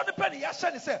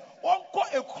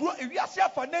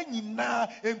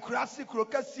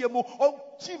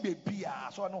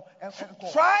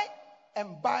 Try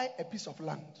and buy a piece of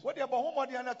land. Try.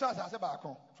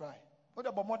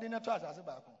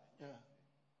 Yeah.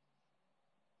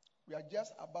 We are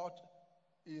just about,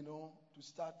 to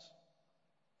start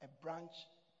a branch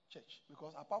church,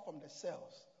 because apart from the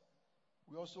cells,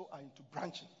 we also are into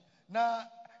branching. Now,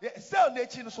 cell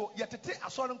nature so yetete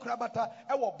aso nkrabata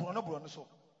e wo brono so.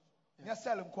 Nya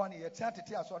cell nkwane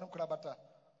yetete aso nkrabata.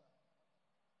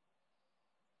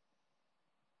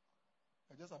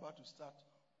 We're just about to start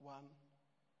one,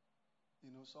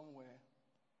 somewhere.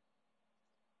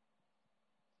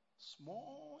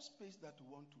 Small space that we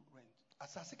want to rent.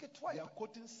 We are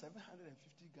quoting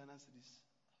 750 Ghana cedis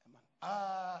a month.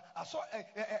 I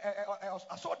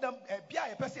saw them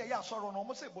bia person ya asoro no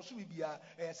almost say bosumi bia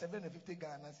 750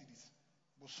 Ghana cedis.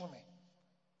 Bosumi.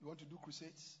 You want to do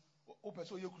crusades?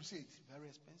 Person you crusades. Very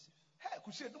expensive. Hey,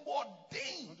 crusade more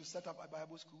ding. You want to set up a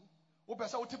Bible school?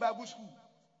 Person uti Bible school.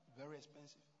 Very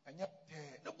expensive. And yet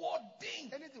the more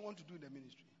ding. Anything you want to do in the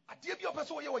ministry? You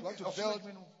want to build?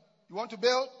 You want to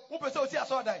build?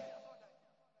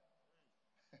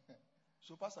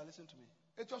 So, Pastor, listen to me.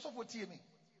 It's also for me.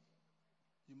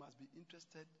 You must be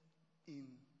interested in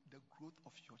the growth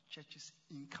of your church's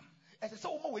income. Yes.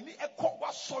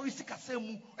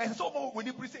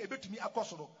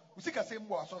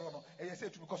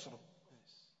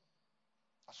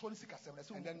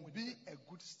 And then be a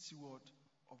good steward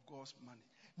of God's money.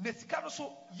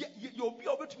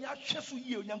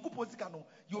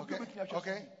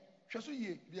 Okay.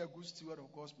 Be a good steward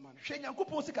of God's money. The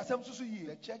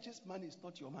The church's money is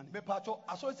not your money.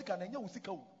 Your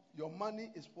Your money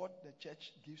is what the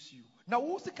church gives you.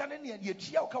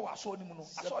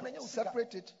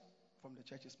 Separate it from the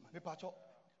church's money.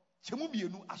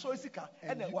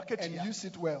 And use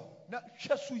it well.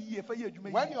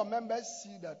 When your members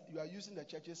see that you are using the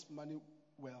church's money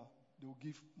well, they will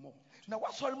give more. Now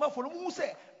what's for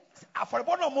the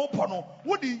afɔrebɔ na ɔmo pɔ no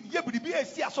wodi yɛ biribi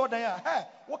esi asɔdan a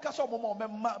wɔka sɛ ɔmo ma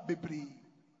ɔmɛma bebree.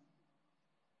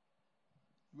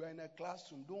 You are in a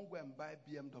classroom, don't go and buy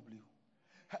BMW.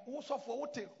 Wosɔfo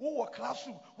wote wowɔ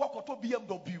classroom wakɔtɔ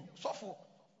BMW sɔfo.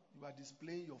 You are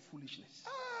displaying your foolishness.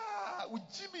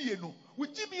 Ujimi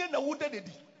yɛ na woda de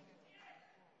di.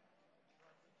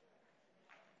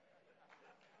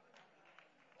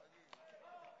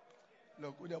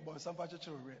 Look, we are born some church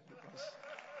because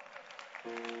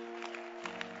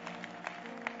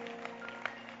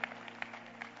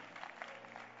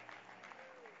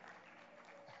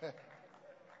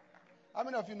how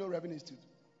many of you know Revenue Institute?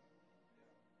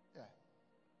 Yeah.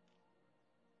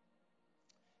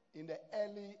 In the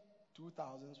early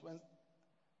 2000s, when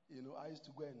I used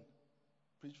to go and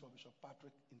preach for Bishop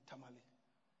Patrick in Tamale.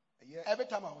 Every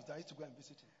time I was there, I used to go and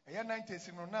visit him.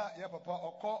 90s no ya papa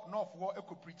oko north wo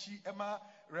eko preachi ema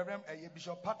Reverend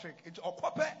Bishop Patrick into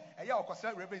okope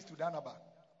okosra Reverend Studanaba.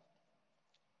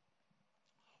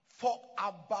 For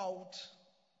about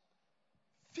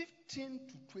 15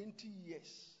 to 20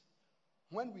 years,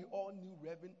 when we all knew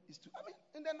Reverend Institute,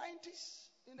 in the 90s,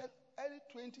 in the early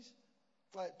 20s,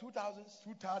 2000s,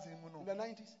 in the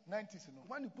 90s,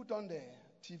 when you put on the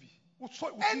TV,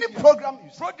 any program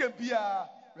you see,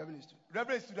 Revenue Institute.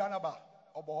 Reverend Studanaba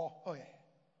obo. Oh yeah.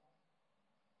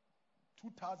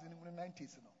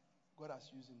 2090s no. God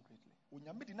has used him greatly.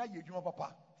 Onyame di na ye adwuma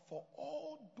papa for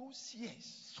all those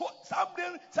years. So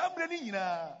sambre ni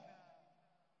nyina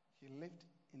he lived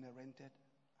in a rented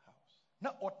house.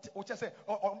 Na o che say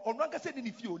onu anka say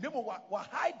ni fie o nemo wa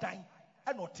high dan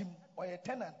and otim or a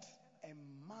tenant. A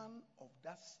man of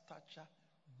that stature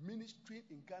ministering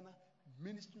in Ghana,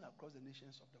 ministering across the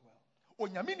nations of the world.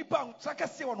 Onyame nipa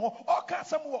sakase won ho o ka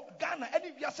sam wo Ghana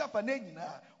any wiase afa na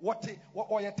nyina what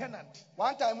or a tenant.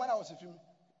 One time when I was with him,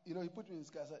 he put me in his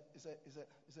car. He said,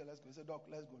 let's go. He said, Doc,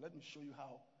 let's go. Let me show you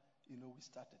how, we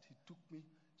started. He took me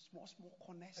small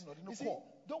corners. He said,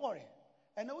 don't worry.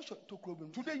 And I wish to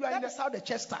Krobim. Today you are in how the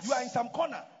church starts. You are in some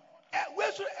corner.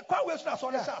 Where's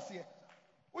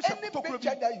any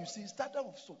picture that you see started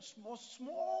with some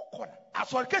small corner.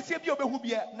 As well as you be who be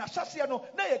na shasia no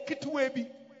na ye kituwe bi.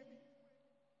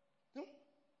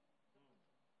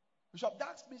 Bishop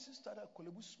Dark's business started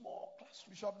Kolebu small class.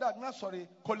 Bishop Dark na sorry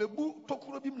Kolebu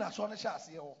tokuro bim na so na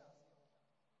shasia ho.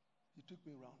 He took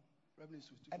me around. Revenue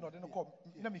Institute. And no come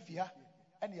na me fi ha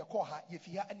and ye call ha ye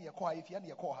fi ha and ye call ha ye fi and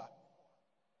ye call ha.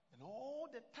 And all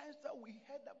the times that we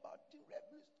heard about the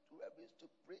Reverend to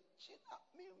preaching at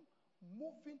me,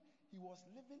 moving, he was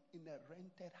living in a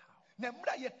rented house.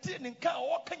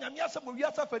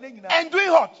 And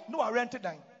doing what? No, I rented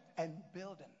down. And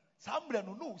building.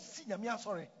 No, senior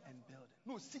sorry. And building.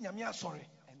 No, senior sorry.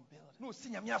 And building. No,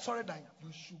 senior sorry.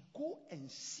 You should go and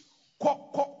see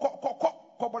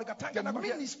the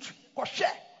ministry,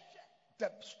 the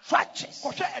structures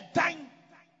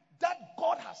that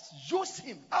God has used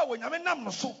him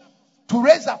to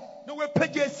raise up.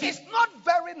 It's not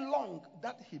very long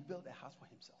that he built a house for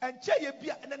himself.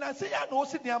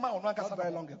 Not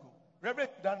very long ago.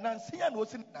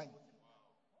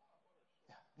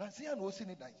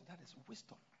 That is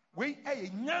wisdom.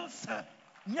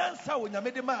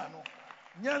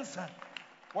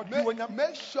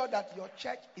 Make sure that your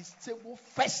church is stable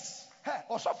first.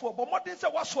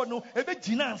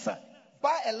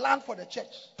 Buy a land for the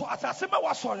church.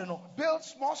 Build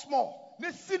small.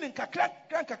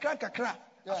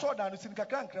 Yeah.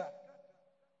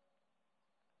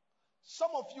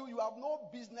 Some of you have no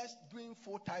business doing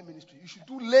full-time ministry. You should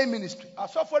do lay ministry.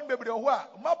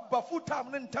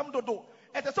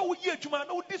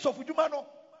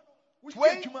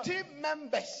 20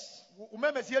 members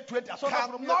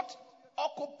cannot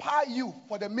occupy you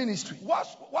for the ministry.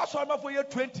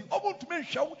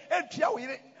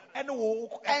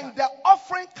 And the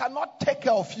offering cannot take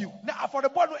care of you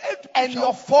and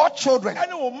your 4 children.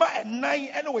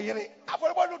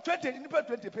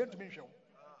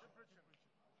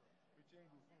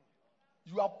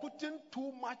 You are putting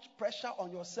too much pressure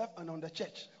on yourself and on the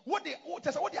church.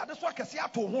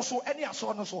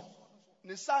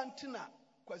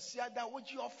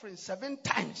 Offering 7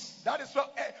 times. That is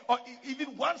what, or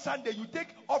even one Sunday you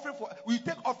take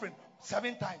offering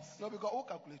 7 times. No, because who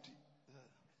calculate it?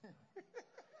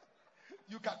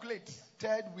 You calculate.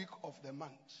 Third week of the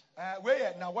month.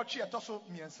 Where now what you also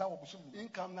me and some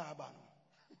Income na abano.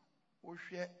 O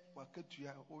share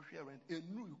waketua, o share rent.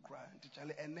 Enu you cry nti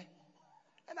chale ene.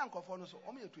 And ankofo no so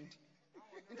o me 20.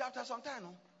 Nti after some time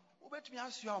no, o betumi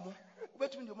asua mo, o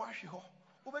betumi de mo ahwe ho.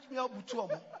 O betumi abutu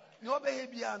omo. Ne obeye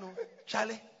bia no,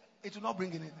 chale, it will not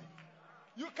bring anything.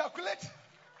 You calculate.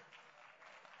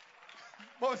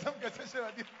 But some get say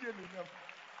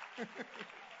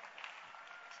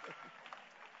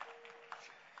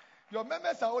your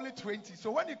members are only 20.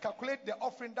 So when you calculate the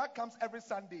offering that comes every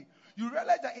Sunday, you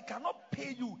realize that it cannot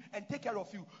pay you and take care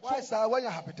of you. Why, so, sir? When you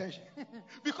have hypertension?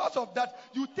 Because of that,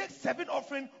 you take 7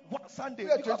 offering one Sunday.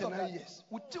 We are because 29 of that. years.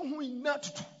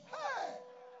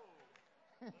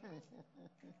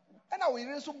 And I will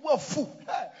raise a fool.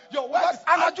 Your wife is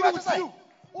angry with you.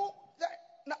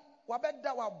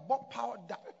 Wabeda wa bob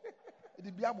powder.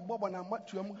 The biabu bob na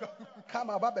matuamu.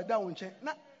 Kama babeda unche.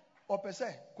 Na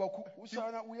opese kwaku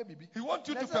usana uye bibi. He wants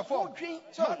you to perform.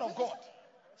 Man of God.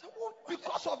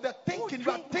 Because of the thinking,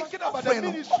 you are thinking about the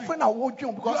ministry. Offering a word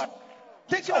because you are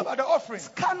thinking about the offering.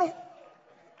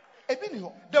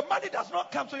 The money does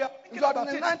not come, so you are thinking about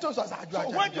it. So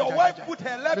when your wife put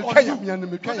her leg on you,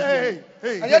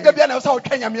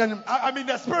 I'm in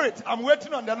the spirit. I'm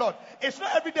waiting on the Lord. It's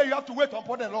not every day you have to wait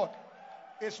upon the Lord.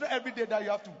 It's not every day that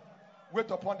you have to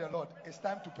wait upon the Lord. It's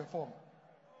time to perform.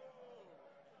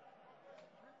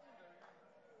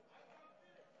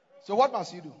 So what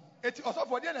must you do? It's also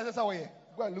for the necessary.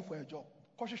 Go and look for a job.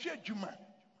 As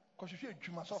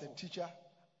a teacher,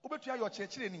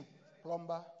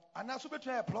 plumber,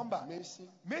 plumber, mason.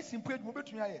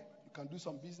 You can do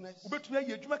some business,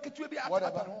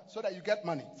 whatever, so that you get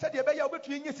money.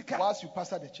 Whilst you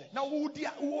pastor the church.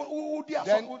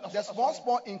 Then the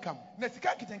small income,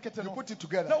 you put it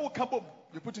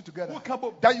together.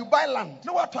 Then you buy land.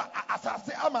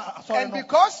 And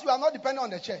because you are not dependent on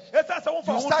the church,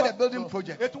 you start a building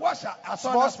project.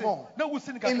 Small.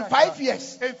 In 5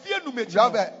 years,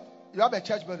 you have a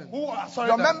church building.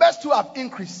 Your members too have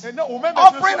increased.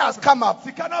 Offering has come up.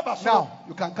 Now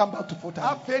you can come back to full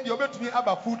time.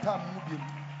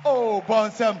 Oh,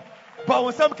 Bonsam.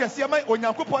 Bonsam Kasiama,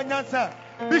 Onyakupo Nyansa,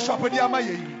 Bishop Odiama,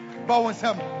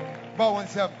 Bonsam.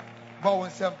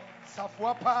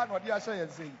 Safua Pan, what you are saying.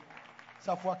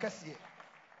 Safua Kasie.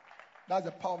 That's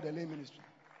the power of the lay ministry.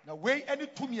 Now, way any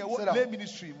 2 year lay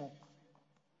ministry.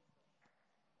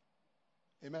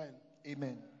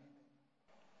 Amen.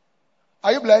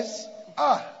 Are you blessed?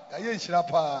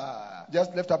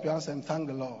 Just lift up your hands and thank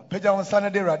the Lord for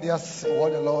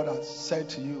what the Lord has said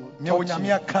to you.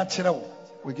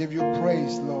 We give you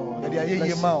praise, Lord.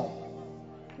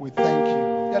 We thank you.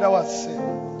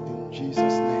 In Jesus'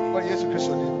 name.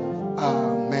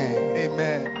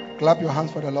 Amen. Clap your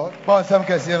hands for the Lord.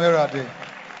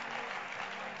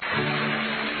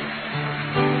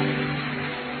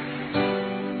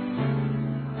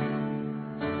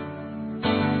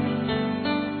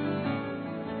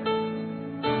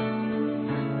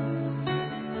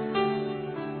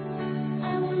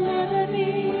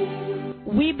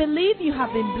 We believe you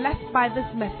have been blessed by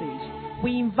this message.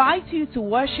 We invite you to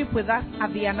worship with us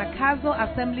at the Anakazo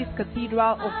Assemblies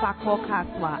Cathedral, Ofako,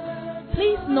 Kaswa.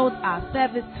 Please note our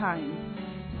service times.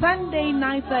 Sunday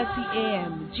 9:30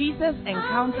 a.m. Jesus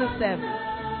Encounter Service.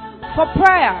 For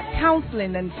prayer,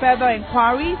 counseling and further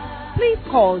inquiries, please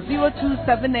call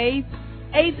 0278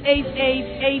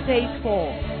 888 884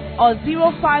 or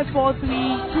 0543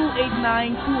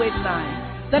 289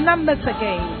 289. The numbers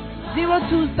again,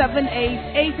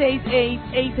 0278 888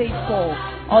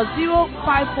 884 or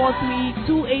 0543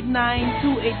 289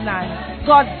 289.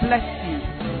 God bless you.